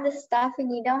drag the stuff and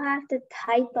you don't have to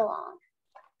type along.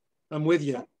 I'm with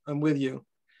you. I'm with you.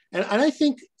 And I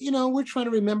think, you know, we're trying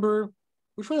to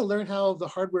learn how the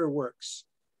hardware works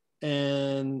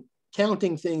and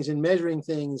counting things and measuring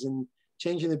things and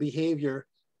changing the behavior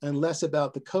and less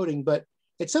about the coding. But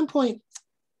at some point,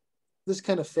 this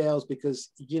kind of fails because,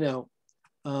 you know,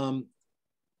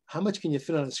 how much can you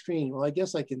fit on a screen? Well, I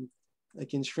guess I can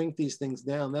shrink these things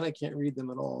down. Then I can't read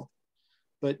them at all.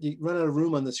 But you run out of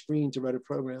room on the screen to write a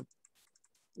program.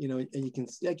 You know, and you can,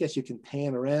 I guess you can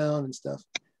pan around and stuff,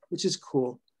 which is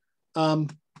cool.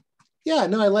 Yeah,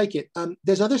 no, I like it.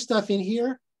 There's other stuff in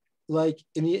here, like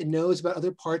it knows about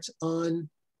other parts on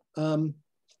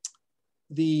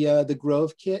the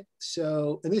Grove kit.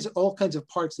 So, and these are all kinds of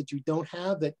parts that you don't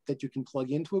have that you can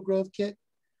plug into a Grove kit.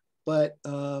 But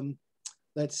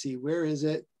let's see, where is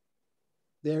it?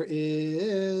 There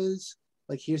is,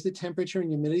 like, here's the temperature and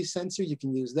humidity sensor. You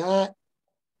can use that.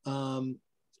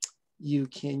 You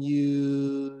can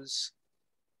use,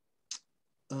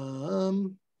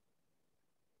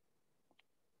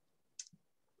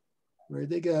 where'd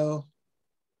they go?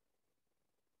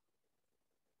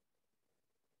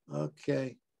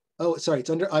 Okay. Oh, sorry,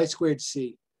 it's under I squared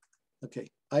C.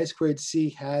 Okay, I squared C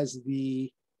has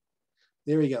the,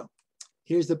 there we go.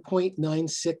 Here's the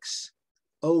 0.96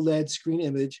 OLED screen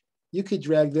image. You could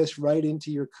drag this right into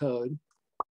your code,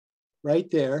 right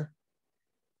there.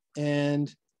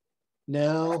 And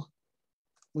now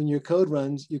when your code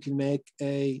runs, you can make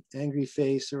a angry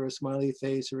face or a smiley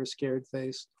face or a scared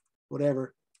face,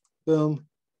 whatever. Boom,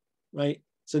 right?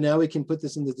 So now we can put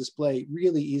this in the display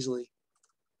really easily,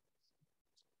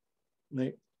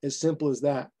 right? As simple as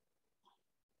that.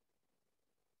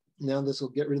 Now this will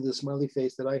get rid of the smiley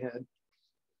face that I had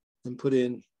and put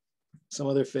in some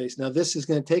other face. Now this is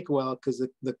going to take a while because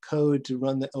the code to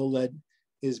run the OLED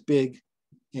is big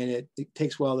and it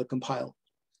takes a while to compile.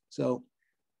 So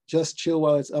just chill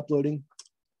while it's uploading.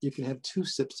 You can have 2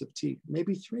 sips of tea,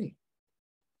 maybe 3.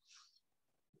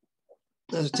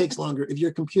 As it takes longer. If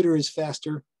your computer is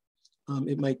faster,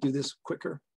 it might do this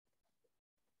quicker.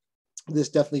 This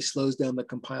definitely slows down the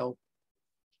compile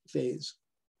phase.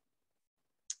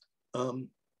 And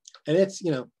it's,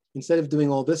 you know, instead of doing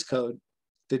all this code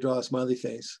to draw a smiley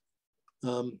face,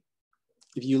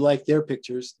 if you like their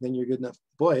pictures, then you're good enough.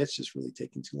 Boy, it's just really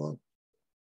taking too long.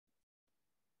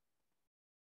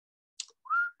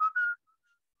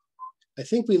 I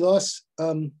think we lost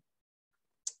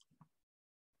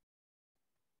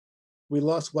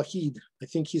Wahid. I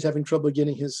think he's having trouble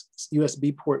getting his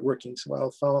USB port working. So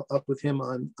I'll follow up with him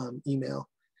on email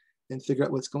and figure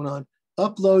out what's going on.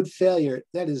 Upload failure.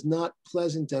 That is not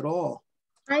pleasant at all.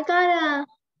 I got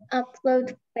a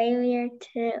upload failure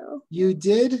too. You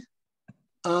did?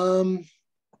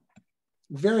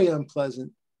 Very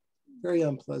unpleasant. Very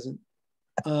unpleasant.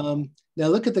 Now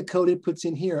look at the code it puts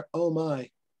in here. Oh my.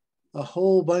 A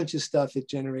whole bunch of stuff it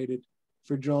generated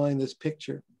for drawing this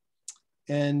picture.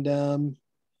 And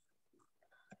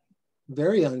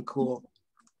very uncool.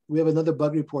 We have another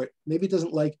bug report. Maybe it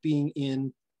doesn't like being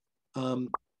in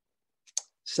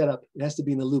setup. It has to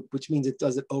be in the loop, which means it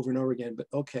does it over and over again. But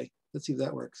okay, let's see if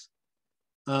that works.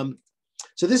 So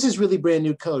this is really brand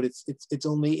new code.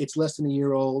 It's less than a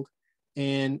year old,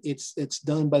 and it's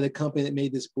done by the company that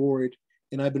made this board.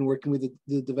 And I've been working with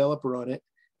the developer on it.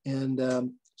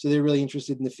 And So they're really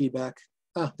interested in the feedback.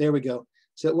 Ah, there we go.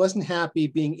 So it wasn't happy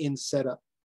being in setup.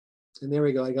 And there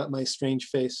we go, I got my strange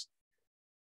face.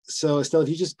 So Estelle, if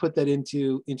you just put that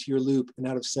into your loop and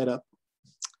out of setup,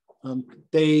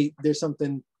 there's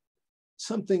something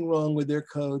wrong with their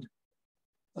code.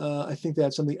 I think they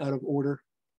had something out of order.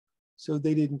 So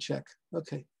they didn't check.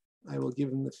 Okay, I will give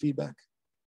them the feedback.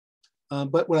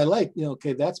 But what I like,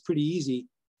 okay, that's pretty easy.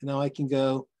 And now I can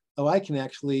go, oh, I can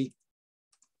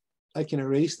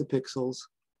erase the pixels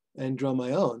and draw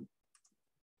my own,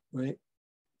 right?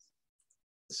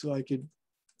 So I could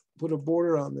put a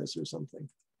border on this or something.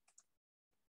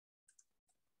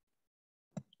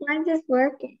 Mine's just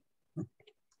working.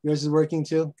 Yours is working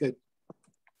too? Good.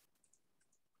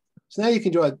 So now you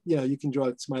can draw, you can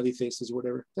draw smiley faces or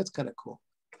whatever. That's kind of cool.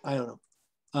 I don't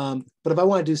know. But if I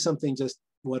want to do something just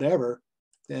whatever,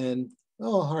 then,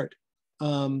 oh, heart.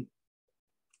 I'm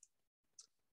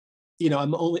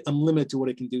limited to what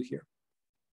it can do here.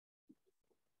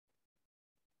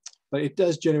 But it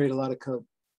does generate a lot of code.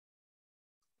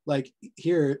 Like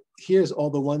here's all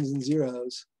the ones and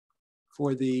zeros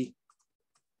for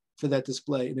that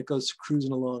display, and it goes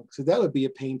cruising along. So that would be a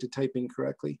pain to type in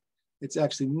correctly. It's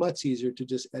actually much easier to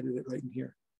just edit it right in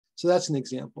here. So that's an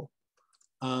example.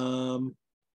 What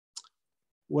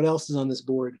else is on this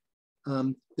board?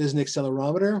 There's an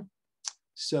accelerometer.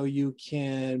 So you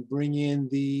can bring in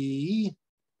here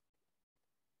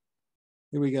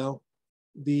we go,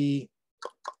 the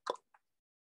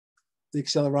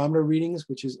accelerometer readings,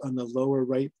 which is on the lower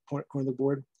right corner of the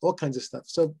board, all kinds of stuff.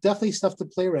 So definitely stuff to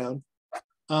play around.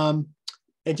 And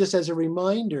just as a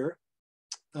reminder,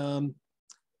 if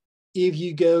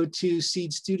you go to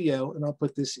Seed Studio, and I'll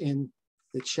put this in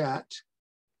the chat,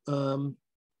 come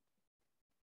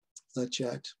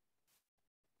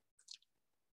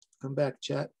back,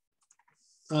 chat.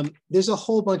 There's a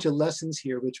whole bunch of lessons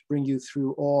here which bring you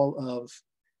through all of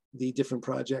the different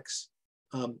projects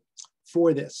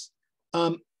for this.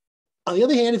 On the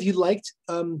other hand, if you liked,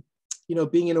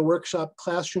 being in a workshop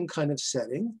classroom kind of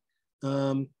setting,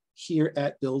 here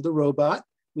at Build a Robot,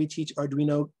 we teach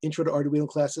Arduino, intro to Arduino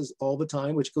classes all the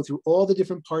time, which go through all the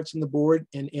different parts on the board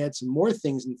and add some more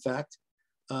things, in fact.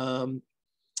 I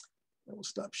will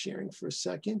stop sharing for a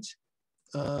second.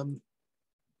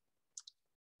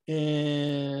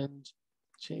 And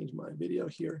change my video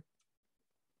here.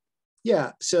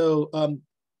 Yeah, so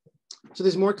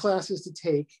there's more classes to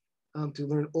take to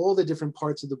learn all the different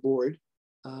parts of the board.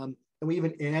 And we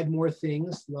even add more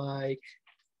things like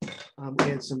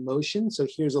add some motion. So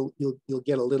here's you'll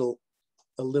get a little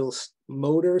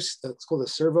motor. It's called a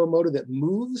servo motor that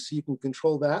moves. So you can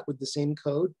control that with the same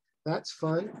code. That's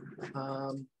fun.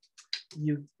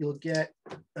 You'll get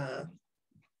a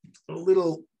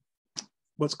little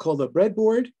what's called a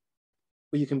breadboard,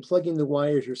 where you can plug in the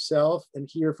wires yourself. And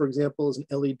here, for example, is an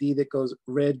LED that goes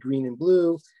red, green, and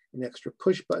blue, an extra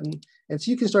push button. And so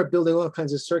you can start building all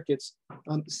kinds of circuits,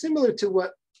 similar to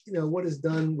what is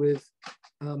done with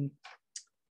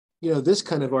this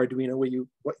kind of Arduino,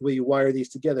 where you wire these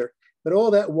together. But all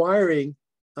that wiring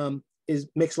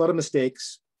makes a lot of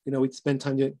mistakes. We spend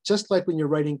time doing it, just like when you're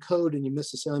writing code and you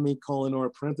miss a semicolon or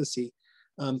a parenthesis.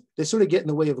 They sort of get in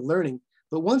the way of learning.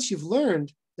 But once you've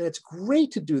learned, then it's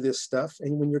great to do this stuff,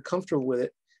 and when you're comfortable with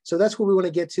it. So that's what we want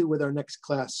to get to with our next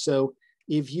class. So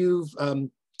if you've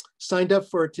signed up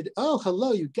for today, oh,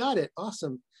 hello, you got it,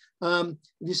 awesome. If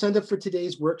you signed up for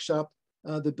today's workshop,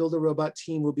 the Build a Robot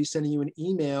team will be sending you an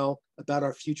email about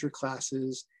our future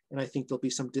classes, and I think there'll be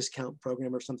some discount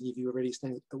program or something if you already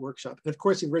signed up the workshop. And of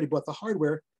course, if you've already bought the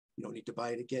hardware, you don't need to buy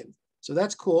it again. So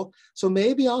that's cool. So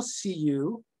maybe I'll see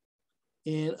you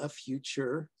in a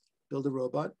future Build a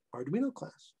Robot Arduino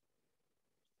class.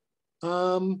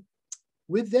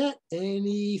 With that,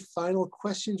 any final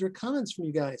questions or comments from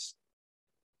you guys?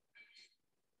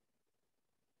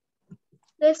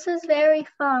 This was very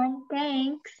fun,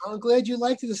 thanks. I'm glad you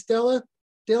liked it, Estella.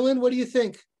 Dylan, what do you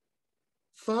think?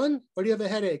 Fun, or do you have a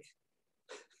headache?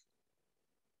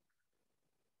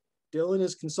 Dylan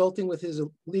is consulting with his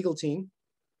legal team.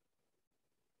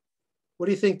 What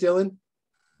do you think, Dylan?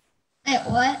 Wait,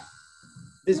 what?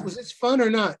 Was this fun or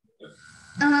not?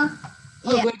 Uh-huh.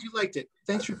 Oh, Yeah. glad you liked it.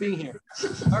 Thanks for being here.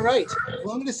 All right.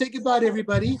 Well, I'm going to say goodbye to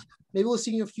everybody. Maybe we'll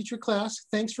see you in a future class.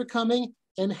 Thanks for coming,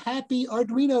 and happy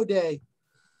Arduino Day.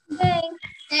 Thanks.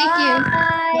 Thank you.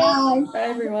 Bye. Bye. Bye,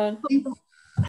 everyone.